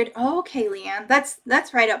 non-rooted. Oh, okay, Leanne.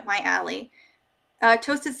 That's right up my alley.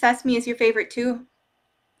 Toasted sesame is your favorite too,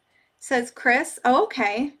 says Chris. Oh,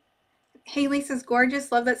 okay. Haley says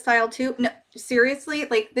gorgeous. Love that style too. No, seriously,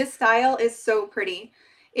 like this style is so pretty.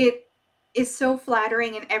 It is so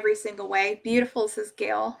flattering in every single way. Beautiful, says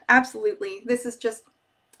Gail. Absolutely. This is just,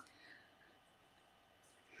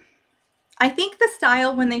 I think the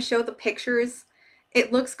style when they show the pictures,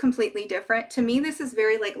 it looks completely different. To me, this is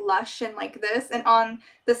very like lush and like this. And on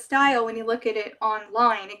the style, when you look at it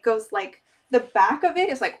online, it goes like, the back of it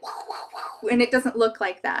is like, and it doesn't look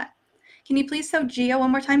like that. Can you please show Gia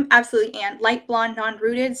one more time? Absolutely, Anne. Light blonde,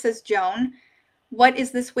 non-rooted, says Joan. What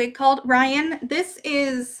is this wig called, Ryan? This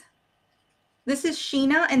is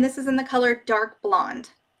Sheena, and this is in the color dark blonde.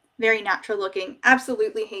 Very natural looking.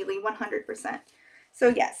 Absolutely, Haley, 100%. So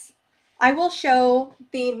yes, I will show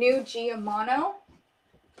the new Gia Mono.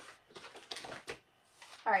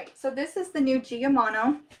 All right, so this is the new Gia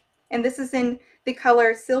Mono, and this is in the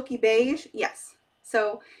color Silky Beige. Yes,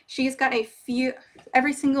 so she's got a few,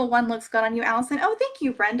 every single one looks good on you, Allison. Oh, thank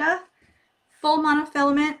you, Brenda. Full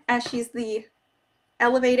monofilament, as she's the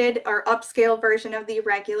elevated or upscale version of the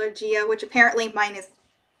regular Gia, which apparently mine is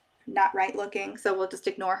not right looking, so we'll just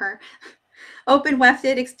ignore her. Open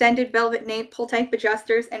wefted, extended velvet nape, pull type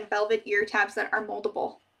adjusters, and velvet ear tabs that are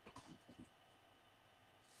moldable.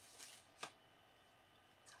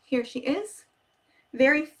 Here she is.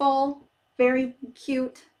 Very full, very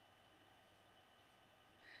cute.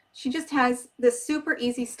 She just has this super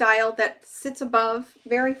easy style that sits above,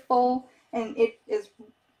 very full, and it is,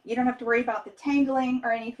 you don't have to worry about the tangling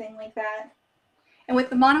or anything like that. And with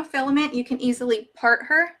the monofilament, you can easily part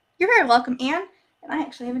her. You're very welcome, Anne. And I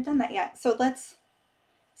actually haven't done that yet. So let's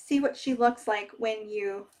see what she looks like when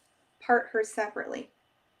you part her separately.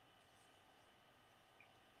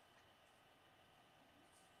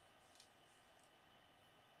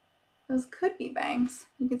 Those could be bangs.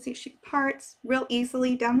 You can see she parts real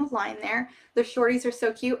easily down the line there. The shorties are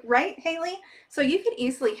so cute, right, Haley? So you could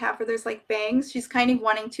easily have her, there's like bangs. She's kind of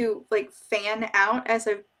wanting to like fan out as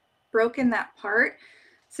I've broken that part.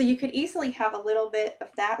 So you could easily have a little bit of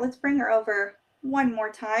that. Let's bring her over one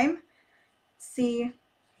more time. See,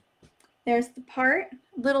 there's the part,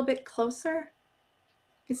 a little bit closer.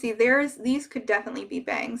 You can see these could definitely be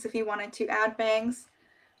bangs if you wanted to add bangs.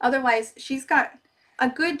 Otherwise, she's got a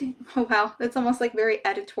good, oh wow, that's almost like very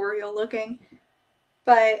editorial looking,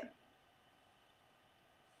 but there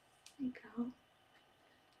you go.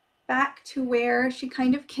 Back to where she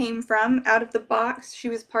kind of came from, out of the box. She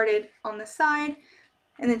was parted on the side,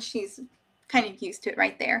 and then she's kind of used to it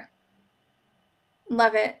right there.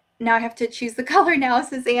 Love it. Now I have to choose the color now,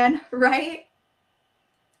 says Anne, right?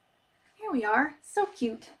 Here we are, so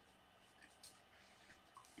cute.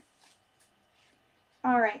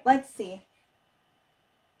 All right, let's see.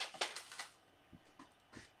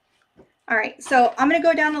 All right, so I'm going to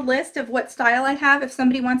go down a list of what style I have. If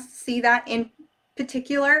somebody wants to see that in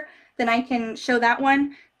particular, then I can show that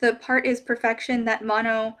one. The part is perfection, that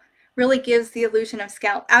mono really gives the illusion of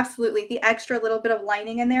scalp. Absolutely, the extra little bit of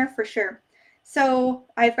lining in there for sure. So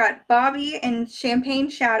I've got Bobbi in Champagne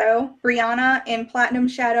Shadow, Brianna in Platinum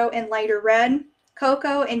Shadow and Lighter Red,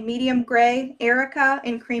 Coco in Medium Gray, Erica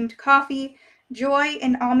in Creamed Coffee, Joy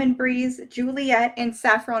in Almond Breeze, Juliet in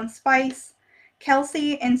Saffron Spice,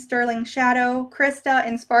 Kelsey in Sterling Shadow, Krista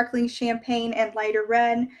in Sparkling Champagne and Lighter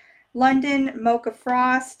Red, London Mocha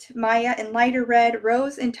Frost, Maya in Lighter Red,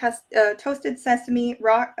 Rose in Toasted Sesame,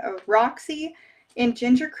 Roxy in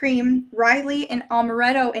Ginger Cream, Rylee in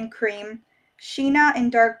Amaretto and Cream, Sheena in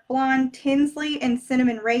Dark Blonde, Tinsley in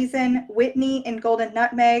Cinnamon Raisin, Whitney in Golden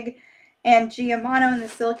Nutmeg, and Giamano in the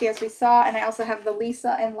Silky, as we saw. And I also have the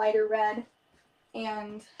Lisa in Lighter Red.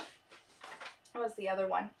 And what was the other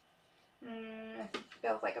one? I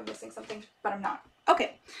feel like I'm missing something, but I'm not.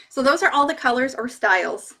 Okay, so those are all the colors or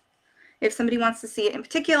styles. If somebody wants to see it in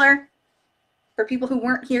particular, for people who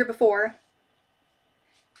weren't here before.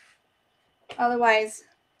 Otherwise,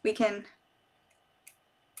 we can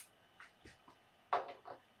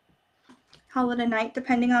call it a night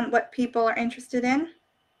depending on what people are interested in.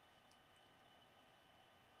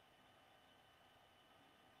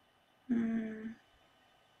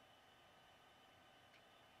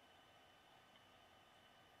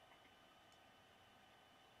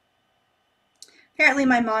 Apparently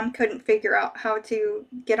my mom couldn't figure out how to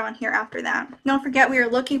get on here after that. Don't forget we are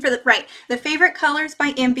looking for the favorite colors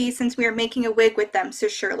by Envy since we are making a wig with them, so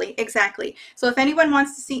Shirley, exactly. So if anyone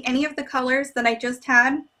wants to see any of the colors that I just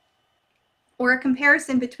had or a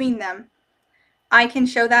comparison between them, I can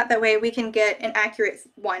show that. That way we can get an accurate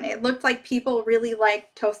one. It looked like people really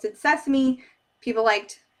liked Toasted Sesame. People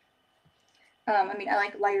liked, I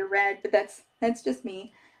like Lighter Red, but that's just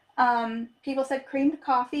me. People said Creamed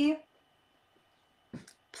Coffee.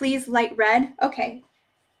 Please Light Red. Okay.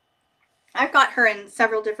 I've got her in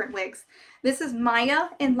several different wigs. This is Maya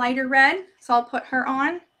in Lighter Red, so I'll put her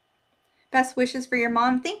on. Best wishes for your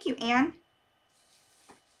mom. Thank you, Anne.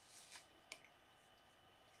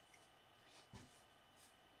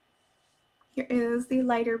 Here is the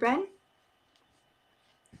Lighter Red.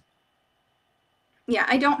 Yeah,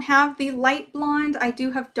 I don't have the light blonde. I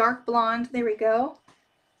do have dark blonde. There we go.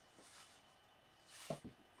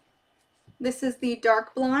 This is the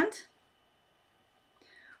dark blonde.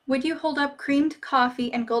 Would you hold up Creamed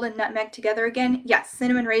Coffee and Golden Nutmeg together again? Yes,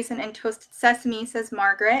 Cinnamon Raisin and Toasted Sesame, says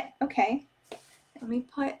Margaret. Okay. Let me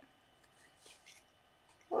put...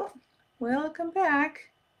 Oh, welcome back.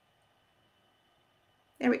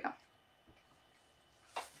 There we go.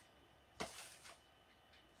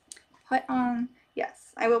 Put on...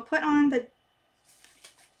 Yes, I will put on the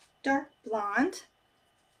dark blonde.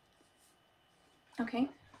 Okay.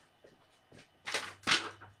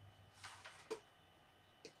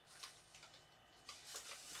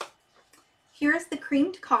 Here's the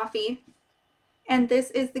Creamed Coffee, and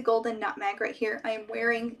this is the Golden Nutmeg right here. I am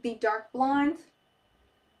wearing the dark blonde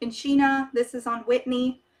in Sheena. This is on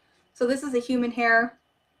Whitney. So this is a human hair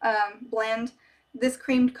blend. This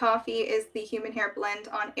Creamed Coffee is the human hair blend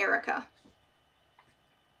on Erica.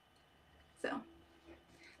 So,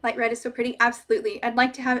 light red is so pretty. Absolutely. I'd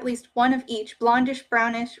like to have at least one of each. Blondish,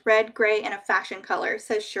 brownish, red, gray, and a fashion color,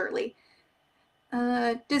 says Shirley.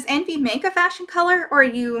 Does Envy make a fashion color, or are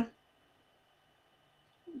you...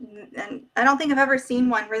 And I don't think I've ever seen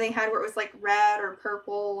one where they had where it was like red or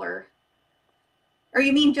purple, or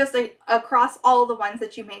you mean just across all the ones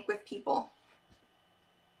that you make with people.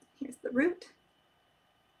 Here's the root.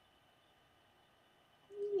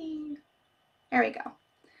 There we go.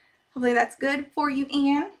 Hopefully that's good for you,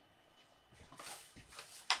 Anne.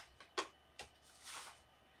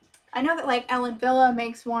 I know that like Ellen Villa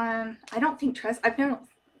makes one. I don't think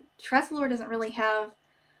Tresslor doesn't really have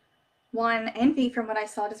one. Envy, from what I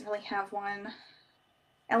saw, doesn't really have one.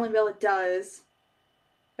 Ellen Villa does.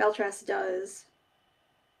 Beltress does.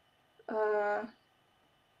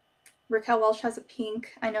 Raquel Welch has a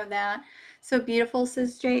pink. I know that. So beautiful,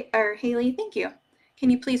 says Haley. Thank you. Can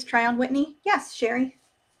you please try on Whitney? Yes, Sherry.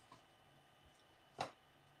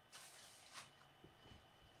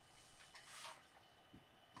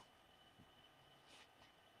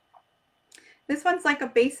 This one's like a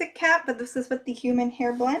basic cap, but this is with the human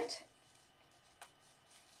hair blend.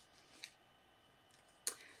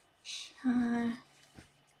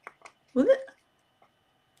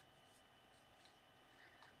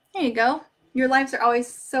 There you go. Your lives are always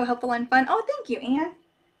so helpful and fun. Oh, thank you, Anne.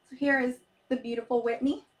 So here is the beautiful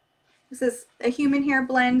Whitney. This is a human hair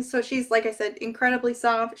blend. So she's, like I said, incredibly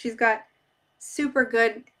soft. She's got super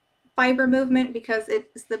good fiber movement because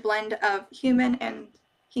it's the blend of human and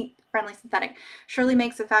heat-friendly synthetic. Shirley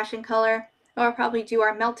makes a fashion color. I'll probably do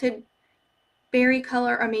our melted berry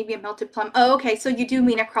color or maybe a melted plum. Oh, okay, so you do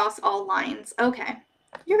mean across all lines. Okay.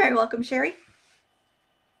 You're very welcome, Sherry.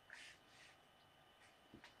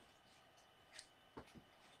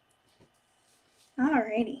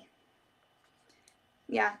 Alrighty.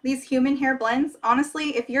 Yeah, these human hair blends,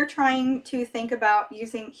 honestly, if you're trying to think about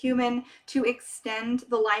using human to extend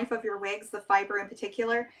the life of your wigs, the fiber in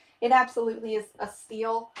particular, it absolutely is a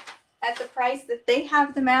steal at the price that they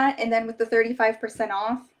have them at, and then with the 35%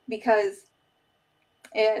 off, because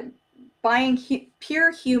buying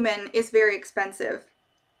pure human is very expensive.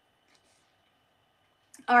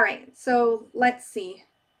 All right, so let's see.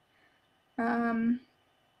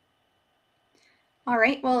 All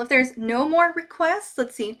right, well, if there's no more requests,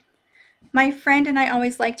 let's see. My friend and I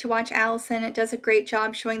always like to watch Allison. It does a great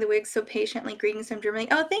job showing the wigs so patiently. Greetings from Germany.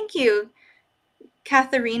 Oh, thank you,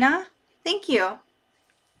 Katharina. Thank you.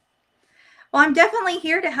 Well, I'm definitely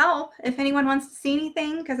here to help if anyone wants to see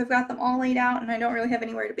anything, because I've got them all laid out and I don't really have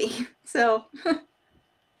anywhere to be. So,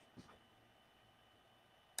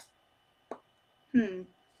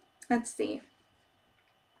 let's see.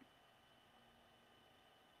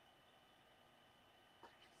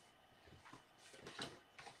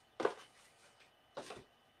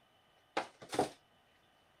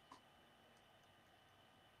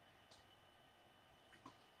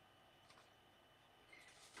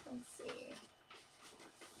 Let's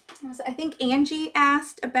see. I think Angie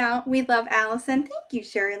asked about We Love Allison. Thank you,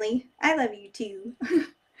 Shirley. I love you too.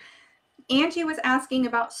 Angie was asking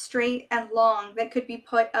about straight and long that could be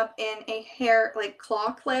put up in a hair like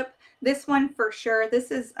claw clip. This one for sure.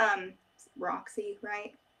 This is Roxy,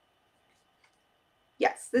 right?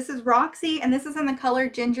 Yes, this is Roxy, and this is in the color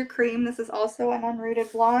Ginger Cream. This is also an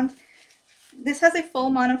unrooted blonde. This has a full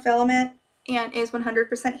monofilament and is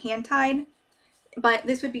 100% hand tied, but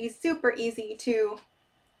this would be super easy to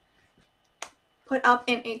put up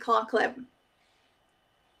in a claw clip.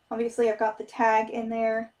 Obviously, I've got the tag in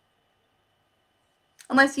there.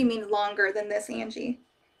 Unless you mean longer than this, Angie.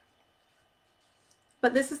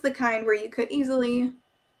 But this is the kind where you could easily,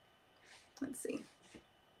 let's see.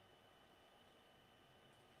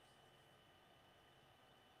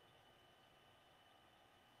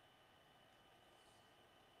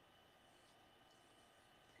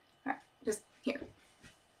 All right, just here.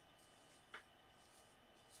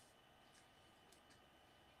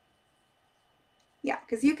 Yeah,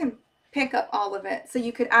 because you can pick up all of it. So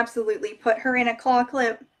you could absolutely put her in a claw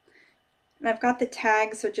clip. And I've got the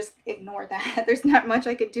tag, so just ignore that. There's not much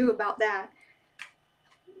I could do about that.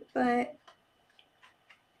 But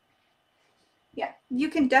yeah, you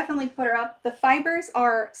can definitely put her up. The fibers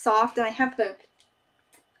are soft, and I have the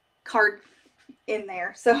card in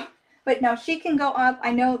there. So, but no, she can go up.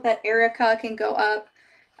 I know that Erica can go up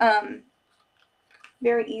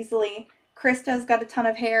very easily. Krista's got a ton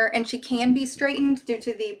of hair, and she can be straightened due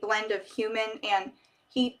to the blend of human and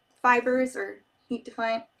heat fibers, or heat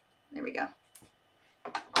defiant. There we go.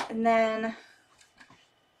 And then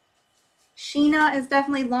Sheena is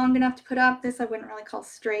definitely long enough to put up. This I wouldn't really call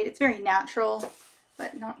straight. It's very natural,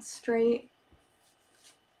 but not straight.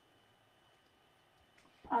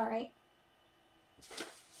 All right.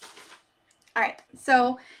 All right,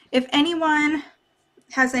 so if anyone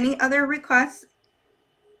has any other requests,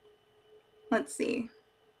 let's see.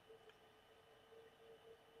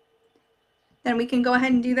 Then we can go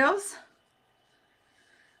ahead and do those.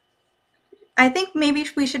 I think maybe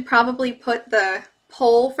we should probably put the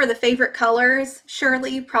poll for the favorite colors,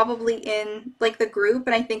 Shirley, probably in like the group,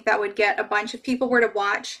 and I think that would get a bunch of people were to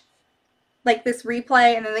watch like this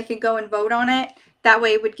replay, and then they could go and vote on it. That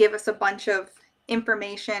way it would give us a bunch of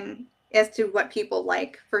information as to what people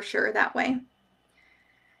like for sure that way.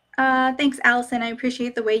 Thanks, Allison. I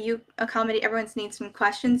appreciate the way you accommodate everyone's needs and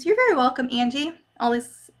questions. You're very welcome, Angie. All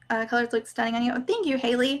these colors look stunning on you. Oh, thank you,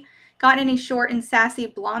 Haley. Got any short and sassy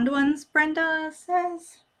blonde ones, Brenda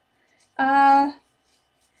says?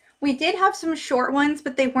 We did have some short ones,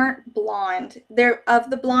 but they weren't blonde. They're of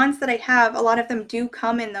the blondes that I have, a lot of them do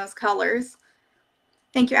come in those colors.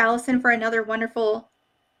 Thank you, Allison, for another wonderful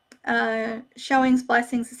showings,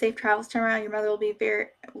 blessings, and safe travels. Turn around. Your mother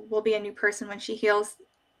will be a new person when she heals.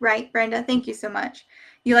 Right, Brenda? Thank you so much.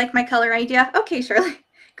 You like my color idea? Okay, Shirley.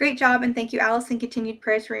 Great job, and thank you, Allison. Continued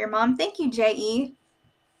prayers for your mom. Thank you, J.E.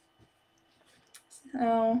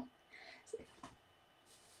 So,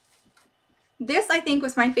 this, I think,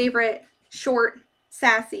 was my favorite short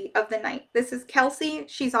sassy of the night. This is Kelsey.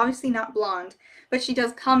 She's obviously not blonde, but she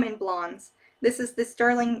does come in blondes. This is the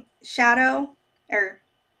Sterling Shadow, or,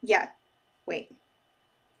 yeah, wait.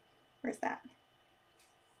 Where's that?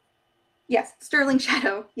 Yes, Sterling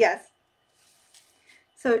Shadow, yes.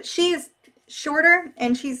 So she's shorter,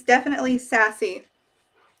 and she's definitely sassy.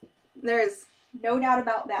 There is no doubt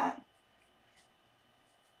about that.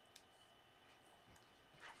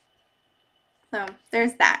 So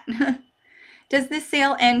there's that. Does this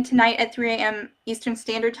sale end tonight at 3 a.m. Eastern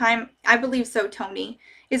Standard Time? I believe so, Tony.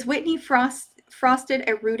 Is Whitney frosted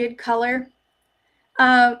a rooted color?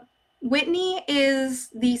 Whitney is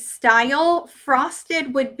the style.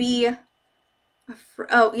 Frosted would be,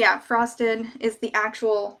 oh yeah, frosted is the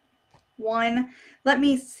actual one. Let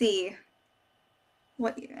me see.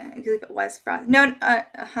 What, I believe it was frosted. No,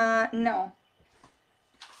 no.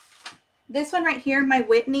 This one right here, my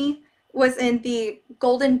Whitney, was in the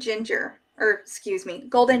golden ginger, or excuse me,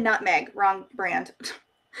 golden nutmeg, wrong brand.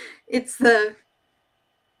 It's the,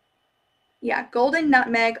 yeah, golden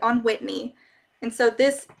nutmeg on Whitney. And so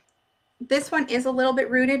this one is a little bit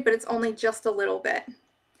rooted, but it's only just a little bit.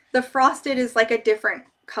 The frosted is like a different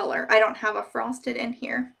color. I don't have a frosted in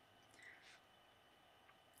here.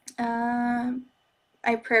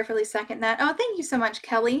 I prayerfully second that. Oh, thank you so much,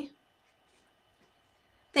 Kelly.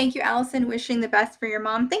 Thank you, Allison. Wishing the best for your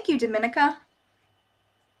mom. Thank you, Dominica.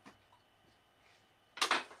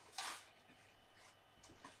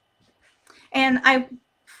 And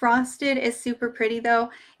frosted is super pretty though.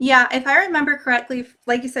 Yeah, if I remember correctly,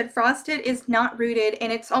 like you said, frosted is not rooted,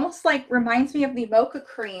 and it's almost like reminds me of the Mocha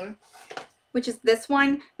cream, which is this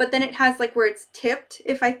one, but then it has like where it's tipped,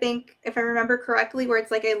 if I remember correctly, where it's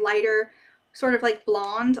like a lighter sort of like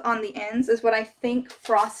blonde on the ends is what I think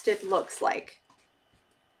frosted looks like.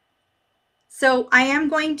 So I am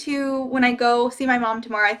going to, when I go see my mom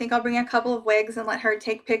tomorrow, I think I'll bring a couple of wigs and let her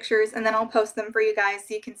take pictures, and then I'll post them for you guys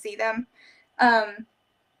so you can see them.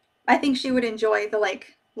 I think she would enjoy the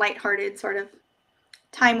like lighthearted sort of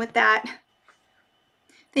time with that.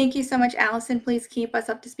 Thank you so much, Allison. Please keep us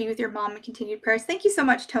up to speed with your mom and continued prayers. Thank you so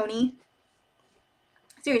much, Tony.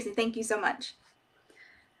 Seriously, thank you so much.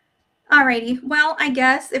 Alrighty, well, I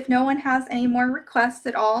guess if no one has any more requests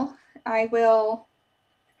at all, I will,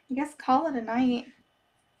 I guess, call it a night.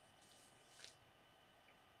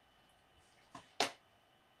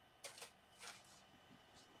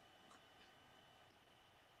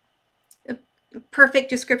 A perfect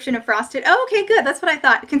description of frosted. Oh, okay, good. That's what I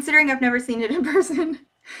thought, considering I've never seen it in person.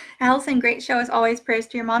 Allison, great show as always. Prayers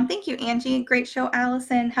to your mom. Thank you, Angie. Great show,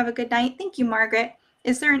 Allison. Have a good night. Thank you, Margaret.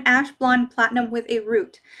 Is there an ash blonde platinum with a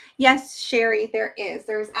root? Yes, Sherry, there is.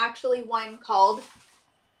 There's actually one called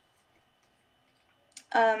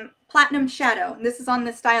Platinum Shadow. This is on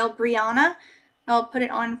the style Brianna. I'll put it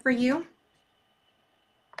on for you.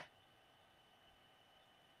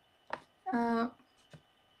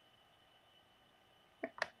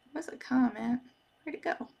 Where's the comment? Where'd it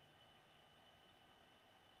go?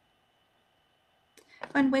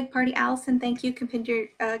 Fun wig party, Allison. Thank you.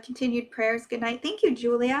 Continued prayers. Good night. Thank you,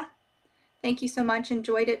 Julia. Thank you so much.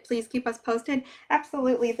 Enjoyed it. Please keep us posted.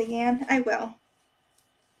 Absolutely, Leanne. I will.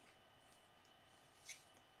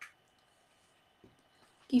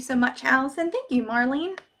 Thank you so much, Allison. Thank you,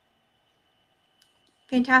 Marlene.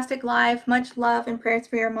 Fantastic live. Much love and prayers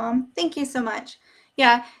for your mom. Thank you so much.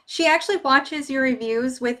 Yeah, she actually watches your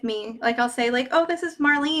reviews with me. Like, I'll say, like, oh, this is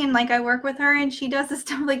Marlene. Like, I work with her, and she does the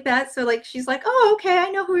stuff like that. So, like, she's like, oh, okay, I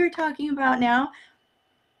know who you're talking about now.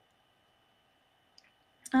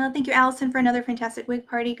 Thank you, Allison, for another fantastic wig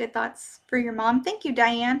party. Good thoughts for your mom. Thank you,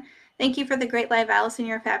 Diane. Thank you for the great live, Allison.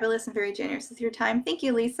 You're fabulous and very generous with your time. Thank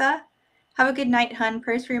you, Lisa. Have a good night, hun.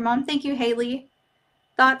 Prayers for your mom. Thank you, Haley.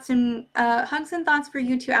 Thoughts and hugs and thoughts for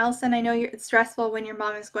you too, Allison. I know it's stressful when your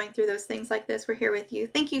mom is going through those things like this. We're here with you.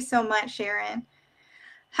 Thank you so much, Sharon.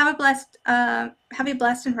 Have a blessed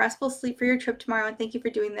and restful sleep for your trip tomorrow, and thank you for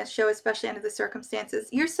doing this show, especially under the circumstances.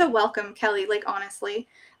 You're so welcome, Kelly. Like, honestly,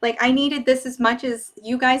 like, I needed this as much as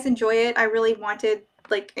you guys enjoy it. I really wanted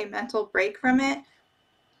like a mental break from it,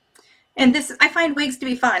 and this, I find wigs to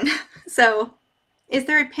be fun. So, is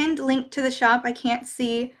there a pinned link to the shop? I can't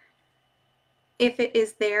see if it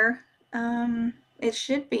is there. It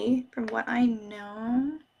should be, from what I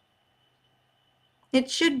know. It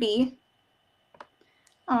should be.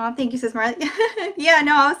 Oh, thank you, says Marlene. Yeah,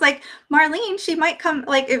 no, I was like, Marlene, she might come,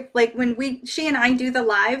 like, if, like, when she and I do the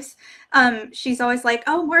lives, she's always like,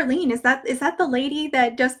 oh, Marlene, is that the lady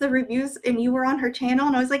that does the reviews and you were on her channel?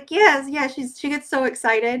 And I was like, yes, yeah, she gets so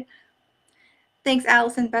excited. Thanks,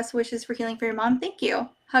 Allison. Best wishes for healing for your mom. Thank you.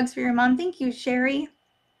 Hugs for your mom. Thank you, Sherry.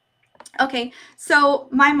 Okay, so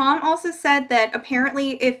my mom also said that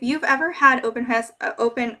apparently if you've ever had open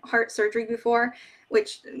heart surgery before,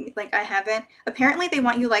 which, like, I haven't, apparently they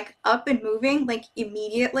want you, like, up and moving, like,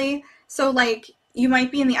 immediately. So, like, you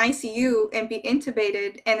might be in the ICU and be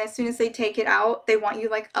intubated, and as soon as they take it out, they want you,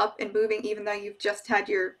 like, up and moving, even though you've just had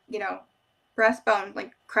your, you know, breastbone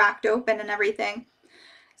like cracked open and everything.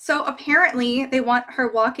 So apparently they want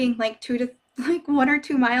her walking like 1 or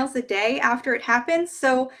 2 miles a day after it happens.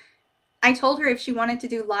 So I told her if she wanted to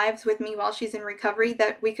do lives with me while she's in recovery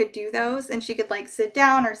that we could do those, and she could like sit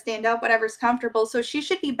down or stand up, whatever's comfortable. So she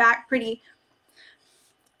should be back pretty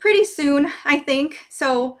soon, I think.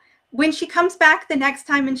 So when she comes back the next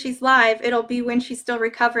time and she's live, it'll be when she's still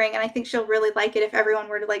recovering, and I think she'll really like it if everyone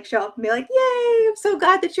were to like show up and be like, yay, I'm so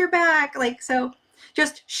glad that you're back. Like, so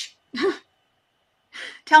just shh.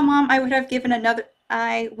 Tell mom I would have given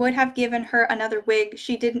her another wig.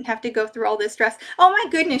 She didn't have to go through all this stress. Oh my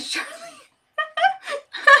goodness, Shirley.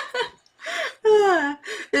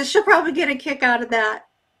 She'll probably get a kick out of that.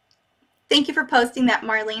 Thank you for posting that,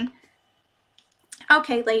 Marlene.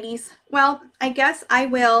 Okay, ladies. Well, I guess I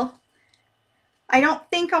will. I don't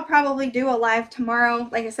think I'll probably do a live tomorrow,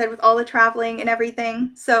 like I said, with all the traveling and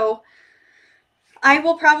everything. So I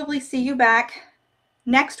will probably see you back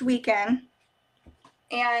next weekend.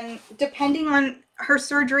 And depending on her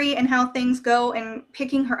surgery and how things go and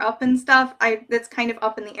picking her up and stuff, that's kind of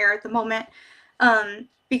up in the air at the moment.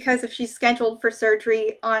 Because if she's scheduled for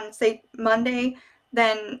surgery on, say, Monday,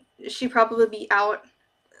 then she'd probably be out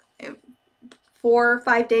 4 or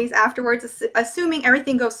 5 days afterwards, assuming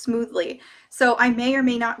everything goes smoothly. So I may or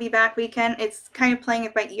may not be back weekend. It's kind of playing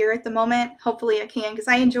it by ear at the moment. Hopefully I can, because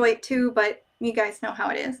I enjoy it too, but you guys know how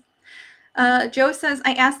it is. Joe says,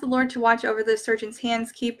 I asked the Lord to watch over the surgeon's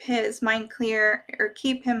hands, keep his mind clear, or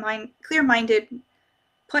keep him clear-minded,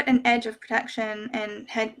 put an edge of protection, and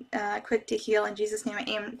head quick to heal. In Jesus' name I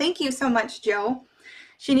am. Thank you so much, Joe.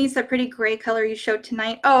 She needs that pretty gray color you showed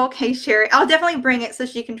tonight. Oh, okay, Sherry. I'll definitely bring it so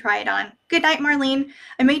she can try it on. Good night, Marlene.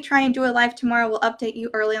 I may try and do a live tomorrow. We'll update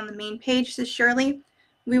you early on the main page, says Shirley.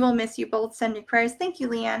 We will miss you both. Send your prayers. Thank you,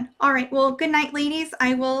 Leanne. All right, well, good night, ladies.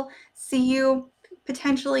 I will see you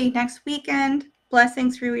potentially next weekend.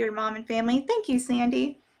 Blessings for your mom and family. Thank you,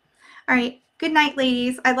 Sandy. All right, good night,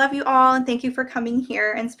 ladies. I love you all, and thank you for coming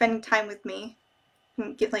here and spending time with me.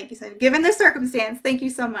 Like you said, given the circumstance, thank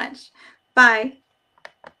you so much. Bye.